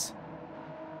sense.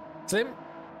 Slim,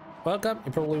 welcome.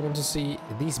 You probably want to see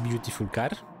this beautiful car.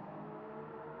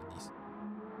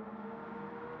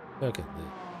 Look at this.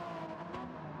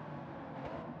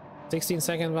 16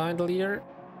 seconds behind the leader.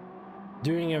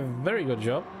 Doing a very good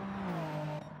job.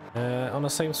 On the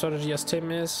same strategy as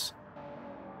Tim is.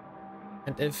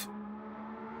 And if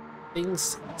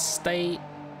things stay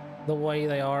the way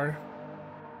they are.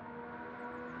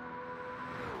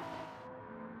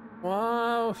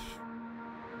 Wow.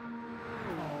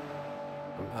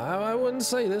 I wouldn't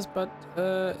say this, but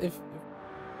if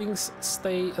things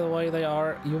stay the way they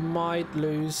are, you might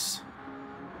lose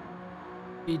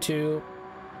P2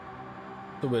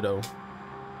 to Widow.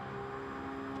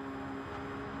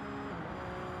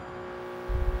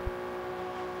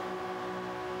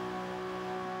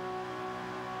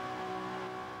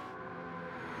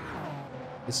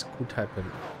 This could happen.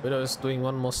 Widow is doing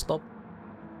one more stop.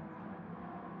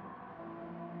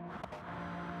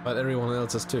 But everyone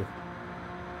else is too.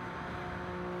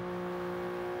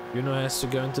 Juno has to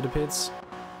go into the pits.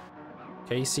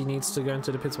 Casey needs to go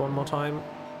into the pits one more time.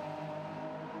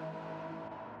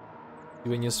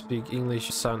 When you speak English,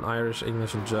 you sound Irish,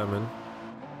 English, and German.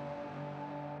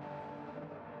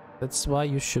 That's why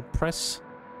you should press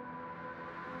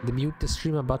the mute the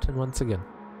streamer button once again.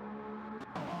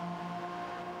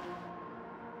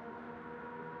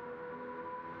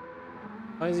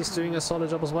 Isaac's doing a solid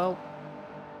job as well.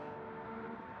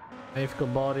 They've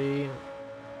got body.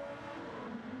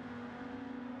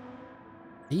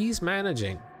 He's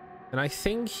managing, and I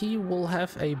think he will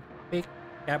have a big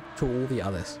gap to all the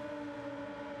others.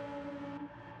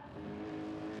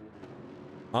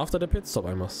 After the pit stop,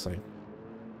 I must say.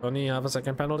 Only have a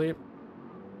second penalty.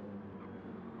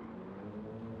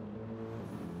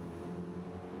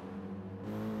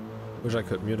 Wish I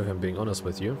could mute if I'm being honest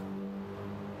with you.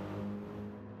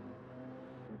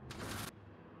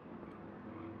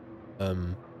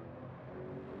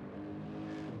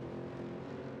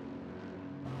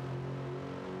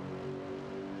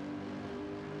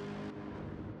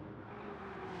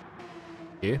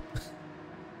 Okay.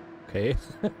 Okay.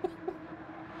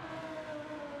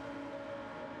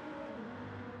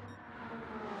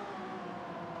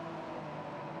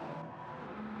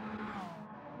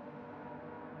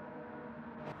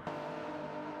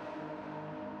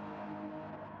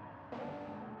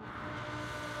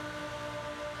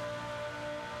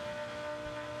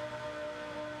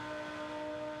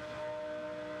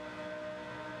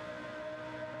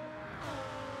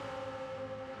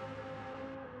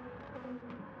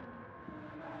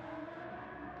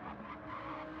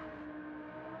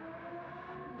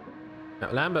 Now,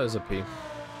 Lambo's OP.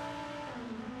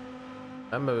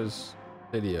 Lambo's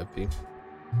really OP.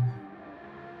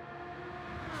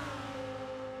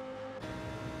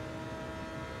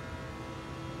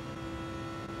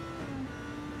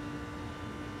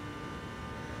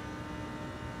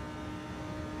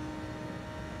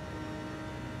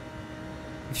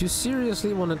 If you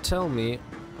seriously want to tell me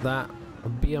that a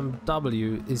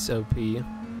BMW is OP, then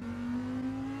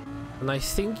I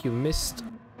think you missed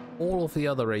all of the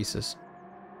other races.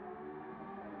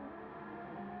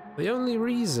 The only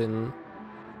reason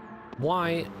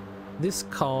why this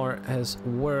car has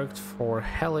worked for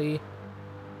Heli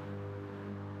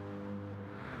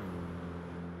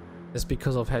is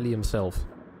because of Heli himself.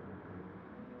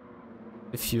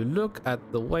 If you look at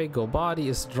the way Gobadi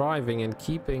is driving and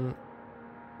keeping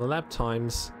the lap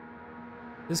times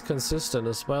is consistent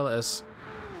as well as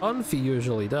Unfi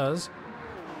usually does,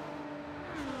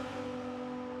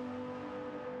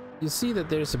 you see that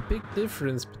there's a big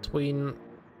difference between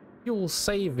fuel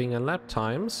saving and lap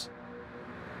times.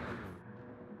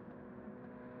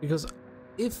 Because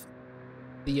if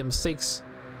the M6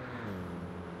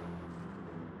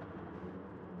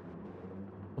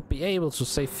 would be able to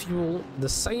save fuel the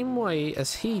same way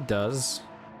as he does,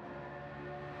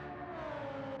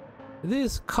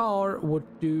 this car would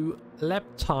do lap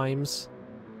times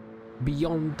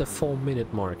beyond the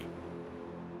 4-minute mark.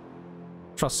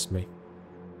 Trust me.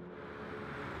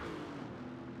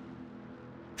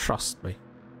 Trust me.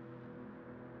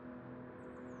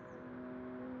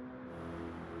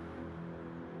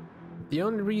 The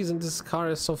only reason this car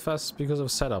is so fast is because of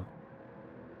setup.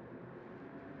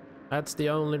 That's the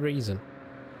only reason.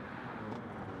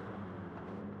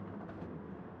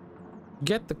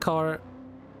 Get the car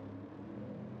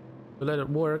to let it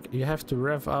work, you have to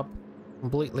rev up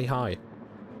completely high.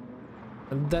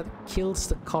 And that kills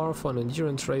the car for an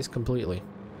endurance race completely.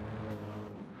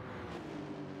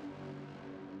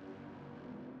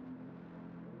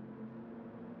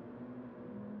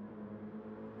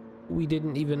 We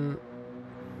didn't even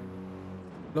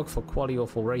look for quality or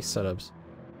for race setups.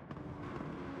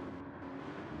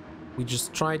 We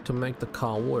just tried to make the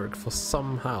car work for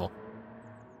somehow.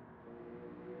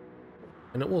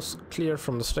 And it was clear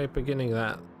from the straight beginning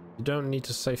that you don't need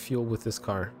to save fuel with this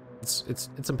car. It's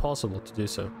impossible to do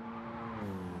so.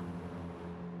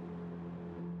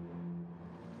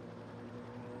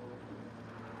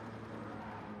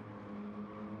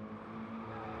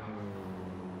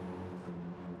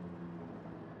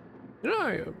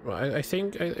 No, I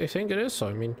think it is so.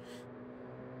 I mean,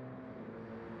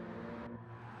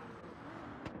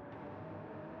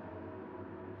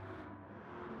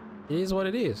 it is what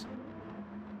it is.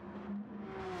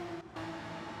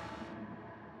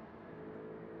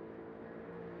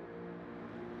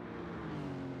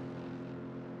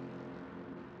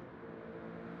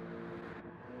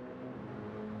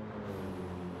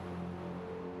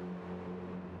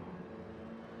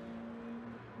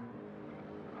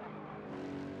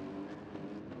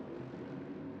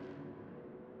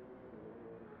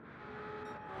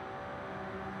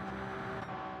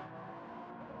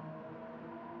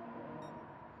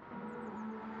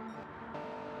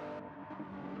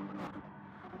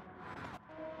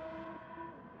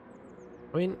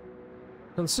 I mean,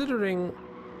 considering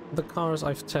the cars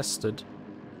I've tested,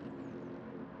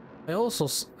 I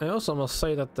also must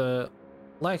say that the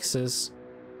Lexus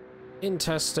in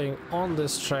testing on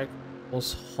this track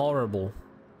was horrible.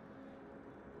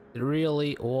 It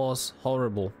really was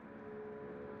horrible.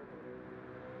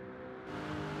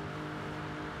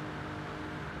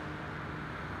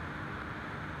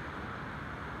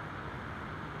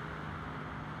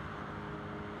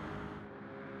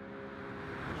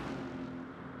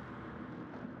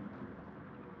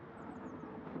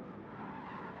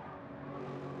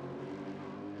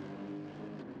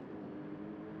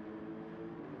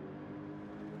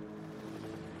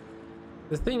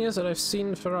 The thing is that I've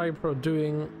seen Ferrari Pro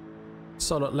doing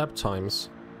solid lap times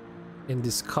in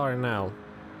this car now,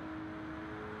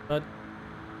 but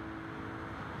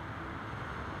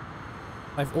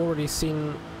I've already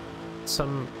seen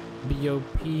some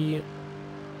BOP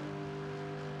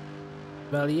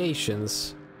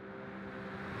variations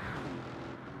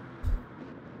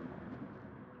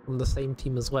from the same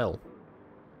team as well.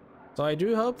 So I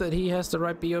do hope that he has the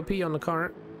right BOP on the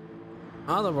car.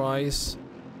 Otherwise,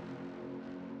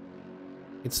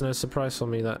 it's no surprise for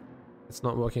me that it's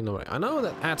not working the way. I know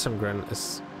that Atomgren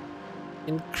is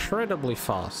incredibly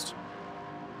fast.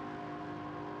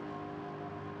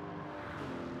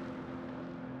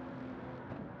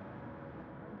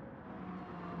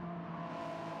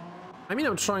 I mean,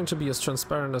 I'm trying to be as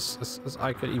transparent as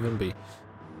I could even be.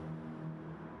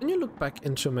 When you look back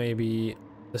into maybe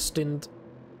the stint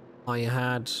I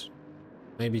had,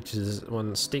 maybe to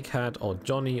one Stick had, or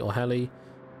Johnny or Helly,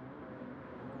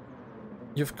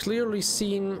 you've clearly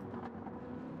seen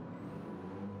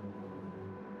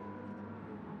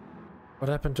what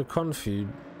happened to Confu.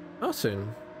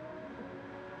 Nothing.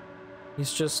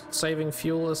 He's just saving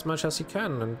fuel as much as he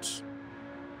can, and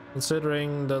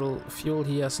considering the fuel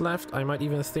he has left, I might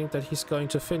even think that he's going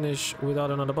to finish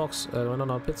without another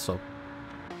another pit stop.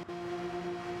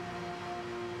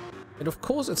 And of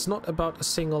course, it's not about a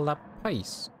single lap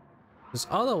pace, because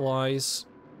otherwise,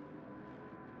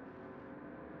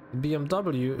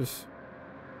 BMW, if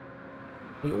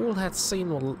we all had seen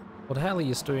what Halley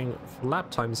is doing for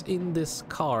lap times in this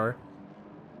car,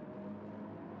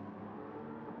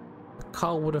 the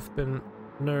car would have been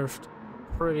nerfed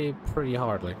pretty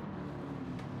hardly.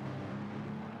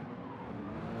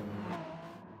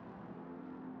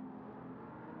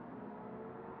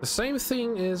 The same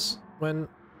thing is when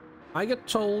I get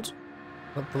told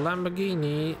that the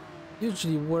Lamborghini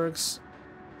usually works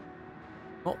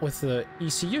not with the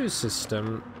ECU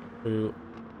system to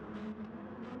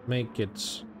make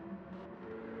it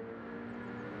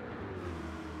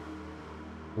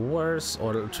worse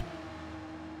or to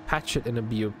patch it in a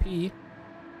BOP,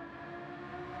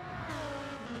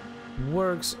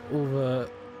 works over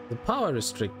the power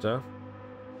restrictor.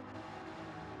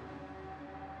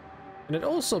 And it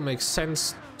also makes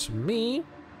sense to me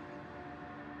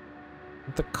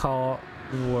that the car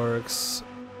works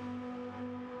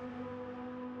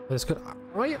It's good.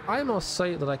 I must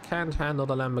say that I can't handle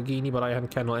the Lamborghini, but I can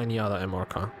handle any other MR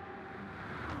car.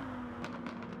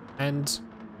 And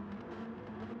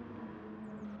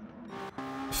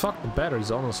fuck the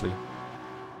batteries, honestly.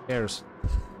 Who cares?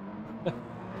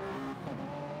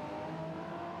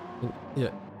 Yeah,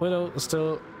 Widow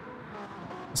still.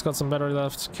 It's got some battery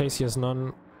left. Casey has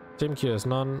none. Tim Q has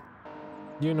none.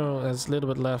 Juno has a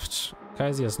little bit left.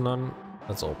 Casey has none.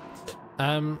 That's all.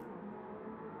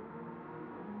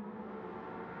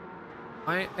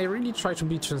 I really try to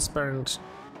be transparent,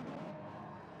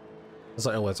 as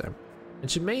I always am, and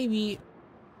to maybe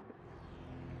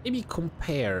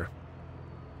compare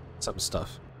some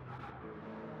stuff.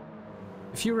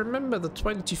 If you remember the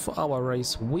 24-hour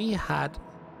race we had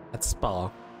at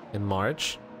Spa in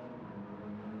March,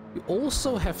 you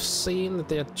also have seen that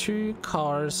there are two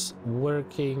cars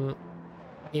working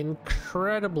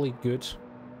incredibly good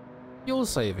fuel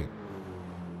saving.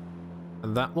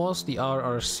 And that was the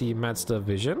RRC Mazda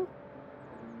Vision,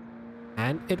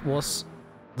 and it was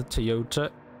the Toyota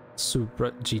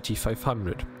Supra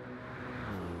GT500.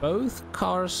 Both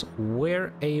cars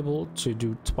were able to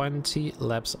do 20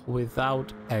 laps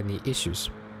without any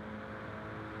issues.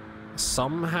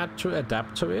 Some had to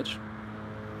adapt to it.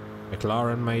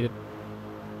 McLaren made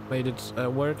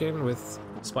it work in with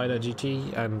Spider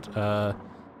GT, and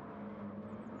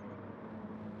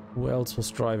who else was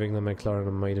driving the McLaren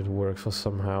and made it work for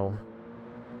somehow?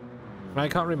 I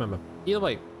can't remember. Either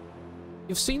way,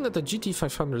 you've seen that the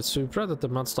GT500 Supra, that the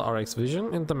Mazda RX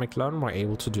Vision, and the McLaren were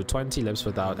able to do 20 laps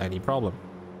without any problem.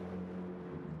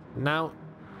 Now,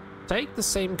 take the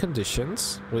same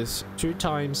conditions with 2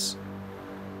 times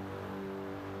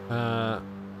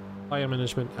tire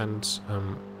management and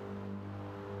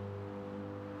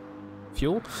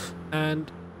fuel, and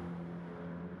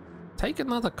take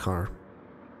another car.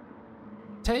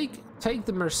 Take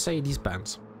the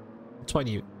Mercedes-Benz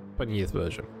 20th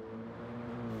version.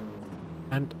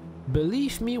 And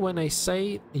believe me when I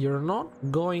say you're not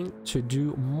going to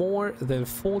do more than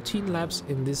 14 laps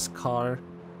in this car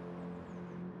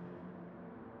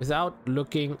without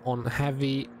looking on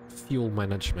heavy fuel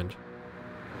management.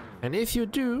 And if you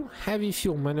do heavy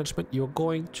fuel management, you're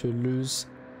going to lose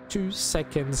 2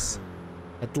 seconds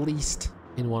at least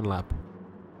in 1 lap.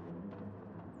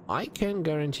 I can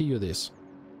guarantee you this.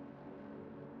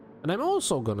 And I'm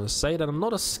also gonna say that I'm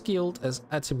not as skilled as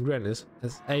Atim Gren is,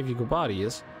 as Avi Gobadi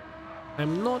is.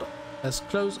 I'm not as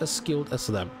close as skilled as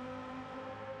them.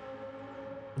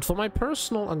 But for my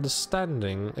personal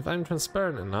understanding, if I'm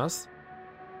transparent enough,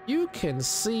 you can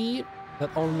see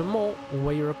that on the mall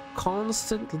where you're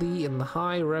constantly in the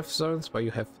high rev zones, where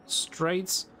you have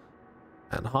straights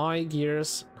and high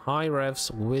gears, high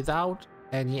revs without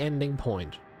any ending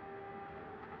point.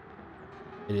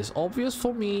 It is obvious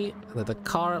for me that a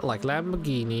car like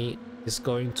Lamborghini is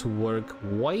going to work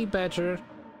way better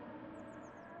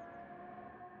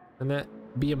than that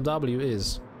BMW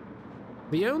is.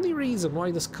 The only reason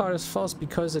why this car is fast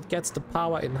because it gets the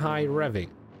power in high revving.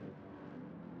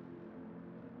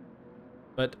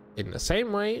 But in the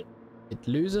same way, it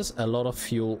loses a lot of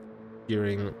fuel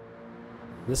during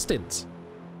the stints.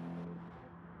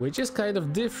 Which is kind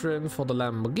of different for the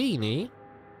Lamborghini,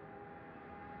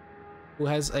 who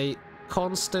has a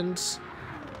constant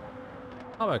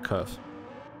power curve.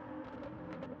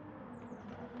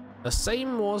 The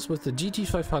same was with the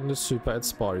GT500 Super at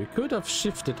Spa. You could have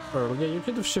shifted earlier, you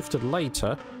could have shifted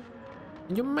later,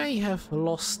 and you may have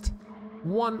lost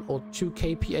 1 or 2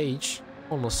 kph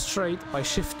on a straight by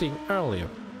shifting earlier.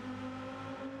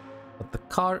 But the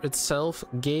car itself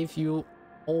gave you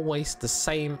always the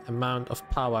same amount of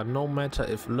power, no matter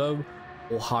if low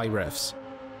or high revs.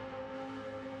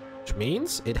 Which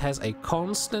means it has a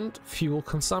constant fuel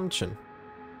consumption.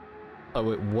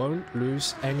 So it won't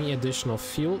lose any additional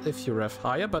fuel if you rev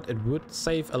higher, but it would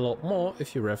save a lot more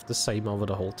if you rev the same over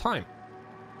the whole time.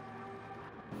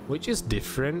 Which is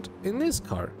different in this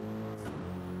car.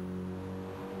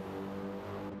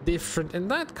 Different in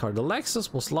that car. The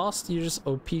Lexus was last year's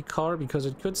OP car because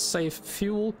it could save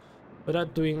fuel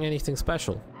without doing anything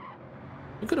special.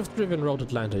 You could have driven Road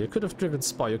Atlanta, you could have driven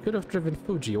Spa, you could have driven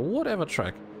Fuji or whatever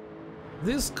track.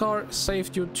 This car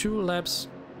saved you 2 laps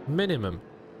minimum.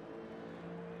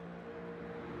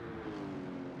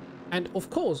 And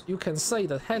of course, you can say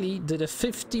that Heli did a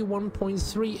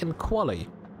 51.3 in quali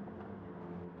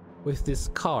with this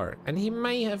car, and he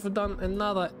may have done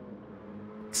another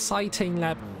exciting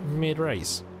lap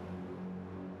mid-race.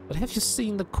 But have you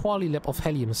seen the quali lap of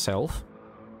Heli himself?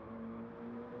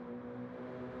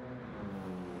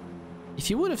 If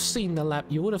you would have seen the lap,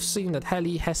 you would have seen that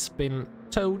Heli has been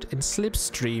towed in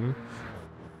slipstream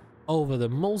over the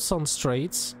Mulsanne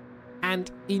straights and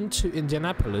into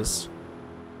Indianapolis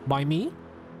by me,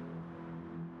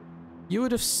 you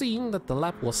would have seen that the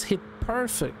lap was hit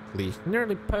perfectly,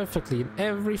 nearly perfectly in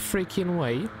every freaking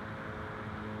way.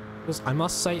 Because I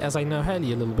must say, as I know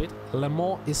Haley a little bit, Le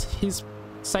Mans is his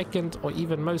second or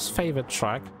even most favorite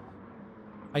track.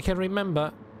 I can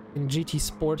remember in GT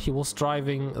Sport he was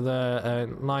driving the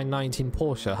 919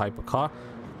 Porsche hypercar,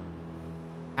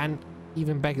 and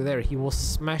even back there he was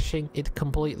smashing it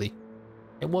completely.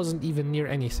 It wasn't even near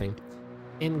anything.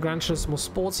 In Gran Turismo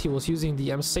Sports he was using the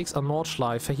M6 on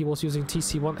Nordschleife, he was using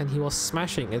TC1 and he was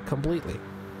smashing it completely.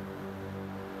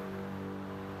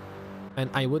 And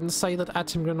I wouldn't say that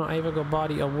Attenborough or Ava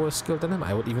Gabbardi are worse skilled than him.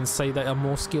 I would even say they are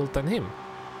more skilled than him.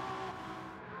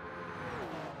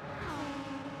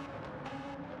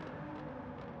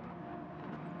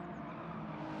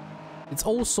 It's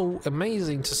also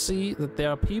amazing to see that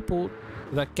there are people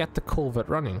that get the Corvette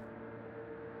running.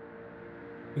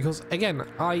 Because again,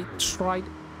 I tried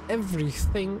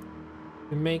everything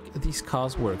to make these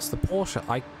cars work. The Porsche,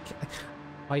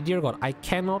 my dear God, I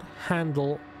cannot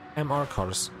handle MR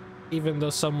cars. Even though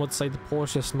some would say the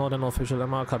Porsche is not an official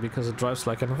MR car because it drives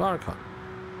like an FR car.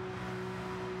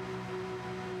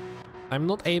 I'm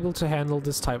not able to handle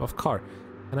this type of car.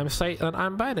 And I'm saying that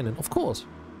I'm bad in it, of course.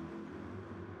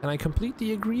 And I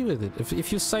completely agree with it.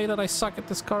 If you say that I suck at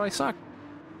this car, I suck.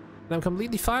 And I'm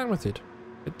completely fine with it.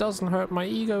 It doesn't hurt my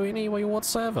ego in any way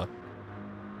whatsoever.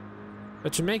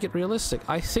 But to make it realistic,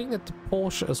 I think that the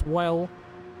Porsche as well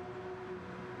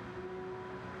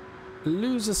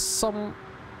loses some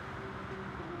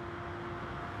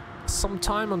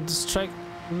time on this track,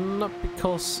 not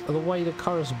because of the way the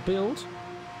car is built,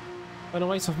 but the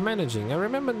ways of managing. I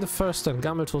remember in the first time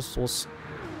Gammeltoft was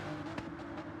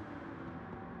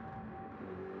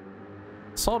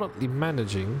solidly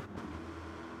managing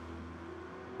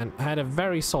and had a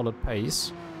very solid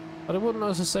pace, but I wouldn't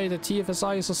also say that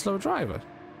TFSI is a slow driver.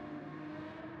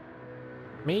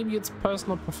 Maybe it's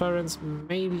personal preference,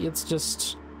 maybe it's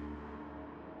just...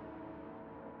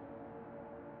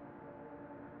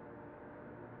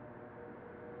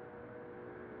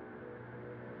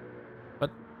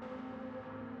 But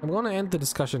I'm gonna end the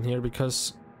discussion here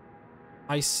because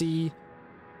I see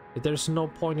that there's no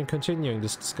point in continuing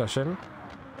this discussion.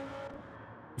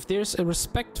 If there's a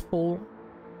respectful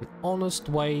and honest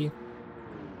way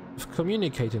of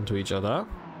communicating to each other,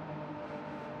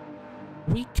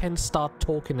 we can start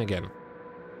talking again.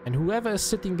 And whoever is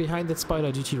sitting behind that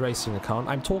Spider GT Racing account,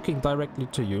 I'm talking directly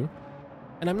to you.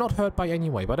 And I'm not hurt by any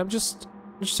way, but I'm just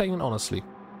saying it honestly.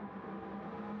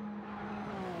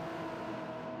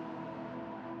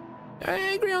 I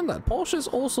agree on that. Porsche is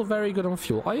also very good on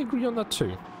fuel. I agree on that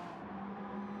too.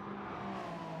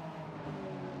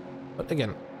 But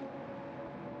again,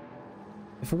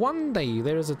 if one day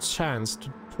there is a chance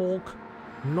to talk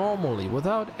normally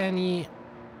without any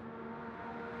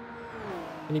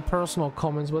personal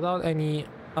comments, without any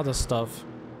other stuff,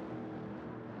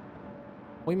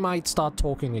 we might start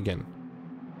talking again.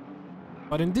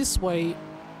 But in this way,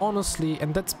 honestly,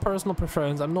 and that's personal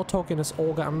preference, I'm not talking as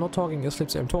Olga, I'm not talking as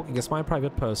Lipsy, I'm talking as my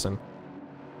private person.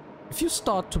 If you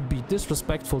start to be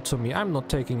disrespectful to me, I'm not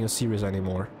taking you serious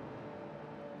anymore.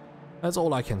 That's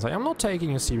all I can say. I'm not taking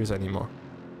you serious anymore.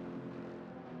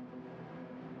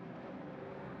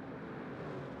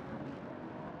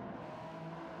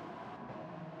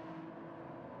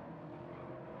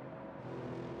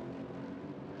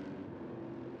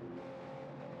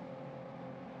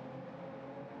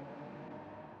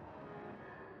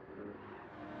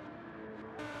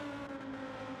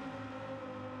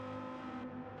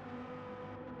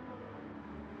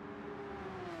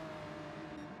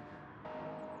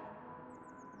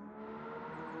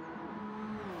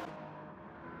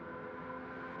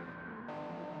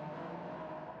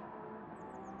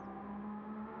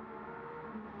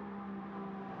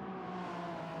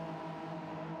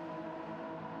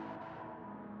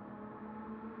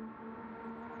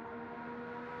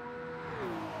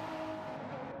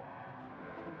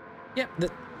 Yeah,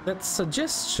 that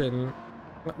suggestion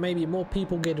that maybe more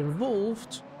people get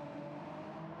involved,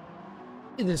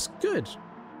 it is good.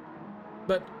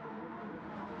 But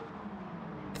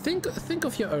think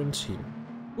of your own team.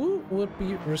 Who would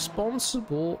be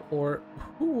responsible, or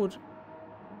who would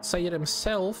say it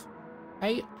himself,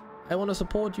 hey, I want to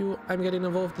support you, I'm getting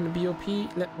involved in the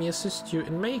BOP, let me assist you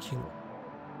in making one.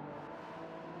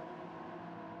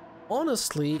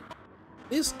 Honestly,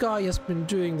 this guy has been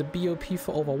doing the BOP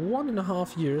for over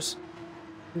 1.5 years.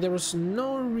 There was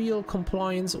no real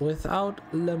compliance without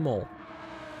Le Mans.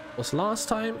 It was last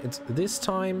time, it's this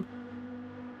time.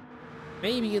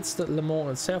 Maybe it's the Le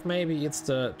Mans itself, maybe it's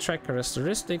the track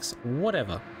characteristics,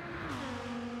 whatever.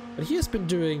 But he has been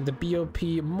doing the BOP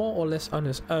more or less on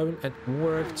his own and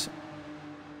worked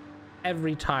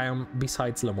every time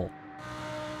besides Le Mans.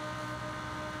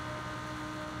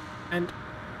 And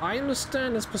I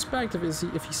understand his perspective is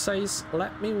if he says,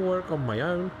 let me work on my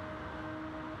own,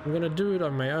 I'm gonna do it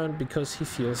on my own because he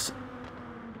feels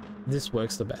this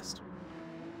works the best.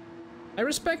 I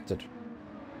respect it.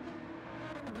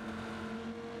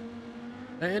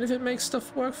 And if it makes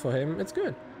stuff work for him, it's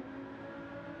good.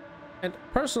 And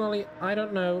personally, I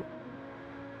don't know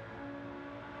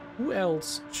who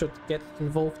else should get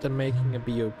involved in making a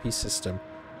BOP system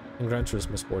in Gran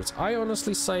Turismo Sports. I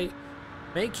honestly say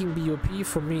making BOP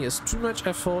for me is too much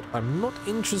effort. I'm not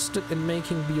interested in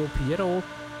making BOP at all.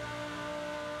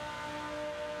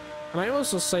 And I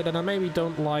also say that I maybe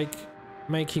don't like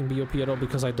making BOP at all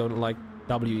because I don't like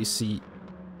WEC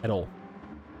at all.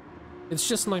 It's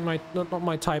just like not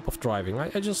my type of driving.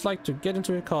 I just like to get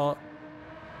into a car,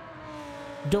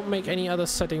 don't make any other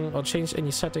setting or change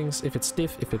any settings if it's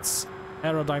diff, if it's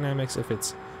aerodynamics, if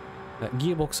it's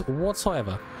gearbox,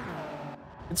 whatsoever.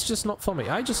 It's just not for me.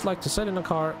 I just like to sit in a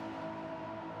car,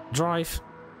 drive,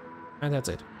 and that's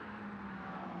it.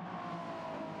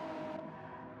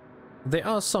 There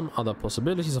are some other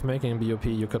possibilities of making a BOP.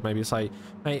 You could maybe say,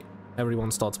 hey,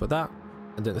 everyone starts with that,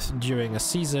 and then during a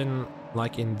season,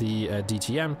 like in the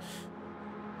DTM,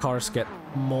 cars get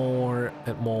more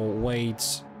and more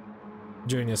weight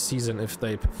during a season if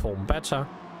they perform better.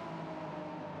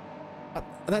 But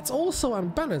that's also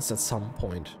unbalanced at some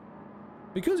point.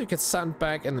 Because you get sent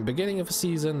back in the beginning of a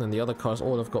season and the other cars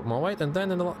all have got more weight, and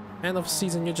then in the end of the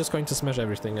season you're just going to smash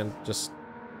everything and just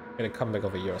get a comeback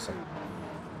of a year or so.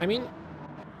 I mean,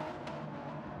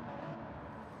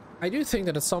 I do think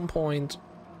that at some point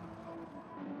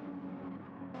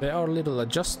there are little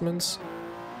adjustments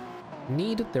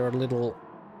needed, there are little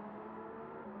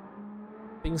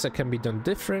things that can be done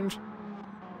different,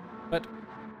 but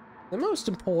the most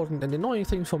important and annoying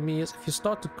thing for me is if you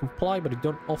start to comply but you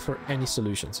don't offer any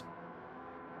solutions.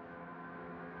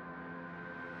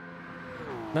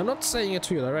 And I'm not saying it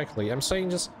to you directly, I'm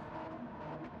saying just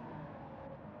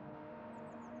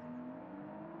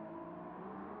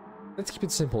let's keep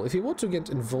it simple. If you want to get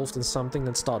involved in something,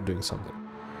 then start doing something.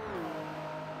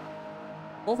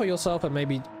 Offer yourself and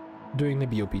maybe doing the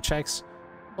BOP checks,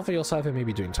 offer yourself and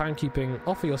maybe doing timekeeping,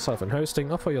 offer yourself in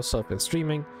hosting, offer yourself in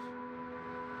streaming.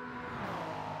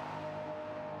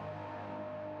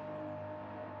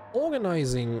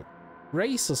 Organizing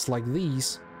races like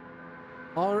these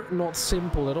are not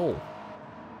simple at all.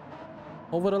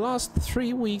 Over the last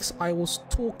 3 weeks I was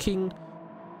talking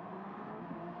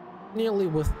nearly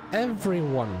with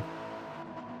everyone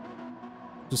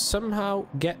to somehow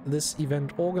get this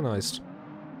event organized.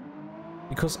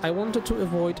 Because I wanted to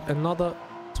avoid another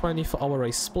 24-hour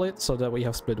race split, so that we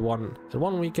have split one at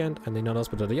one weekend and another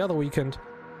split at the other weekend.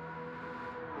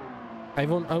 I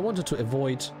wanted to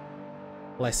avoid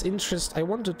less interest. I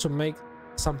wanted to make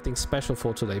something special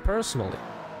for today personally.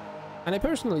 And I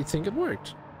personally think it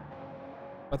worked.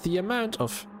 But the amount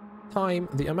of time,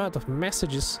 the amount of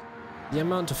messages, the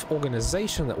amount of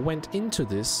organization that went into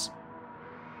this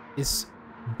is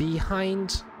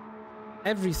behind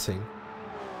everything.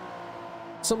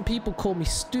 Some people call me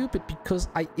stupid because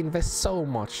I invest so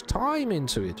much time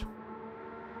into it.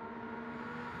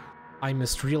 I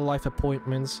missed real life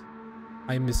appointments.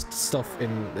 I missed stuff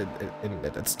in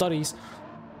studies.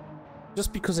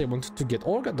 Just because I wanted to get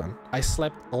Orga done. I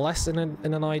slept less in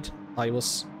a night. I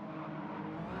was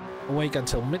awake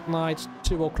until midnight,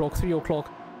 2 o'clock, 3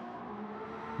 o'clock.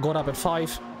 Got up at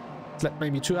 5. Slept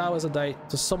maybe 2 hours a day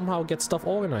to somehow get stuff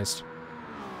organized.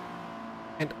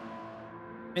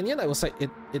 And yet I will say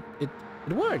it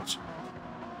worked.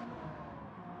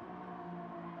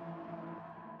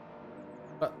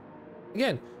 But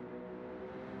again,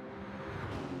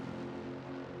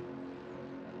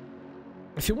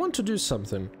 if you want to do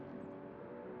something,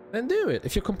 then do it.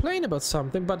 If you complain about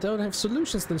something but don't have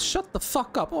solutions, then shut the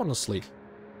fuck up, honestly.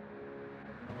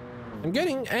 I'm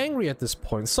getting angry at this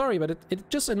point, sorry, but it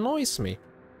just annoys me.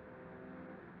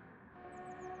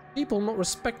 People not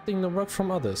respecting the work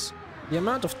from others. The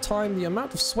amount of time, the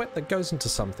amount of sweat that goes into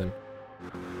something.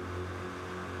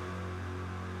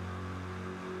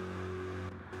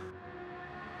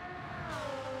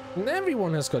 And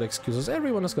everyone has got excuses,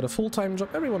 everyone has got a full-time job,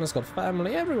 everyone has got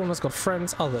family, everyone has got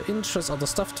friends, other interests, other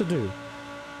stuff to do.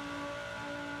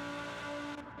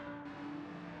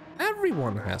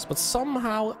 Everyone has, but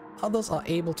somehow others are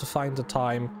able to find the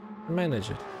time to manage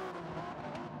it.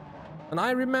 And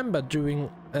I remember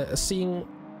doing, seeing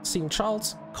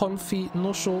Charles, Confi,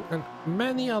 Nushul, and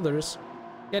many others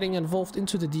getting involved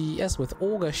into the DES with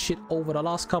Orga shit over the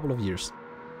last couple of years.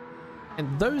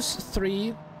 And those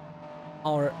three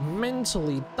are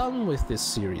mentally done with this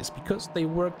series because they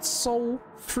worked so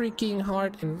freaking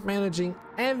hard in managing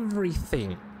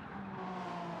everything.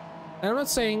 And I'm not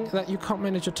saying that you can't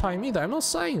manage your time either. I'm not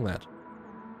saying that.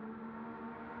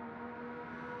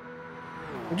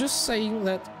 I'm just saying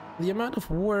that the amount of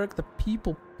work that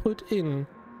people put in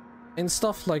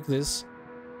stuff like this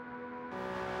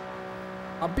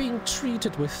are being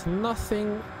treated with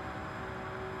nothing,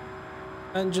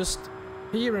 and just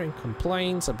hearing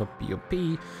complaints about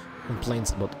BOP,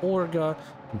 complaints about Orga,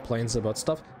 complaints about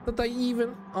stuff that they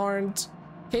even aren't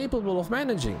capable of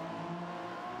managing.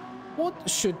 What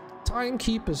should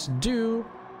timekeepers do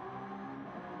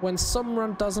when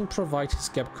someone doesn't provide his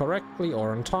gap correctly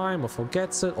or on time, or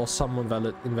forgets it, or someone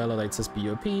invalidates his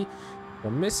BOP,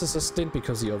 or misses a stint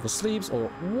because he oversleeps, or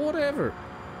whatever?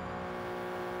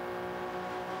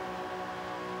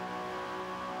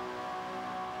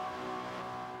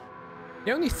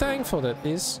 The only thing for that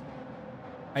is,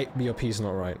 hey, BOP is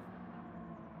not right.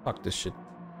 Fuck this shit.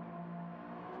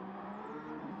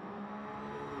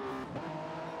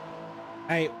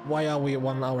 Hey, why are we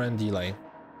 1 hour in delay?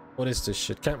 What is this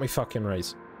shit? Can't we fucking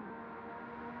race?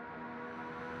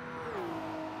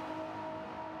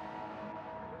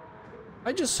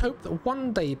 I just hope that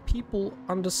one day people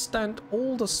understand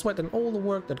all the sweat and all the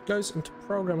work that goes into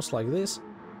programs like this.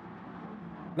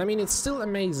 And I mean, it's still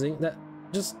amazing that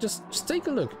just take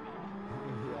a look.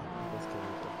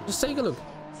 Just take a look.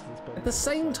 At the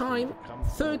same time,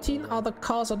 13 other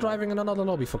cars are driving in another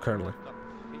lobby for currently.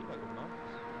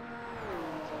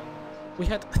 We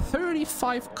had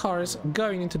 35 cars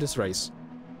going into this race.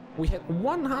 We had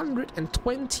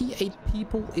 128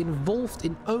 people involved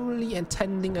in only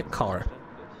attending a car.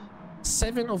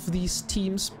 7 of these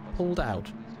teams pulled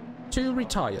out. 2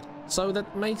 retired. So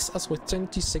that makes us with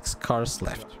 26 cars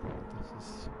left.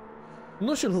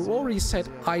 Nushil, who already said,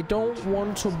 I don't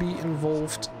want to be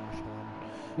involved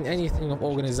in anything of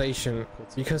organization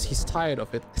because he's tired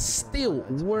of it, still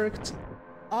worked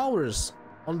hours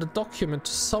on the document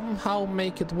to somehow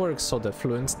make it work so that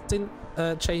fluent stint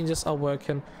changes are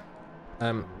working,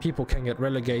 people can get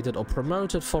relegated or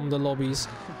promoted from the lobbies,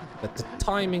 that the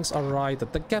timings are right,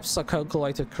 that the gaps are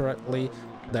calculated correctly,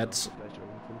 that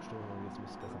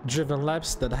driven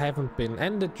laps that haven't been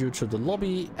ended due to the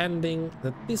lobby ending,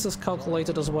 that this is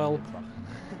calculated as well.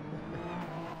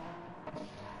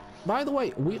 By the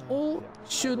way, we all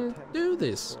shouldn't do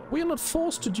this. We are not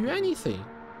forced to do anything.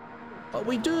 But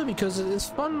we do because it is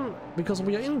fun, because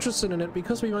we are interested in it,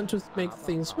 because we want to make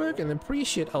things work and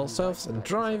appreciate ourselves and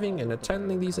driving and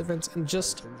attending these events and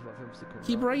just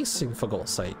keep racing, for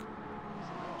God's sake.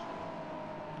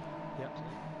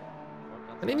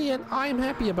 And in the end, I'm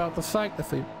happy about the fact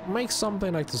that we make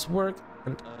something like this work,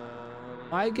 and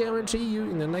I guarantee you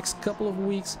in the next couple of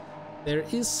weeks there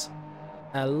is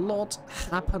a lot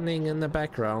happening in the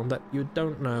background that you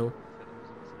don't know.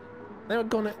 There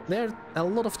are a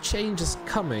lot of changes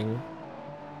coming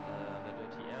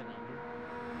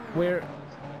where,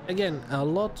 again, a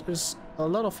lot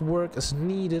of work is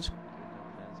needed,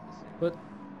 but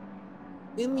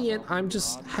in the end I'm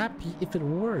just happy if it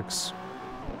works.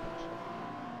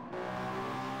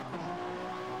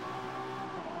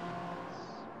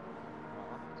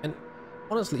 And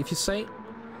honestly, if you say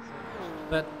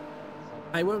that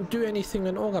I won't do anything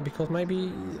in Orga because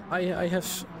maybe I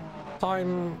have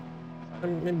time,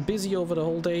 I'm busy over the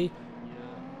whole day.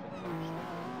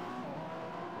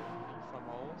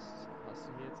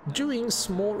 Doing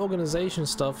small organization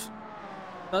stuff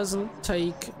doesn't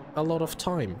take a lot of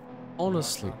time,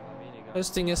 honestly.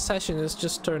 Hosting a session is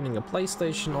just turning a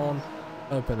PlayStation on,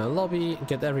 open a lobby,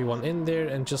 get everyone in there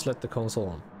and just let the console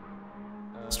on.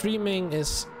 Streaming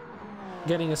is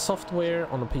getting a software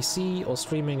on a PC or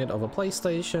streaming it over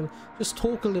PlayStation. Just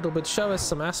talk a little bit, show us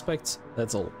some aspects,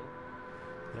 that's all.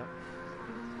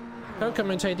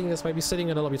 Co-commentating is maybe sitting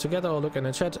in a lobby together or look in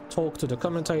the chat, talk to the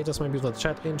commentators, maybe with the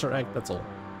chat interact, that's all.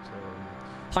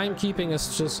 Timekeeping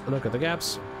is just look at the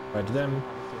gaps, write them,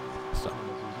 stuff.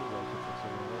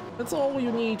 That's all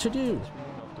you need to do.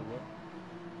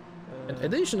 And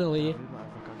additionally,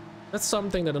 that's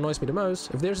something that annoys me the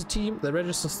most. If there's a team that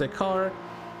registers their car,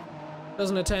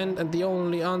 doesn't attend, and the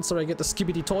only answer I get is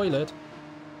skibbity toilet,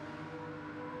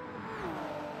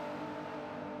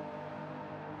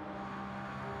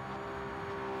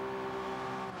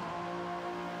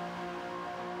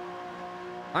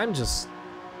 I'm just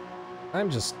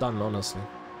done, honestly.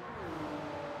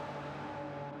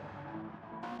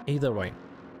 Either way.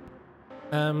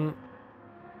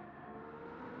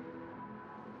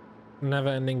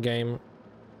 Never-ending game.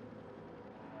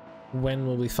 When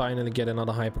will we finally get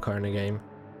another hypercar in the game?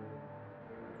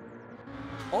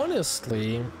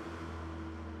 honestly,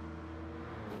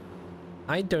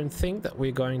 I don't think that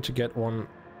we're going to get one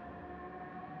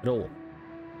at all.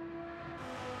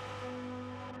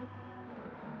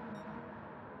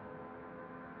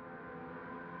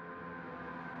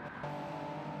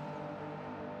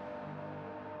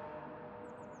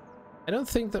 I don't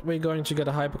think that we're going to get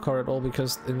a hypercar at all,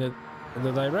 because in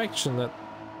the direction that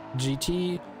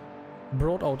GT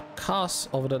brought out cars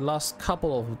over the last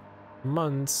couple of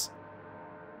months,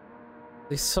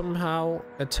 they somehow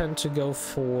tend to go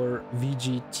for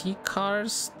VGT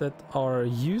cars that are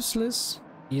useless.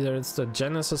 Either it's the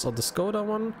Genesis or the Skoda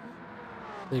one.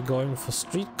 They're going for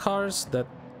street cars that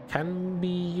can be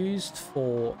used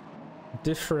for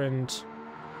different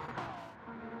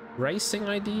racing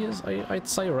ideas, I'd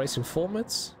say, racing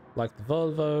formats, like the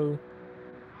Volvo.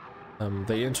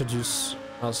 They introduce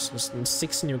us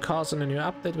 6 new cars in a new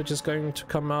update, which is going to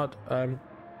come out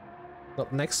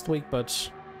not next week,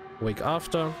 but the week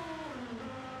after.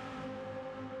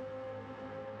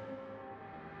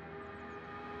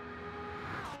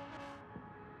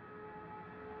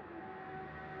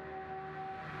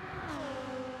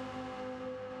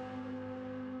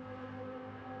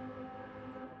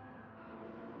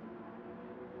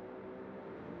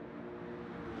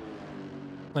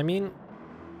 I mean,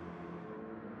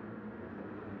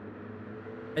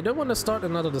 I don't want to start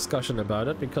another discussion about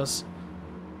it, because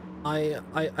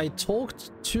I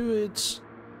talked to it.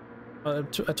 I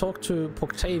talked to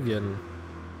Poctavian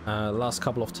last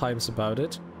couple of times about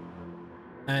it,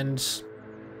 and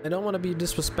I don't want to be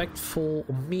disrespectful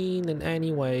or mean in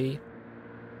any way,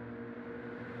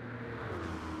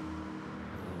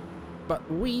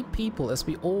 but we people, as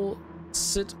we all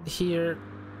sit here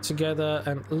together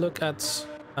and look at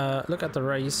the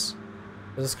race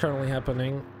that is currently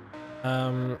happening,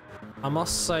 I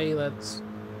must say that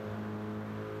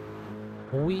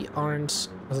we aren't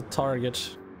the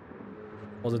target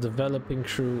or the developing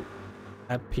crew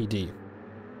at PD.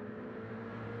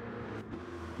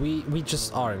 We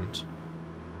just aren't.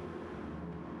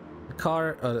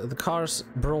 The cars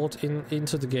brought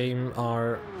into the game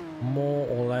are more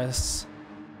or less.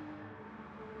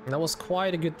 That was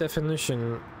quite a good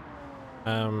definition.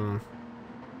 I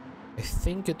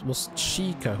think it was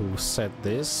Chica who said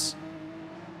this.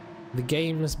 The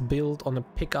game is built on a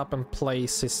pick up and play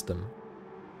system.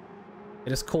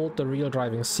 It is called the Real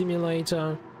Driving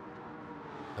Simulator.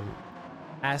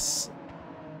 As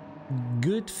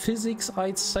good physics,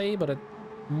 I'd say, but it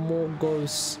more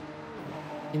goes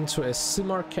into a sim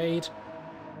arcade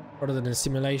rather than a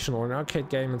simulation or an arcade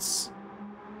game. It's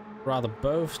rather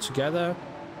both together.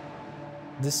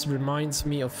 This reminds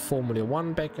me of Formula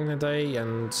 1 back in the day,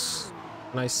 and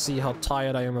I see how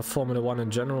tired I am of Formula 1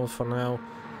 in general for now.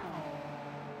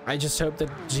 I just hope that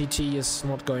GT is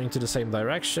not going to the same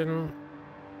direction,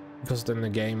 because then the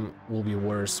game will be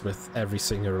worse with every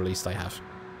single release I have.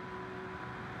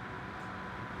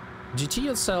 GT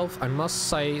itself, I must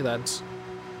say that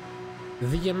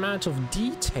the amount of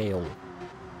detail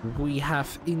we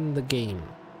have in the game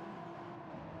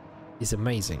is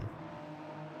amazing.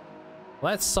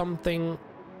 That's something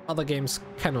other games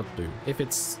cannot do. If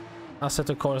it's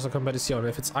Assetto Corsa Competizione,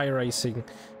 if it's iRacing,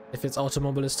 if it's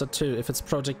Automobilista 2, if it's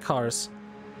Project Cars,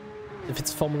 if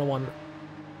it's Formula 1,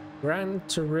 Gran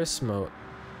Turismo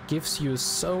gives you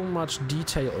so much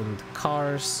detail in the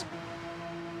cars,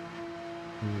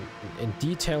 in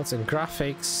details, in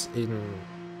graphics, in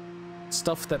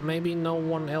stuff that maybe no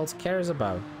one else cares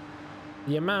about.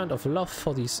 The amount of love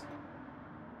for these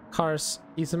cars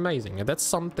is amazing, and that's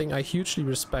something I hugely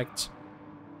respect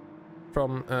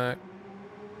from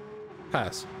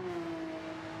cars.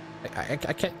 I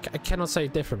cannot say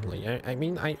it differently. I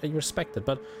mean, I respect it,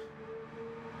 but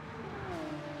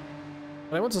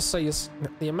what I want to say is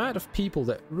the amount of people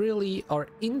that really are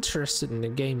interested in the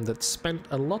game, that spend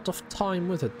a lot of time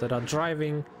with it, that are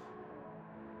driving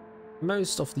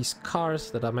most of these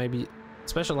cars that are maybe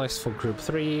specialized for Group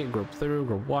 3, Group 2,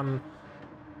 Group 1,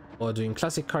 or doing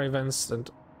classic car events. And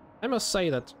I must say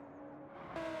that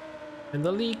in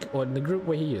the league, or in the group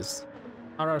where he is,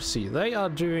 RRC, they are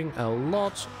doing a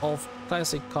lot of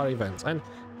classic car events, and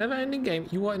Never Ending Game,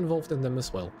 you are involved in them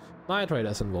as well. Night Raider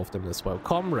is involved in them as well.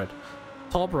 Comrade,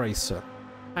 Top Racer,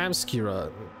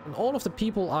 Amskira, and all of the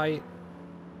people I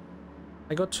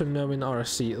got to know in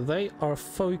RRC, they are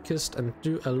focused and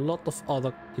do a lot of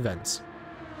other events.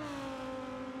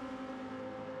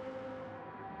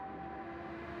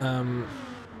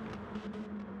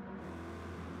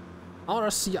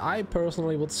 RSC, I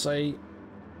personally would say,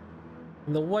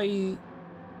 in the way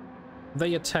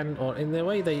they attend, or in the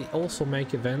way they also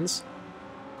make events,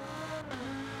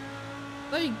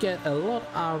 they get a lot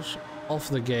out of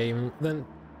the game than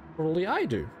probably I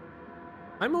do.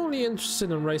 I'm only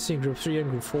interested in racing Group 3 and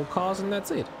Group 4 cars, and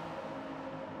that's it.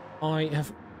 I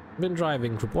have been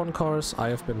driving Group 1 cars, I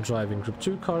have been driving Group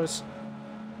 2 cars,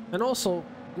 and also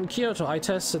in Kyoto I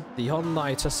tested the Honda,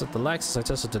 I tested the Lexus, I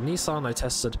tested the Nissan, I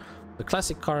tested the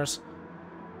classic cars.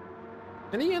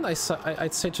 In the end,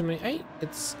 I'd say to me, hey,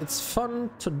 it's fun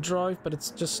to drive, but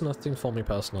it's just nothing for me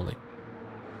personally.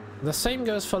 The same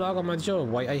goes for Lago Maggiore,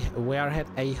 where I had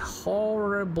a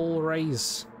horrible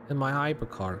race in my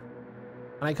hypercar,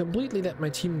 and I completely let my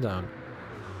team down.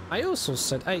 I also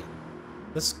said, hey,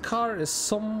 this car is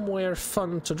somewhere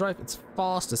fun to drive. It's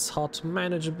fast, it's hard to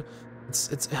manage,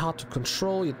 it's hard to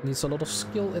control, it needs a lot of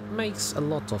skill, it makes a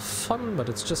lot of fun, but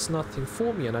it's just nothing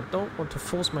for me, and I don't want to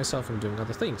force myself in doing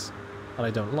other things that I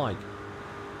don't like.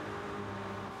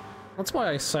 That's why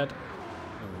I said,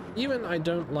 even I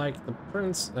don't like the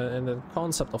and the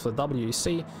concept of the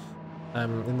WEC,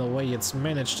 in the way it's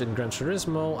managed in Gran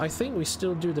Turismo, I think we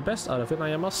still do the best out of it. And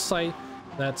I must say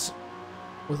that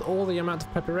with all the amount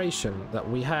of preparation that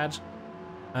we had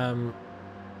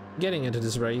getting into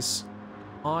this race,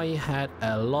 I had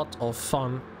a lot of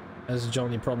fun, as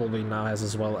Johnny probably now has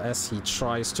as well, as he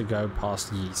tries to go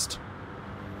past Yeast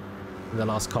in the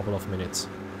last couple of minutes.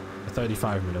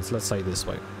 35 minutes, let's say it this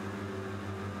way.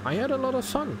 I had a lot of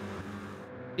fun.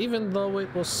 Even though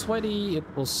it was sweaty, it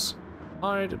was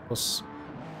hard, it was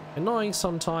annoying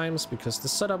sometimes because the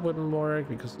setup wouldn't work,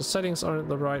 because the settings aren't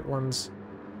the right ones.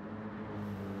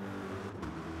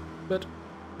 But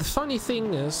the funny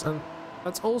thing is, and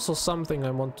that's also something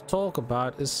I want to talk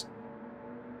about, is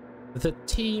the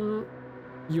team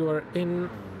you are in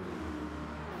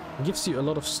gives you a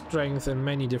lot of strength in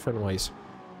many different ways.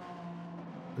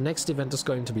 The next event is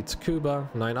going to be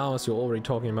Tsukuba, 9 hours, you're already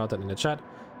talking about that in the chat,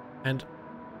 and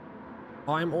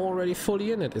I'm already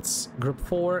fully in it. It's Group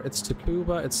 4, it's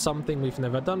Tsukuba, it's something we've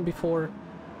never done before.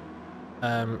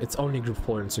 It's only Group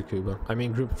 4 in Tsukuba. I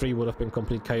mean, Group 3 would have been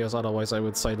complete chaos, otherwise I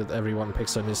would say that everyone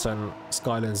picks a Nissan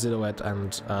Skyline Silhouette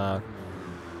and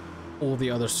all the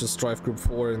others just drive Group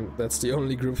 4, and that's the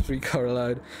only Group 3 car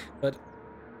allowed. But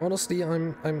honestly,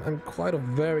 I'm quite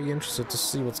very interested to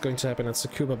see what's going to happen at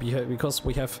Tsukuba, because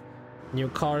we have new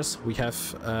cars, we have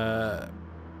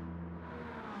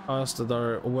cars that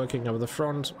are working over the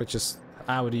front, which is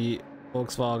Audi,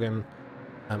 Volkswagen,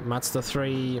 Mazda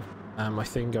 3, I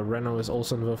think a Renault is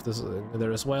also involved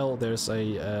there as well. There's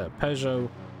a Peugeot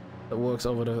that works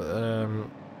over the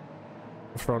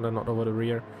front and not over the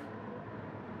rear.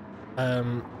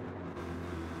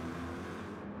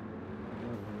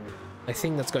 I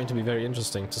think that's going to be very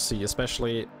interesting to see,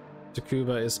 especially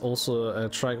Tsukuba is also a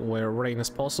track where rain is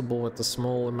possible with the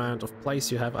small amount of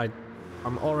place you have.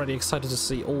 I'm already excited to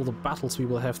see all the battles we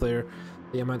will have there,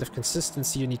 the amount of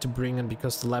consistency you need to bring in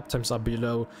because the lap times are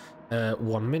below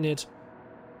 1 minute.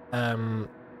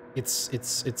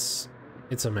 It's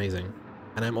amazing,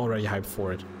 and I'm already hyped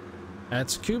for it.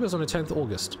 Tsukuba is on the 10th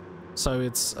August, so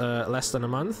it's less than a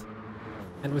month,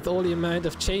 and with all the amount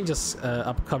of changes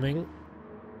upcoming,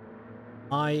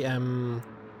 I am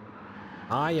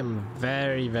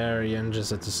very, very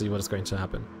interested to see what is going to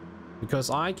happen. Because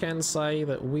I can say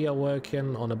that we are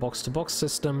working on a box-to-box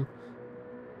system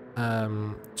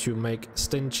to make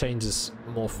stint changes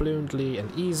more fluently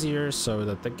and easier so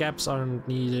that the gaps aren't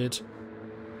needed.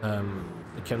 I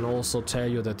can also tell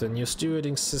you that the new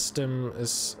stewarding system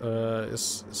is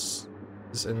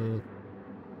in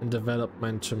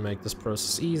development to make this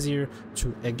process easier,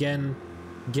 to again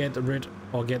get rid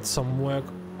of some work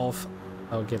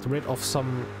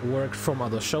from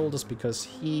other shoulders, because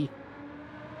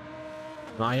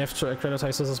I have to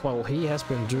accreditize this as well, he has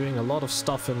been doing a lot of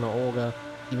stuff in the Orga,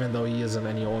 even though he isn't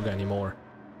any Orga anymore.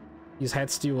 He's head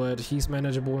steward, he's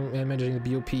managing the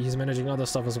BOP, he's managing other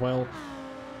stuff as well.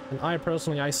 And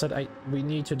I said we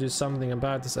need to do something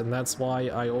about this, and that's why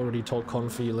I already told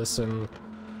Confi, listen,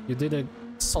 you did a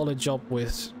solid job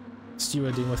with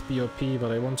stewarding with BOP,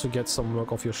 but I want to get some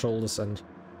work off your shoulders, and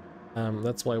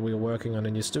that's why we're working on a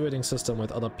new stewarding system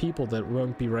with other people that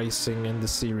won't be racing in the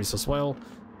series as well.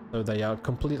 So they are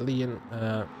completely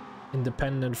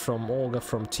independent from Orga,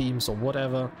 from teams or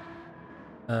whatever.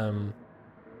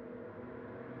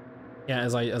 Yeah,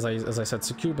 as I said,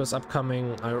 Tsukuba's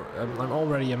upcoming. I'm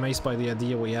already amazed by the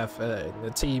idea we have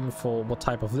a team for what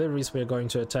type of liveries we're going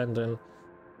to attend in.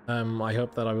 I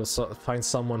hope that I will find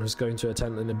someone who's going to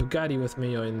attend in the Bugatti with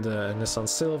me, or in the Nissan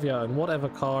Silvia, and whatever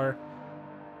car.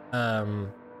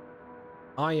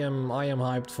 I am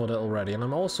hyped for that already, and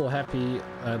I'm also happy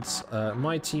that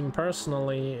my team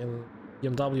personally in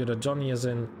BMW that Johnny is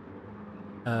in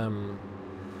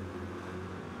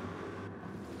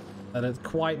that it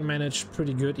quite managed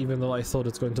pretty good, even though I thought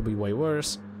it's going to be way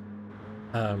worse.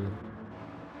 I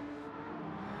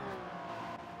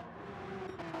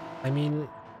mean,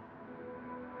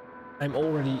 I'm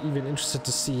already even interested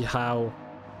to see how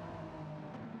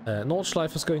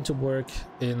Nordschleife is going to work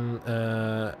in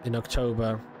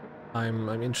October. I'm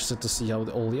interested to see how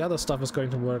all the other stuff is going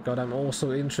to work out. I'm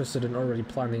also interested in already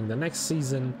planning the next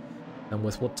season and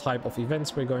with what type of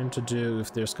events we're going to do,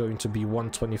 if there's going to be one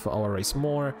 24-hour race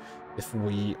more, if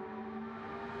we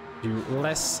do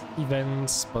less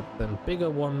events but then bigger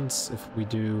ones, if we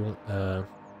do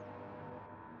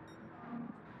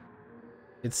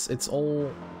it's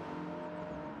all...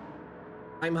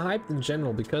 I'm hyped in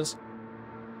general because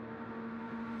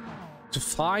to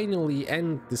finally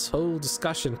end this whole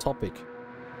discussion topic,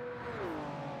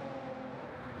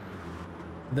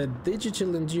 the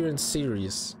Digital Endurance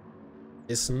Series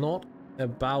is not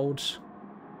about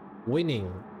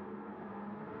winning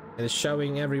and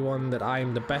showing everyone that I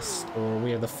am the best, or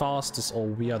we are the fastest, or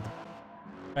we are the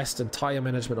best in tire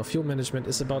management or fuel management.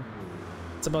 It's about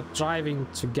driving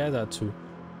together, to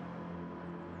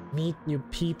meet new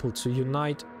people, to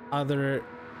unite other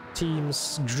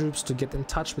teams, groups, to get in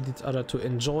touch with each other, to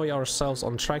enjoy ourselves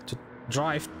on track, to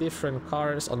drive different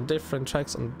cars on different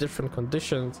tracks, on different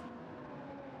conditions.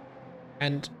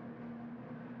 And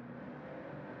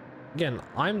again,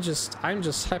 I'm just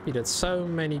happy that so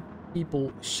many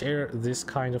people share this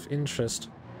kind of interest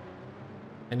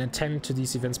and attend to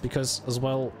these events, because as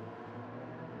well,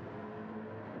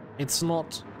 it's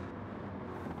not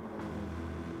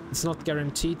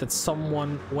guaranteed that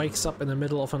someone wakes up in the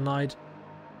middle of a night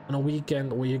on a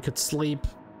weekend where you could sleep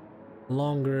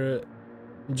longer,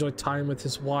 enjoy time with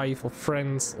his wife or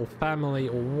friends or family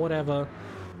or whatever,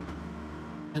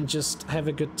 and just have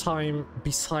a good time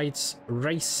besides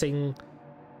racing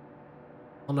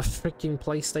on a freaking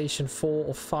PlayStation 4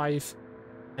 or 5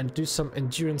 and do some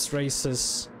endurance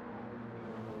races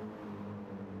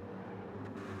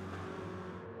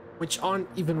which aren't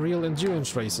even real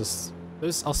endurance races.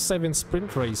 Those are 7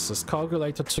 sprint races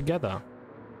calculated together,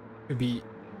 to be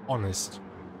honest.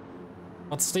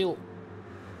 But still,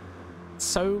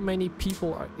 so many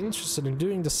people are interested in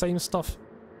doing the same stuff.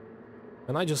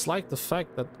 And I just like the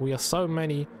fact that we are so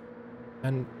many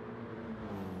and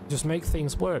just make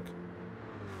things work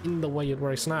in the way it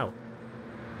works now.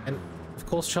 And of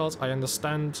course, Charles, I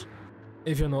understand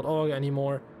if you're not Orga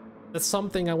anymore. That's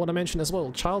something I want to mention as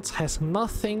well. Charles has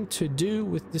nothing to do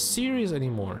with the series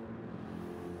anymore.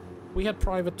 We had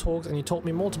private talks and he told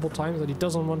me multiple times that he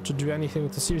doesn't want to do anything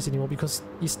with the series anymore because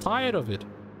he's tired of it.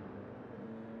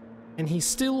 And he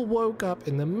still woke up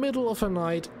in the middle of the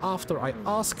night after I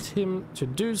asked him to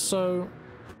do so,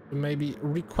 to maybe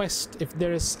request if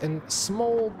there is a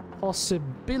small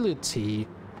possibility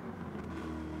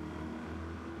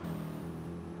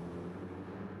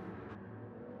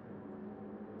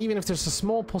even if there's a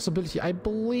small possibility. I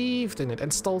believed in it,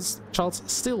 and Charles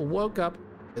still woke up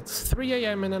at 3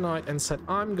 AM in the night and said,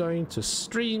 I'm going to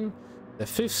stream the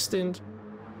 5th stint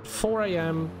at 4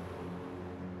 AM.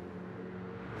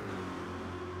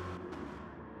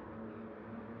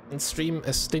 And stream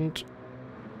a stint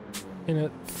in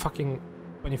a fucking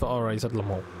 24-hour race at Le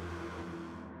Mans.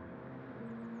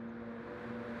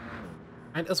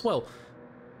 And as well,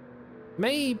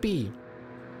 maybe,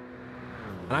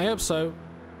 and I hope so,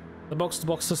 the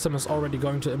box-to-box system is already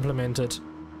going to implement it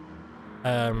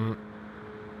for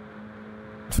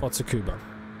Tsukuba.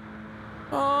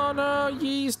 Oh no,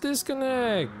 yeast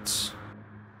disconnect!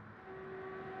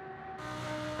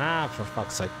 Ah, for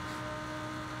fuck's sake.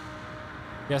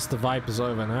 Yes, the vibe is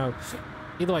over now.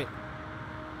 Either way,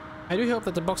 I do hope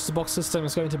that the box-to-box system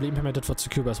is going to be implemented for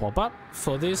Tsukuba as well. But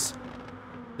for this,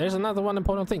 there's another one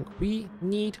important thing. We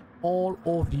need all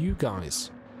of you guys.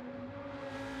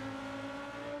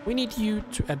 We need you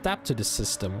to adapt to the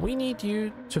system. We need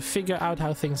you to figure out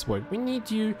how things work. We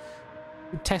need you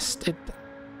to test it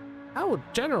out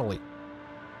generally.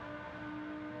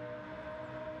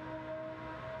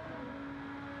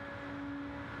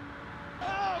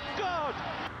 Oh God!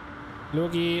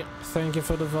 Lugi, thank you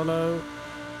for the follow.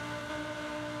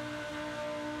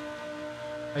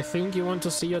 I think you want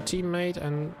to see your teammate,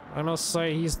 and I must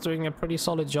say he's doing a pretty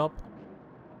solid job.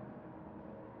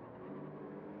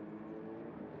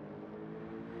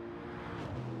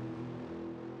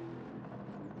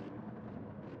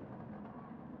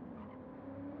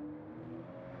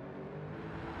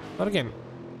 But again,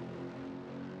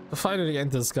 to finally end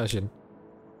the discussion,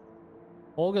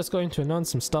 Olga's going to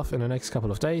announce some stuff in the next couple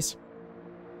of days.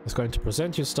 He's going to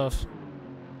present you stuff.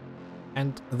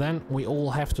 And then we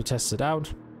all have to test it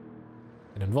out.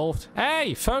 Get involved.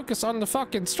 Hey, focus on the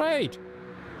fucking straight!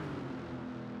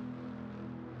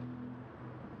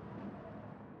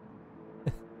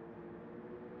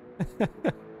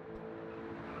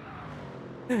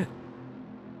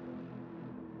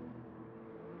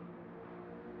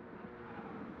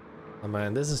 Oh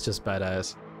man, this is just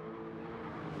badass.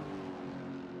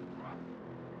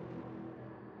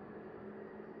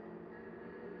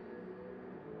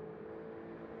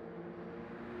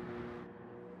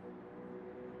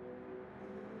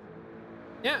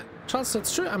 Yeah, Charles,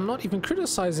 that's true. I'm not even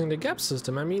criticizing the gap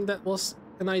system. I mean, that was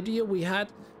an idea we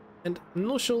had, and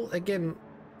Nushul, again,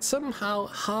 somehow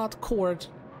hardcored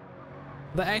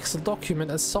the Excel document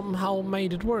and somehow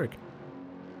made it work.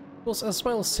 It was as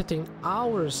well sitting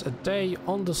hours a day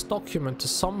on this document to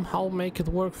somehow make it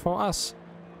work for us.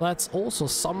 That's also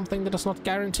something that is not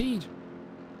guaranteed.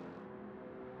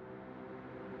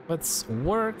 Let's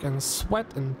work and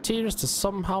sweat and tears to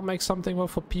somehow make something work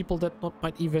for people that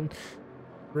might even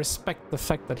respect the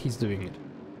fact that he's doing it.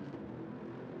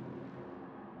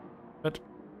 But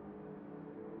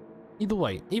either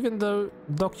way, even though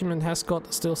the document has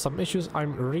got still some issues,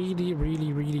 I'm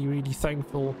really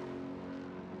thankful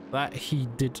that he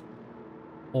did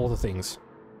all the things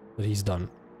that he's done.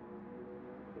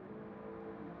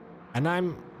 And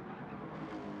I'm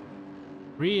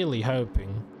really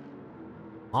hoping,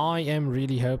 I am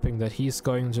really hoping that he's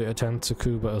going to attend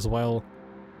Tsukuba as well.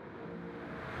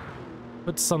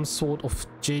 Put some sort of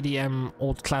JDM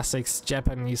old classics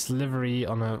Japanese livery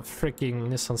on a freaking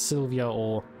Nissan Silvia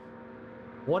or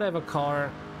whatever car,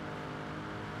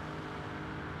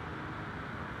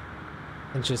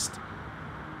 and just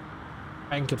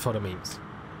bank it for the memes.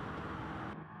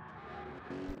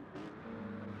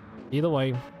 Either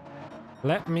way,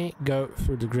 let me go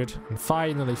through the grid and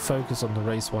finally focus on the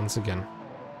race once again.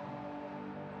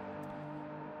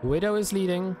 Widow is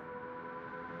leading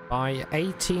by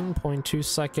 18.2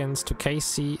 seconds to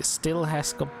KC. Still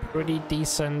has got pretty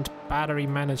decent battery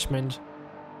management.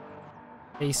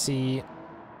 KC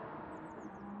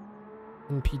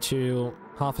in P2,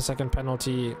 half a second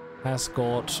penalty, has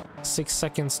got 6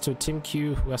 seconds to Tim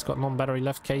Q, who has got non-battery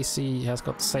left. KC has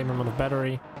got the same amount of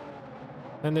battery.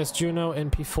 Then there's Juno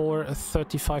in P4,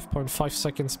 35.5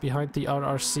 seconds behind the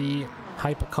RRC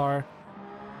hypercar.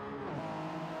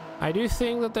 I do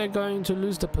think that they're going to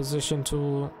lose the position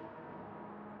to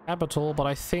Capital, but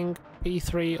I think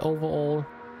P3 overall.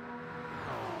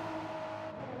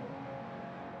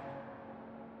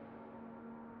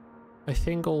 I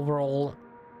think overall,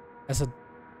 as a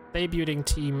debuting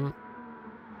team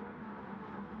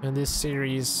in this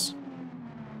series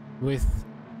with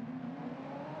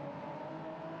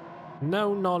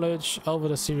no knowledge over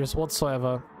the series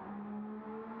whatsoever,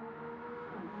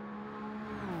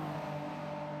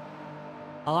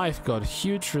 I've got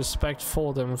huge respect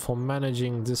for them for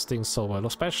managing this thing so well,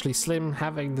 especially Slim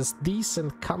having this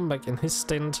decent comeback in his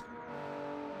stint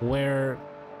where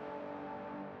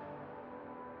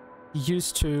he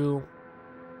used to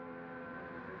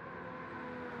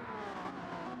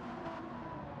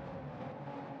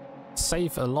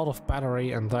save a lot of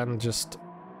battery and then just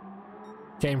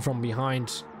came from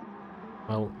behind.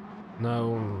 Well,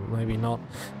 no, maybe not,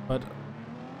 but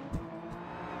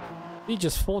he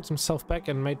just fought himself back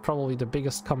and made probably the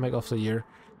biggest comeback of the year.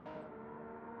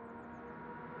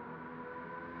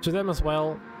 To them as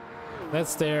well,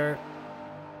 that's their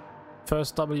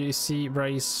first WEC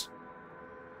race.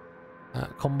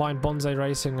 Combined Bonsai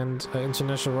Racing and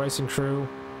International Racing Crew.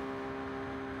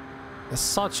 There's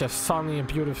such a funny and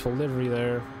beautiful livery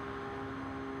there.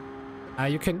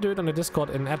 You can do it on the Discord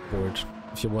in Adboard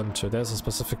if you want to. There's a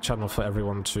specific channel for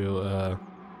everyone to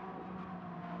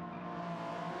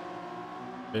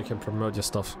you can promote your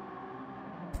stuff.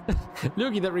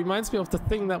 Lugi, that reminds me of the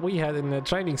thing that we had in the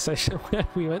training session where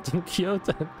we went to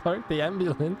Kyoto and parked the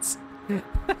ambulance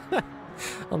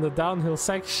on the downhill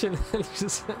section and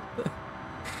just had the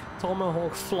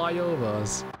Tomahawk fly over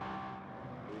us.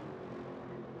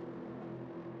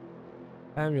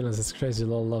 Ambulance is crazy,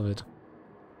 lol, love it.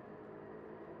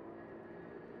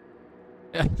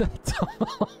 Yeah, that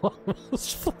Tomahawk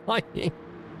was flying.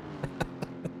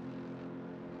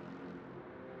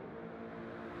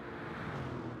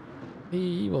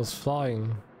 He was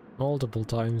flying multiple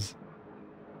times.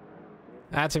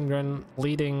 Attingren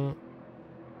leading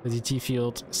the DT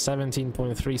field,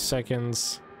 17.3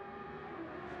 seconds.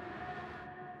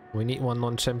 We need one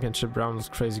non-championship round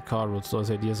with crazy car routes. Those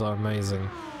ideas are amazing.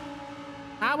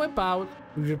 How about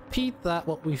we repeat that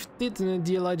what we did in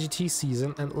the DLI GT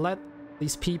season and let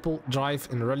these people drive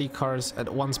in rally cars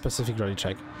at one specific rally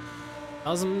track?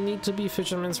 Doesn't need to be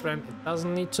Fisherman's Ramp, it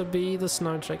doesn't need to be the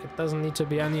snow track, it doesn't need to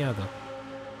be any other.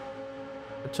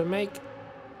 But to make...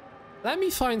 Let me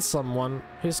find someone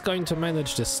who's going to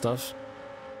manage this stuff.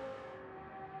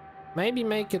 Maybe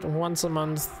make it once a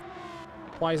month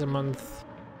twice a month,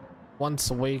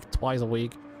 once a week, twice a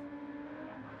week,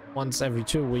 once every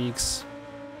 2 weeks.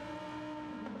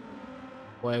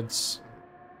 But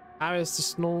how is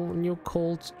this new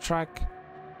cold track?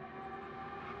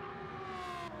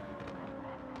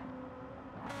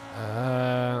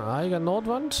 I got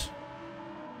Nordwand.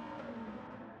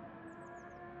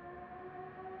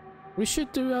 We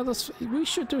should do others. We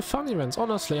should do fun events,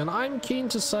 honestly. And I'm keen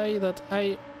to say that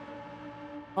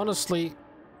honestly,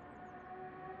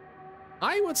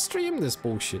 I would stream this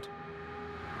bullshit.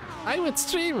 I would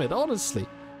stream it, honestly.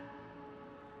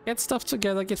 Get stuff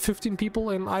together, get 15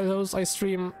 people in I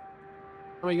stream,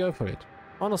 and we go for it.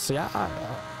 Honestly,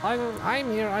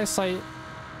 I'm here. I say,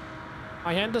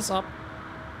 my hand is up,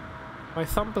 my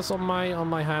thumb is on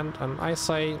my hand, and I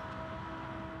say,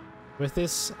 with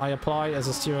this, I apply as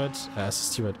a steward.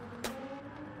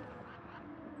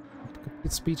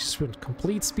 Complete speech is ruined.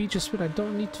 Complete speech is ruined. I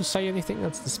don't need to say anything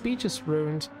else. The speech is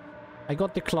ruined. I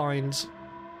got declined.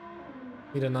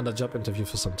 Need another job interview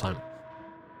for some time.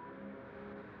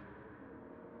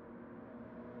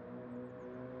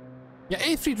 Yeah,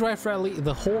 A3 Drive Rally,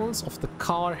 the horns of the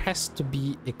car has to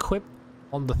be equipped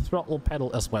on the throttle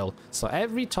pedal as well. So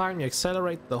every time you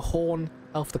accelerate, the horn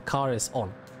of the car is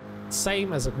on.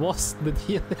 Same as it was the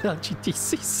DLL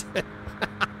GTC.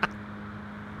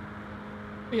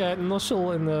 Yeah,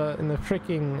 Noshel in the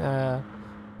freaking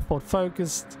Ford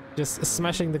Focus, just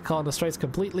smashing the car on the straights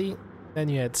completely. Then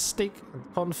you had Stick and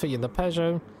Confi in the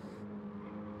Peugeot.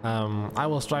 I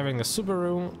was driving a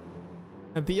Subaru,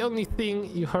 and the only thing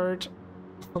you heard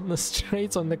on the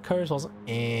straights on the curves was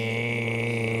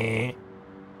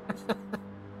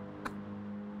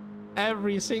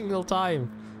every single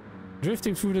time.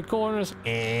 Drifting through the corners.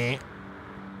 You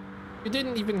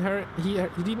didn't even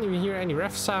hear any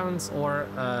ref sounds or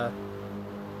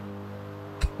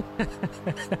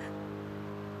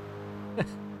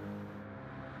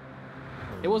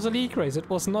It was a league race. It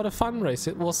was not a fun race.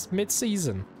 It was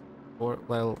mid-season, or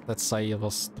well, let's say it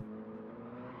was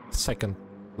the second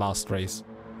last race.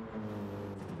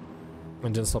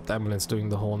 And then stopped the ambulance doing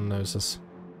the horn noses.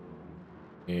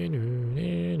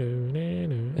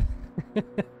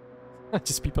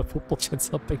 Just people football chants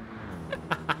hopping.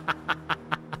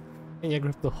 And you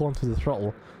grab the horn to the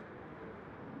throttle.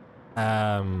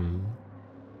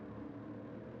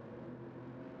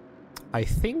 I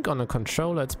think on a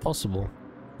controller it's possible,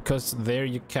 because there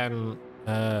you can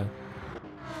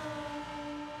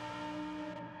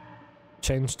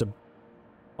change the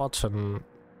button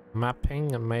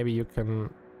mapping, and maybe you could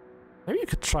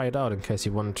try it out in case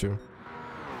you want to.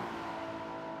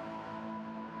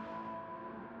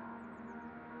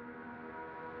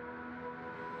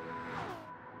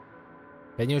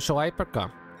 Can you show hypercar?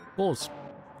 Balls.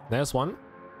 There's one.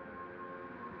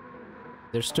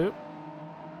 There's two.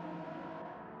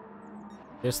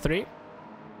 There's three.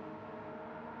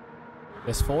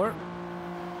 There's four.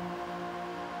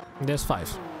 And there's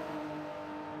five.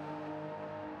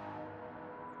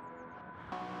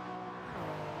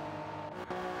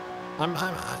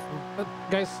 But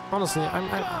guys, honestly,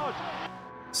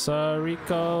 Sir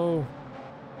Rico,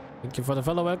 thank you for the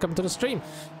follow. Welcome to the stream.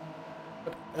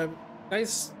 But,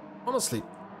 guys, honestly,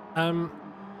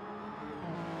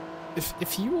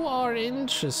 if you are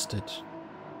interested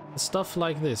in stuff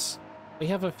like this, we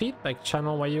have a feedback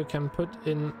channel where you can put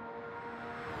in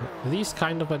these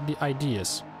kind of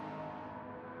ideas.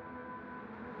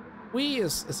 We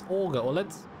as Auger, or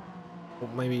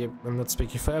maybe I'm not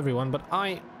speaking for everyone, but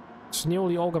I, as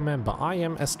newly Auger member, I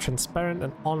am as transparent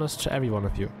and honest to every one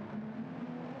of you.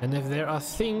 And if there are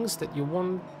things that you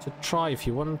want to try, if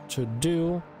you want to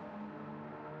do,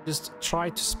 just try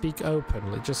to speak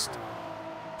openly. Just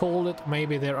call it.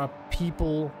 Maybe there are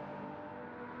people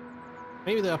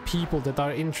that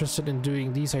are interested in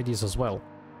doing these ideas as well.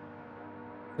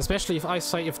 Especially if I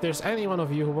say, if there's any one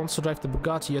of you who wants to drive the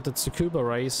Bugatti at the Tsukuba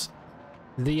race,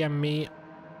 DM me.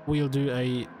 We'll do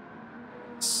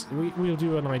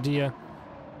an idea,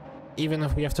 even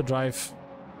if we have to drive.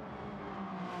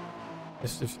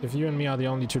 If you and me are the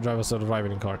only two drivers that are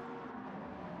driving in car,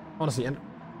 honestly. And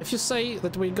if you say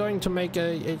that we're going to make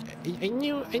a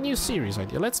new series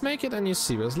idea, let's make it a new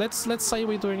series. Let's say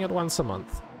we're doing it once a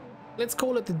month. Let's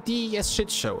call it the DES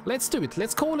shit show. Let's do it.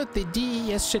 Let's call it the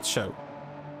DES shit show.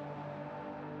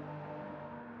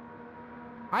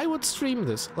 I would stream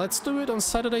this. Let's do it on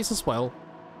Saturdays as well,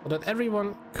 so that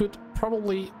everyone could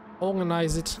probably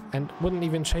organize it and wouldn't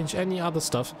even change any other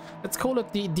stuff. Let's call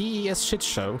it the DES shit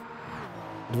show.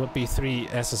 It would be 3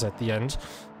 S's at the end.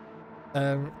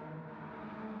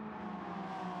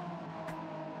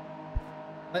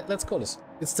 Let's call this.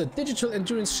 It's the Digital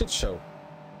Endurance Shit Show.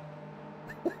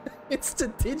 It's the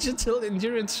digital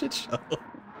endurance shit show.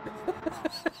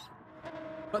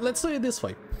 But let's do it this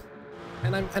way.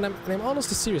 And I'm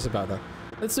honestly serious about that.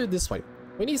 Let's do it this way.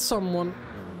 We need someone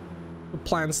who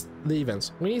plans the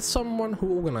events. We need someone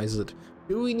who organizes it.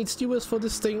 Do we need stewards for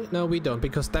this thing? No, we don't,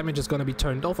 because damage is gonna be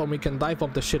turned off and we can dive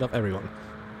bomb the shit of everyone.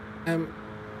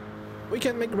 We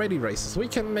can make ready races. We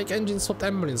can make engine swapped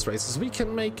ambulance races. We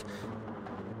can make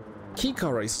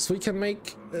keycar races. We can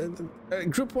make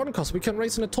group 1 cars. We can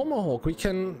race in a Tomahawk. We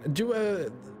can do a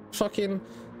fucking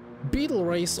Beetle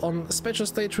race on Special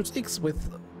Stage Route X with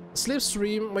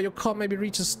Slipstream, where your car maybe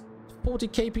reaches 40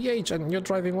 kph and you're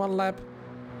driving 1 lap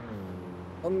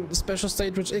on Special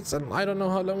Stage Route X, and I don't know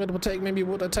how long it would take. Maybe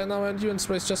would a 10-hour endurance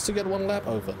race just to get 1 lap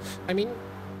over. I mean,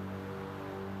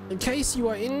 in case you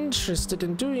are interested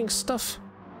in doing stuff,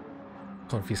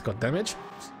 Confuse got damage.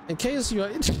 In case you are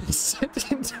interested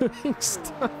in doing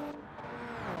stuff,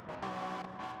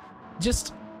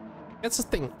 just that's the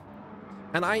thing,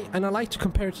 and I like to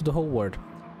compare it to the whole world.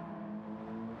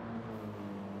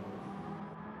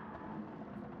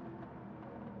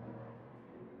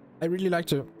 I really like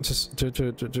to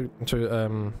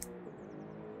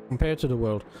compare to the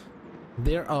world.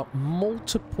 There are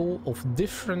multiple of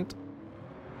different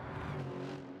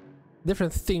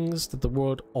things that the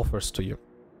world offers to you.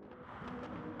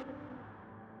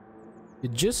 You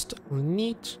just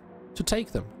need to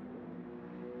take them.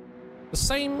 The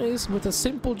same is with a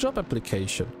simple job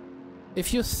application.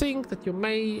 If you think that you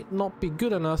may not be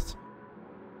good enough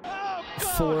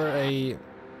for a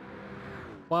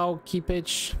wow,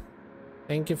 keepage.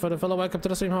 Thank you for the follow. Welcome to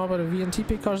the stream. How are the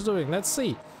VNTP cars doing? Let's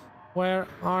see. Where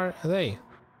are they?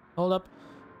 Hold up.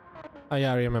 Oh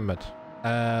yeah, I remembered.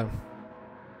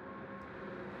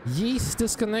 Yeast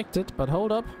disconnected, but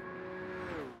hold up.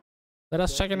 Let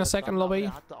us check in a second, lobby.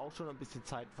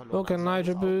 Okay,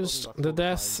 Nitro Boost, the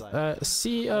death,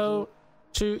 CO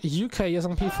to UK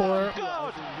SMP4,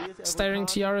 Staring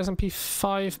TR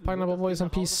SMP5, Pineapple Boy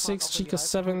SMP6, Chica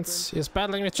 7th is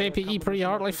battling with JPE pretty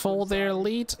hardly for their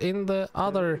lead in the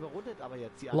other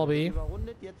lobby.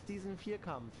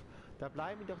 Da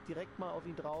bleiben wir doch direkt mal auf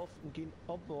ihn drauf und gehen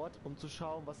on board, um zu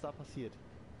schauen, was da passiert.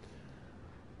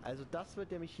 Also das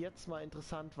wird nämlich jetzt mal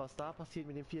interessant, was da passiert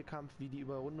mit dem Vierkampf, wie die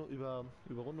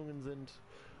Überrundungen sind.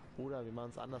 Oder wir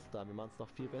machen es anders da, wir machen es noch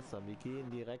viel besser. Wir gehen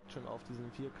direkt schon auf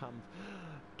diesen Vierkampf.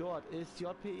 Dort ist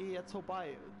JPE jetzt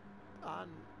vorbei. An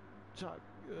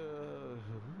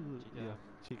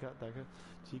Chica, danke.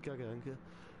 Chica, danke.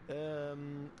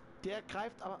 Der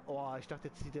greift aber... Oh, ich dachte,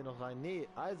 jetzt zieht er noch rein. Nee,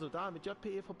 also da mit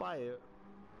JPE vorbei.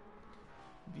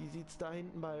 Wie sieht's da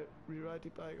hinten bei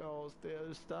Rewrite Bike aus? Der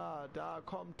ist da. Da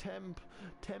kommt Temp.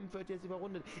 Temp wird jetzt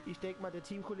überrundet. Ich denke mal, der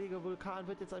Teamkollege Vulkan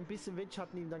wird jetzt ein bisschen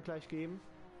Windschatten ihm dann gleich geben.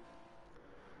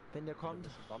 Wenn der kommt.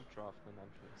 Bumpdraften in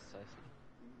Anführungszeichen.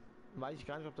 Weiß ich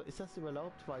gar nicht, ob da... Ist das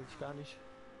überhaupt? Weiß ich gar nicht.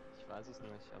 Ich weiß es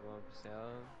nicht, aber bisher...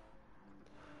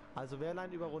 Also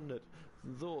Wehrlein überrundet.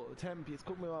 So, Temp, jetzt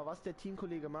gucken wir mal, was der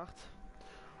Teamkollege macht.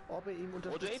 Ob er ihm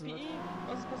unterstützen wird.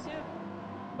 Was ist passiert?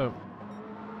 Oh.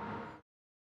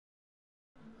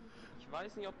 Ich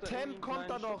weiß nicht, ob der Temp kommt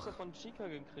da noch von Chica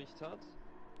gekriegt hat.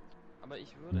 Aber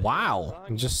ich würde Wow,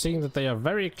 sagen, just seeing that they are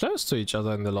very close to each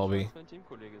other in the lobby.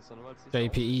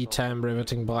 JPE, Tam,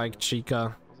 Riveting Bike,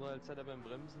 Chica.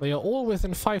 They are all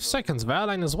within 5 seconds.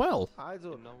 Wehrlein as well.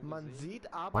 Also, man sieht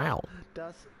aber,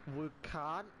 dass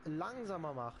Vulkan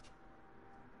langsamer macht.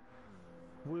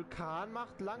 Vulkan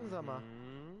macht langsamer.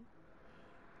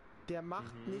 Der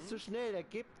macht nicht so schnell. Der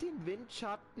gibt den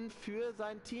Windschatten für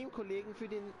seinen Teamkollegen, für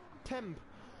den Temp.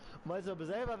 Weil sie aber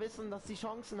selber wissen, dass sie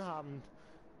Chancen haben.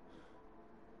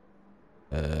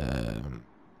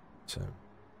 So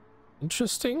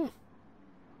interesting.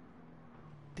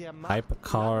 Der macht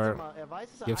Hypercar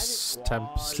weiß, gives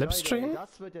Temp slipstream.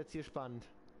 Das wird jetzt hier spannend.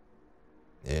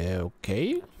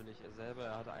 Okay. Natürlich, er selber,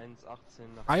 er hatte 1,18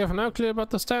 nach... I have no clue about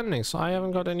the standings. I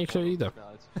haven't got any clue either.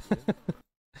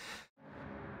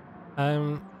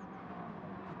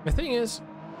 The thing is,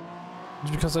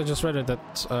 because I just read it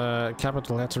that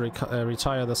Capital had to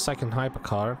retire the second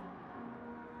hypercar.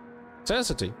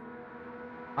 Necessity.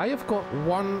 I have got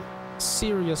one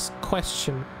serious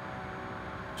question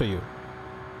to you.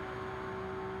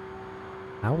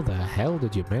 How the hell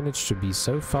did you manage to be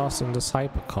so fast in this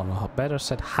hypercar? Or better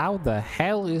said, how the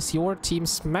hell is your team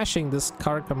smashing this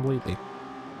car completely?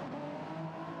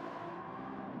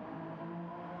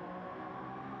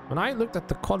 When I looked at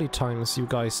the quali times you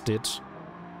guys did,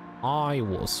 I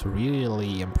was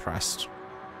really impressed.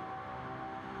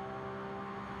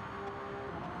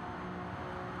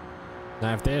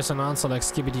 Now, if there's an answer like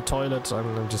Skibidi Toilet,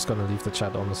 I'm just gonna leave the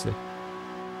chat, honestly.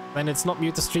 Then it's not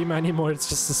mute the streamer anymore, it's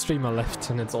just the streamer left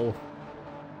and it's all...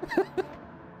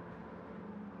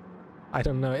 I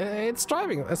don't know, it's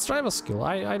driving, it's driver skill.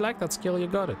 I like that skill, you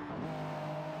got it.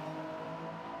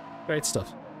 Great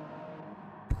stuff.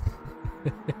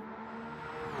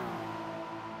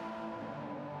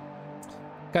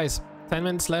 Guys, 10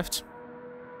 minutes left.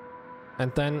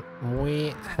 And then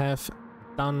we have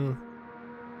done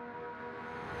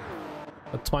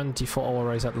a 24-hour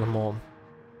race at Le Mans.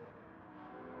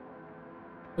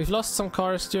 We've lost some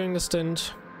cars during the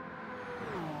stint.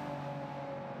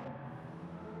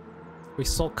 We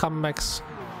saw comebacks.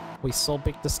 We saw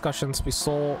big discussions. We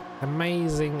saw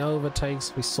amazing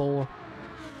overtakes. We saw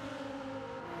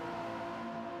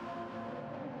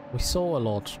a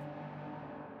lot.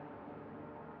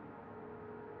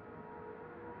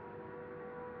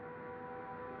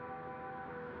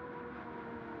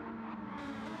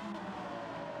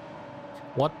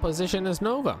 What position is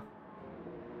Nova?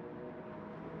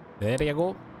 There you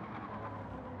go.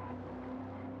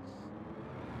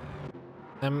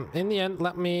 In the end,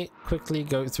 let me quickly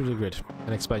go through the grid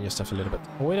and explain your stuff a little bit.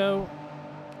 Widow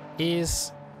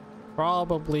is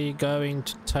probably going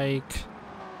to take...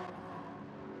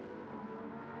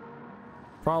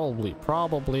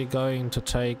 Probably going to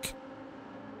take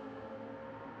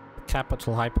the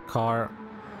Capital Hypercar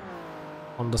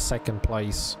on the second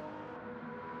place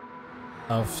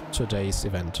of today's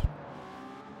event.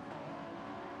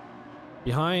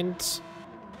 Behind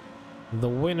the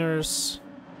winners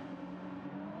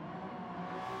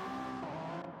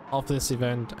of this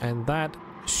event, and that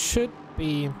should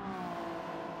be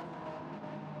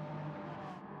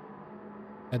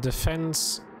a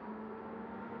defense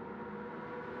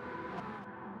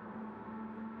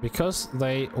because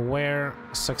they were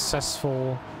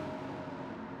successful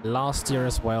last year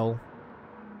as well.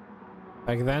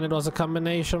 Back then it was a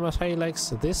combination with Helix.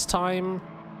 This time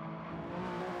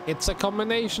it's a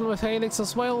combination with Helix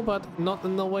as well, but not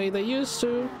in the way they used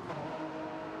to.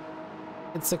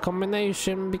 It's a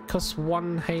combination because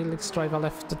one Helix driver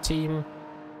left the team.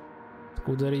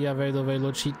 Scuderia Velo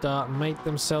Velocita made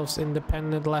themselves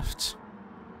independent, left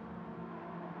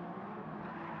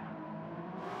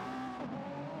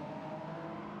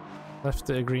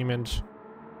the agreement.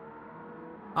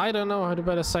 I don't know how to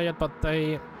better say it, but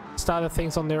they started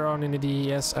things on their own in the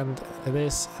DES, and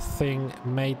this thing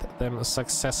made them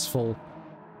successful.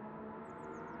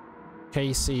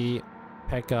 Casey,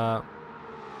 Pekka,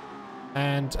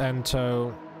 and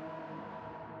Anto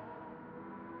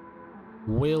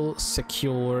will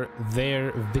secure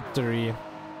their victory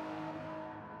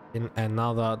in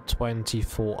another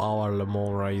 24-hour Le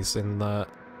Mans race in the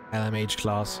LMH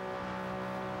class.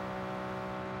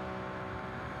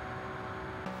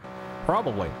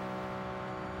 Probably.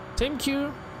 Team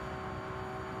Q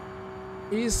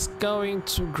is going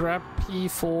to grab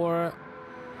P4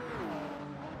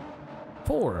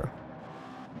 for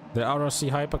the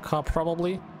RRC Hypercar,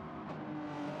 probably.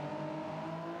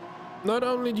 Not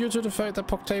only due to the fact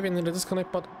that Octavian did a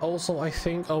disconnect, but also I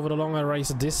think over the longer race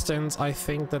distance, I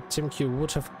think that Team Q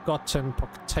would have gotten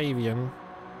Octavian.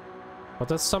 But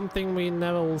that's something we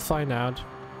never will find out.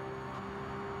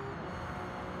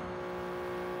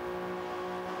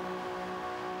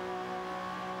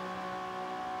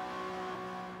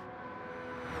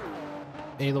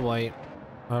 Either way,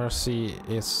 RC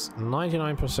is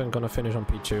 99% gonna finish on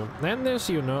P2. Then there's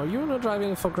Juno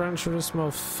driving for Gran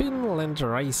Turismo Finland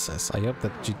Races. I hope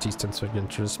that GT stands for Gran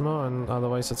Turismo, and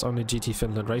otherwise it's only GT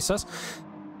Finland Races.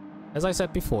 As I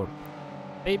said before,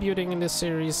 debuting in this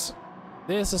series,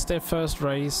 this is their first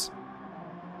race.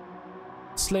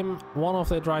 Slim, one of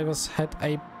their drivers, had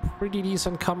a pretty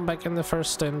decent comeback in the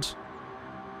first stint.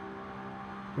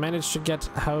 Managed to get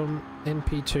home in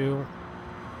P2.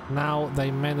 Now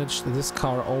they managed this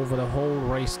car over the whole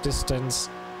race distance,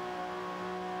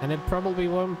 and it probably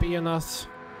won't be enough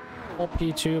for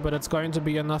P2, but it's going to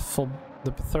be enough for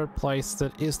the third place,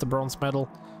 that is the bronze medal.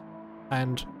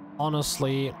 And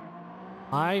honestly,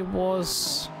 I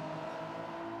was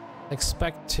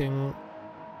expecting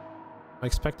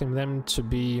them to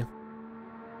be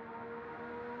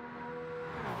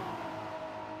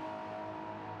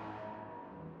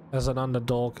as an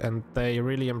underdog, and they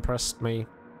really impressed me.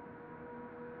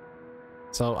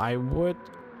 So I would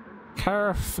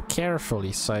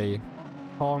carefully say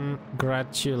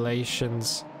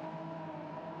congratulations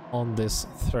on this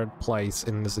third place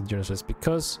in this endurance race,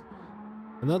 because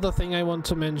another thing I want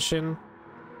to mention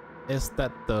is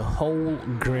that the whole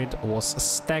grid was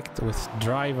stacked with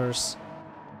drivers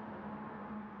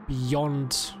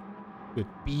beyond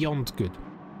good.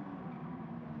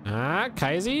 Ah,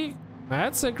 Kaisi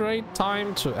That's a great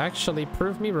time to actually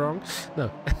prove me wrong.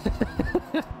 No.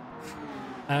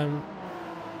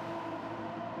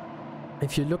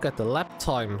 If you look at the lap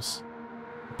times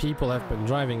people have been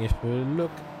driving, if you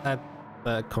look at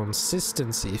the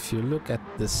consistency, if you look at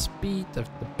the speed of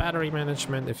the battery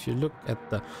management, if you look at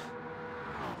the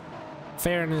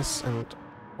fairness and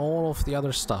all of the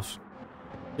other stuff,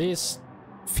 this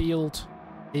field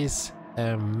is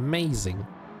amazing.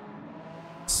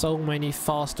 So many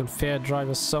fast and fair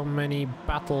drivers, so many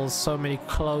battles, so many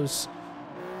close.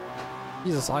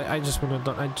 Jesus, I just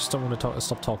don't want to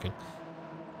stop talking.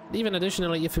 Even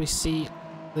additionally, if we see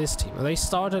this team, they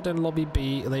started in lobby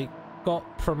B, they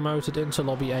got promoted into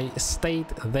lobby A, stayed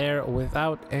there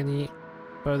without any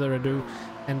further ado,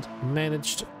 and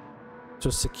managed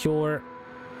to secure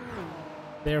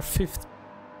their fifth.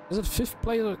 Is it fifth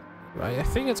place? I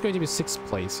think it's going to be sixth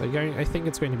place. I think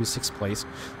it's going to be sixth place.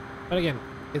 But again,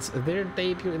 it's their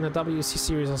debut in the WEC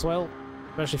series as well,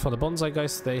 especially for the Bonsai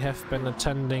guys. They have been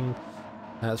attending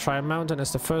Trial Mountain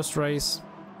as the first race,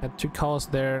 had 2 cars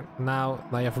there. Now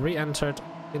they have re-entered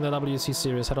in the WEC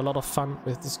series, had a lot of fun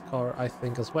with this car, I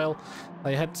think, as well.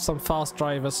 They had some fast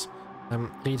drivers,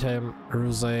 Ritem,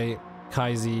 Ruse,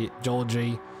 Kaisi,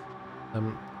 Georgie.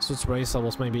 Suits Racer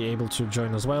was maybe able to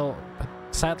join as well, but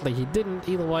sadly he didn't.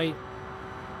 Either way,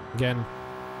 again,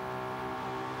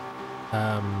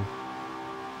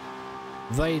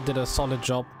 they did a solid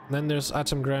job. Then there's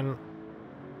Atomgren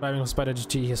driving Spider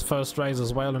GT, his first race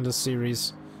as well in this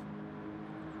series.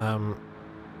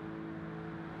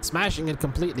 Smashing it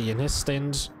completely in his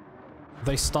stint.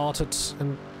 They started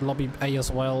in lobby A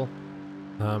as well.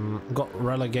 Got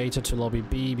relegated to lobby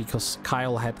B because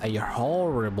Kyle had a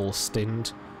horrible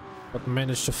stint, but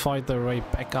managed to fight their way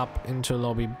back up into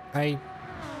lobby A.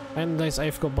 And there's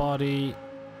AFCO Body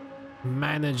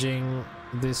managing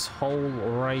this whole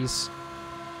race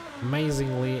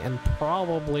amazingly, and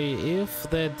probably if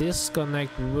the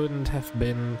disconnect wouldn't have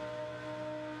been,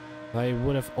 they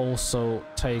would have also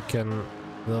taken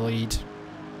the lead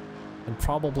and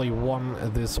probably won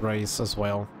this race as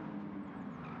well.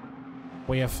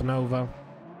 We have Nova,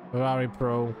 Ferrari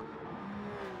Pro.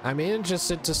 I'm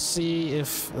interested to see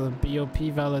if the BOP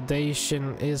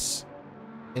validation is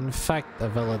in fact a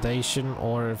validation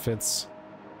or if it's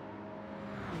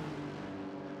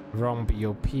wrong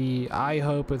BOP. I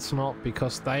hope it's not,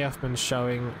 because they have been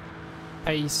showing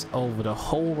pace over the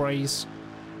whole race.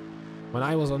 When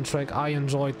I was on track, I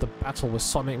enjoyed the battle with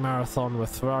Sonic Marathon, with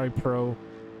Ferrari Pro.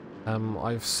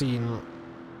 I've seen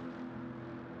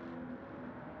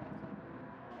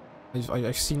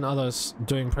others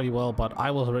doing pretty well, but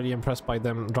I was really impressed by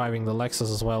them driving the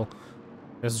Lexus as well.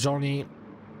 There's Johnny.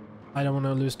 I don't want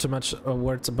to lose too much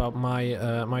words about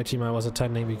my team I was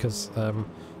attending, because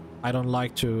I don't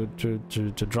like to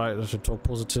talk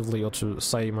positively or to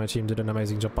say my team did an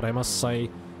amazing job, but I must say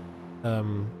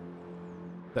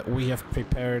that we have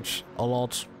prepared a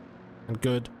lot and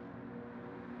good,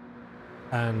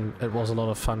 and it was a lot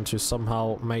of fun to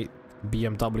somehow make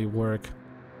BMW work.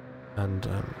 And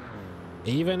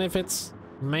even if it's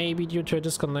maybe due to a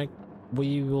disconnect,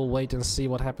 we will wait and see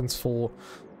what happens for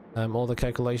all the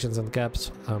calculations and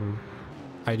gaps.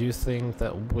 I do think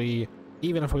that we,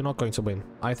 even if we're not going to win,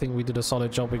 I think we did a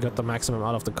solid job. We got the maximum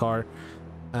out of the car,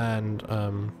 and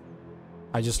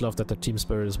I just love that the team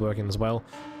spirit is working as well.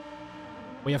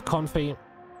 We have Confi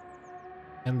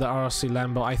and the RC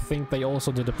Lambo. I think they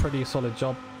also did a pretty solid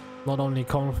job. Not only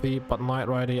Confi, but Night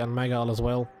Rider and Megal as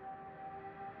well.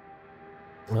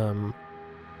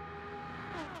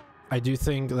 I do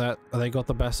think that they got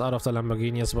the best out of the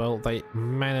Lamborghini as well. They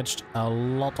managed a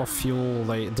lot of fuel.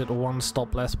 They did 1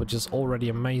 stop less, which is already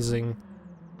amazing.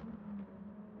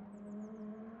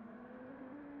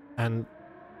 And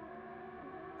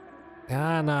no,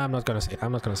 I'm not gonna say it.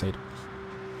 I'm not gonna say it.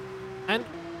 And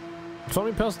for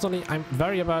me personally, I'm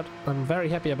very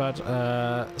happy about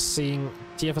seeing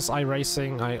TFSI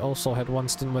racing. I also had 1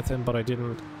 stint with him, but I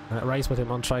didn't race with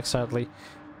him on track, sadly.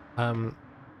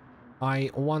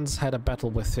 I once had a battle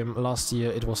with him last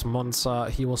year. It was Monza.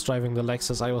 He was driving the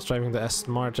Lexus, I was driving the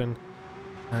Aston Martin,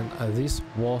 and this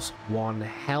was one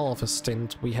hell of a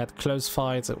stint. We had close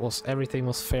fights. Everything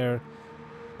was fair.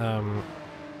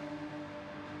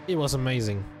 It was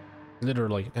amazing,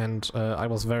 literally, and I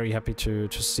was very happy to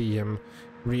see him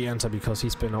re-enter, because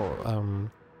he's been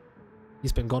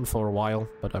gone for a while.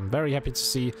 But I'm very happy to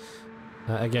see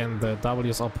again the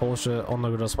WSR Porsche on the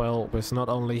grid as well, with not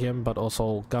only him but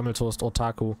also Gammeltoast,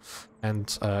 Otaku, and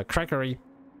Crackery.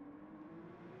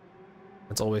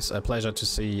 It's always a pleasure to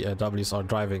see WSR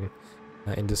driving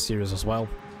in this series as well,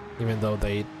 even though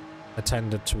they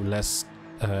attended to less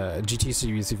GT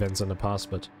series events in the past.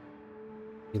 But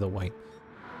either way.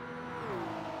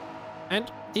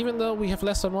 And even though we have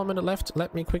less than 1 minute left,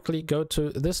 let me quickly go to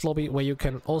this lobby where you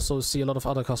can also see a lot of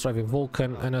other cars driving.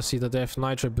 Vulcan, NSC The Death,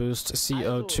 Nitro Boost,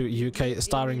 CO2 UK,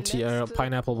 Starring TR,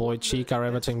 Pineapple Boy, Chica,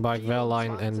 Riveting Bike,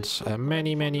 Verline, and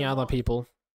many other people.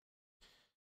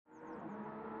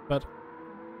 But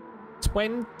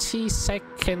 20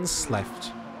 seconds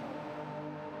left.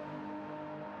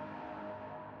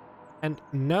 And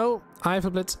no,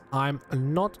 Eifelblitz, I'm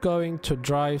not going to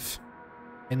drive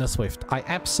in a Swift. I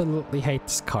absolutely hate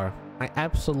this car. I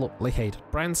absolutely hate it.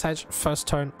 Brands Hatch, first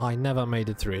turn, I never made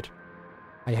it through it.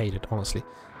 I hate it, honestly.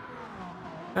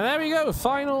 And there we go,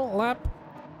 final lap.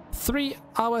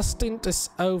 3-hour stint is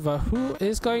over. Who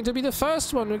is going to be the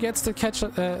first one who gets the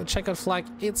checkered flag?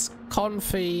 It's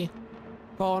Confi.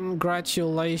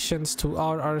 Congratulations to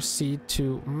RRC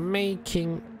to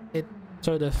making it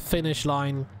to the finish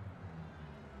line.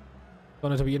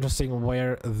 Going to be interesting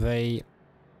where they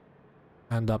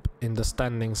end up in the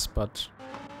standings, but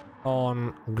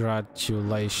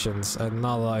congratulations,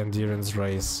 another endurance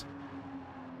race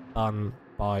done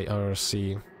by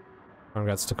RC.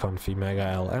 Congrats to Confi, Mega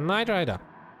L, and Knight Rider.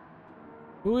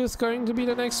 Who is going to be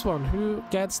the next one? Who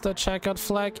gets the checkered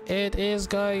flag? It is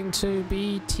going to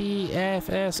be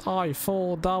TFSI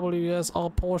for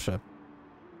WSR Porsche.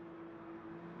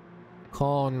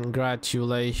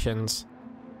 Congratulations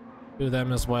to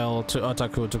them as well, to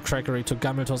Otaku, to Gregory, to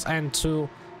Gamiltos, and to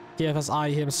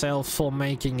TFSI himself for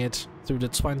making it through the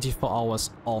 24 hours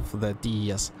of the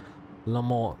DES Le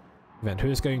Mans event.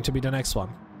 Who's going to be the next one?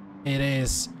 It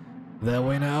is the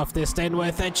winner of this stint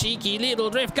with a cheeky little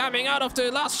drift coming out of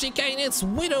the last chicane. It's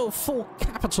Widow for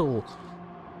Capital.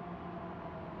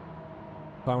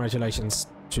 Congratulations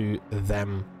to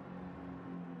them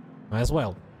as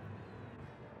well.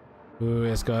 Who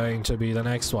is going to be the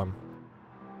next one?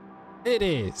 It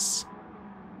is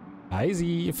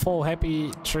Easy for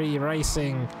Happy Tree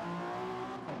Racing.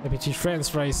 Happy Tree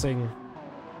Friends Racing.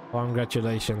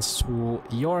 Congratulations to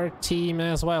your team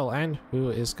as well. And who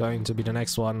is going to be the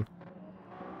next one?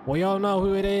 We all know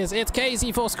who it is. It's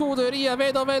Casey for Scuderia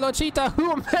Vedo Velocita,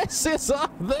 who messes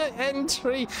up the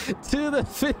entry to the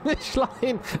finish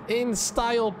line in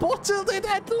style. Bottled it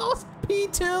and lost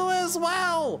P2 as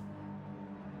well.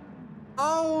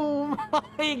 Oh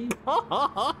my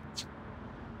god.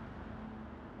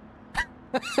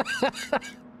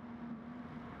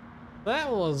 That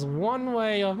was one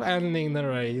way of ending the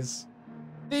race.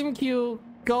 Team Q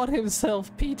got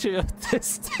himself P2 of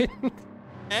this thing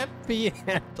at the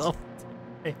end of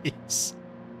the race.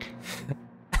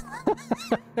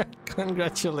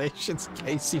 Congratulations,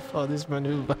 Casey, for this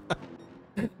maneuver.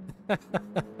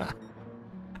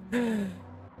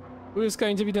 Who's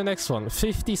going to be the next one?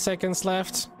 50 seconds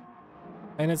left.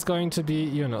 And it's going to be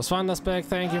Juno. Svandersberg,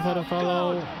 thank you for the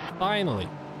follow. Finally.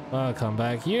 Welcome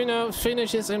back. Juno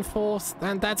finishes in 4th.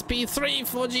 And that's P3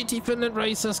 for GT Finland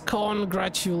Racers.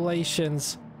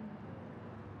 Congratulations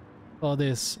for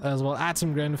this as well.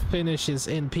 Atomgren finishes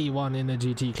in P1 in the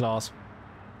GT class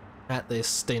at this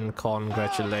stint.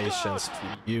 Congratulations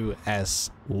to you as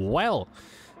well.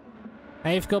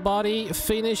 Afko Body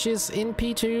finishes in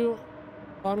P2.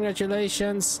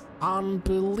 Congratulations.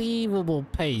 Unbelievable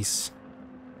pace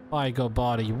by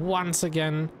Gobadi once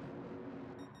again.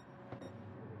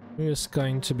 Who's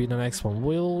going to be the next one?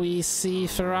 Will we see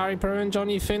Ferrari Pro and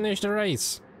Johnny finish the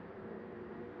race?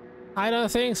 I don't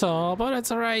think so, but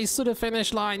it's a race to the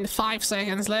finish line. 5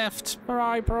 seconds left.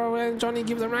 Ferrari Pro and Johnny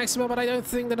give the maximum, but I don't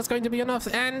think that it's going to be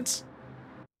enough. And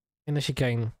in the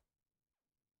chicane,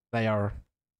 they are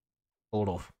pulled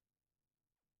off.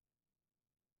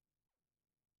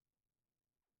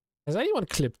 Has anyone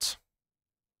clipped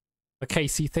a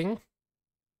Casey thing?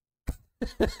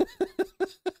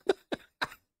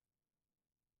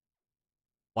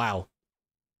 Wow.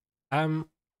 I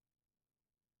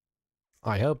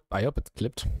hope it's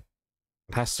clipped.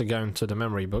 It has to go into the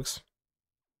memory books.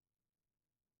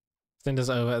 Stint is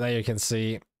over. There you can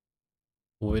see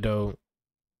Widow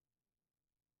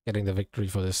getting the victory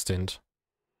for this stint.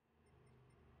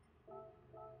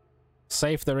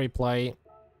 Save the replay.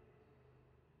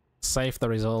 Save the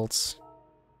results.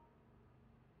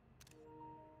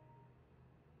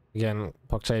 Again,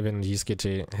 Pogchaven and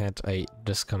Yiskiti had a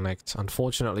disconnect.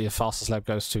 Unfortunately, the fastest lap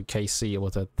goes to KC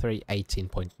with a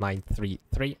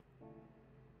 3:18.933.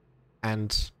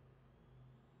 And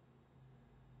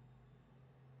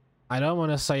I don't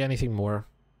want to say anything more.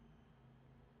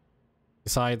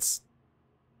 Besides,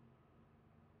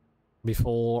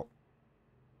 before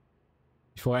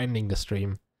ending the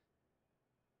stream,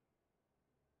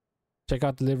 check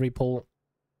out the livery poll.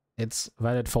 It's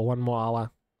valid for 1 more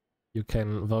hour. You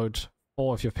can vote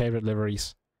 4 of your favorite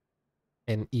liveries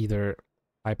in either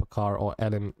hypercar or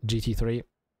LM GT3.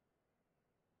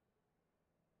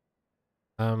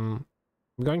 I'm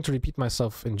going to repeat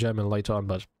myself in German later on,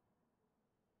 but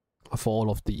for all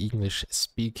of the English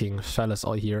speaking fellas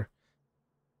out here,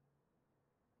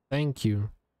 thank you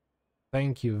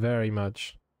very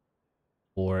much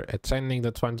for attending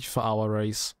the 24-hour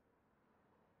race,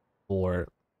 for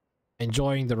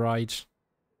enjoying the ride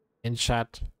in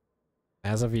chat,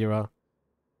 as a viewer,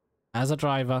 as a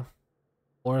driver,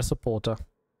 or a supporter.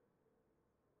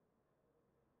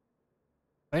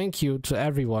 Thank you to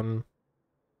everyone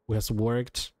who has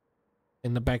worked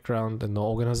in the background and the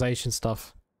organization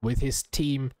stuff with his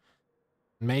team,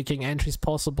 making entries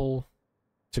possible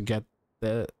to get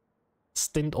the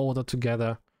stint order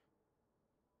together,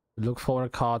 to look for a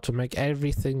car, to make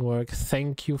everything work.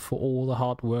 Thank you for all the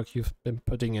hard work you've been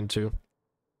putting into.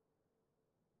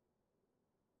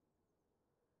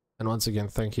 And once again,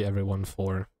 thank you everyone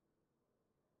for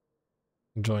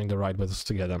enjoying the ride with us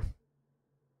together.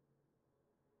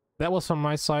 That was from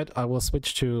my side. I will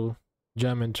switch to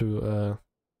German to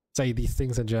say these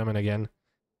things in German again.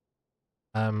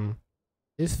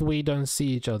 If we don't see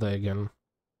each other again,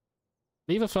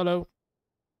 leave a follow.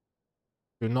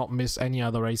 Do not miss any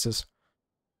other races.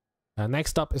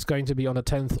 Next up is going to be on the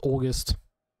 10th August.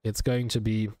 It's going to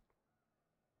be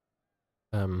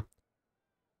the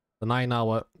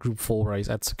 9-hour Group 4 race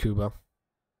at Tsukuba.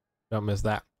 Don't miss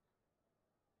that.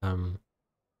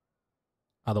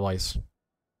 Otherwise,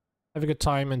 have a good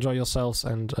time, enjoy yourselves,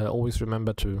 and always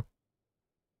remember to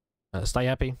stay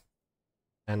happy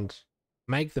and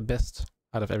make the best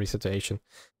out of every situation.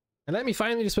 And let me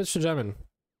finally switch to German.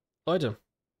 Leute,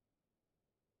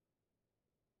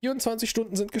 24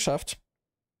 Stunden sind geschafft.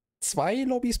 2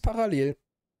 Lobbys parallel.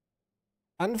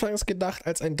 Anfangs gedacht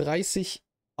als ein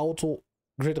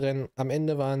 30-Auto-Grid-Rennen. Am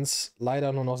Ende waren es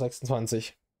leider nur noch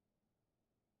 26.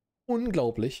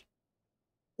 Unglaublich.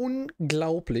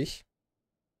 Unglaublich,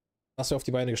 was wir auf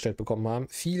die Beine gestellt bekommen haben.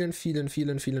 Vielen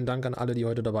Dank an alle, die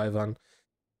heute dabei waren,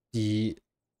 die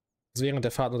uns während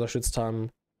der Fahrt unterstützt haben,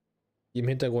 die im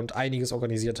Hintergrund einiges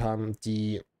organisiert haben,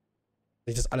 die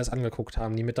sich das alles angeguckt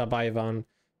haben, die mit dabei waren.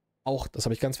 Auch, das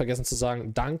habe ich ganz vergessen zu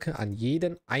sagen, danke an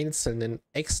jeden einzelnen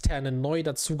externen, neu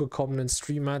dazugekommenen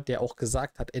Streamer, der auch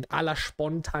gesagt hat, in aller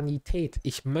Spontanität,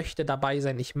 ich möchte dabei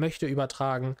sein, ich möchte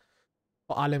übertragen.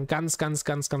 Vor allem ganz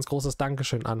großes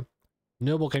Dankeschön an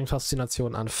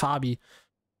Nürburgring-Faszination, an Fabi,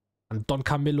 an Don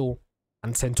Camillo,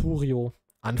 an Centurio,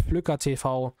 an Flücker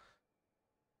TV,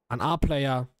 an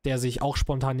A-Player, der sich auch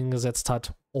spontan hingesetzt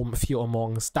hat um 4 Uhr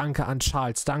morgens. Danke an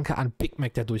Charles, danke an Big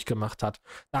Mac, der durchgemacht hat.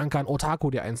 Danke an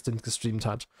Otaku, der Stint gestreamt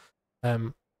hat.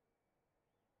 Danke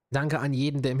an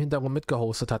jeden, der im Hintergrund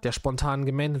mitgehostet hat, der spontan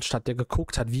gemanagt hat, der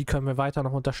geguckt hat, wie können wir weiter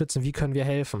noch unterstützen, wie können wir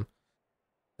helfen.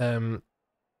 Danke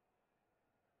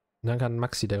an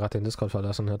Maxi, der gerade den Discord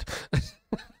verlassen hat.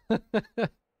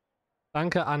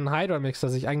 Danke an Hydramix, der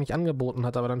sich eigentlich angeboten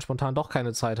hat, aber dann spontan doch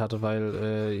keine Zeit hatte,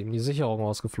 weil ihm die Sicherung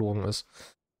rausgeflogen ist.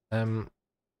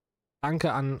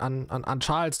 Danke an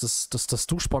Charles, dass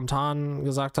du spontan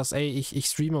gesagt hast, ey, ich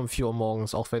streame um 4 Uhr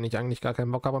morgens, auch wenn ich eigentlich gar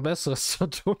keinen Bock habe, Besseres zu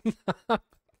tun habe.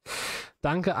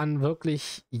 Danke an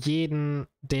wirklich jeden,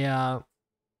 der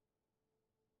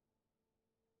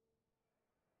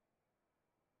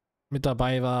mit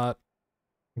dabei war,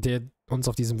 der uns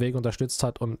auf diesem Weg unterstützt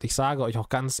hat. Und ich sage euch auch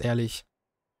ganz ehrlich,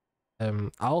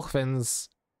 auch wenn es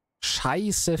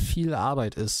scheiße viel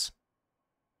Arbeit ist,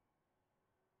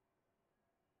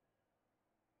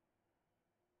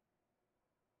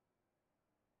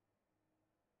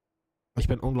 ich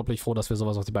bin unglaublich froh, dass wir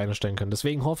sowas auf die Beine stellen können.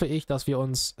 Deswegen hoffe ich, dass wir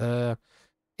uns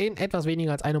in etwas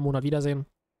weniger als einem Monat wiedersehen.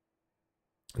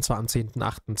 Und zwar am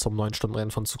 10.8. zum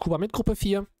 9-Stunden-Rennen von Tsukuba mit Gruppe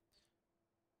 4.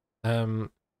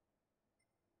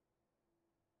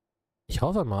 Ich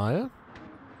hoffe mal,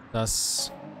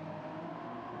 dass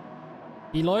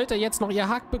die Leute jetzt noch ihr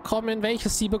Hack bekommen,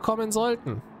 welches sie bekommen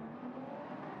sollten.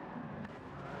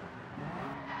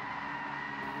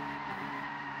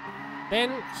 Denn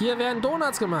hier werden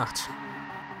Donuts gemacht.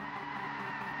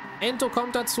 Ento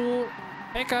kommt dazu.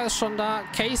 Becker ist schon da.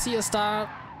 Casey ist da.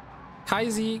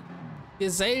 Kaisi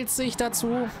gesellt sich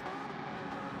dazu.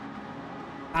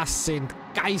 Das sind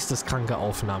geisteskranke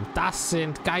Aufnahmen. Das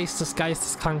sind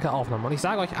geisteskranke Aufnahmen. Und ich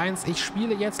sage euch eins, ich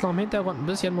spiele jetzt noch im Hintergrund ein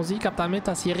bisschen Musik ab, damit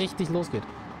das hier richtig losgeht.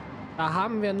 Da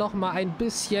haben wir noch mal ein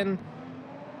bisschen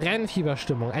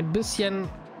Rennfieberstimmung, ein bisschen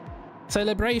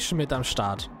Celebration mit am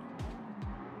Start.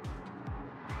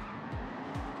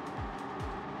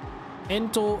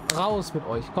 Ento, raus mit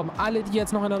euch. Komm, alle, die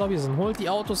jetzt noch in der Lobby sind, holt die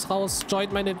Autos raus,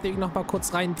 joint meine Ding noch mal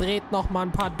kurz rein, dreht noch mal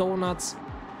ein paar Donuts.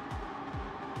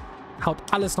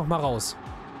 Haut alles noch mal raus.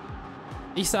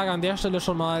 Ich sage an der Stelle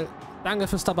schon mal, danke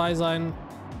fürs dabei sein.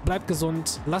 Bleibt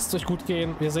gesund, lasst es euch gut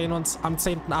gehen. Wir sehen uns am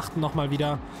 10.8. nochmal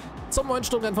wieder zum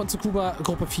 9-Stunden-Rennen von Tsukuba,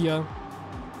 Gruppe 4.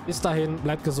 Bis dahin,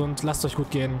 bleibt gesund, lasst es euch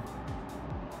gut gehen.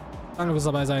 Danke fürs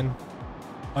dabei sein.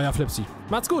 Euer Flipsy.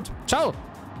 Macht's gut. Ciao.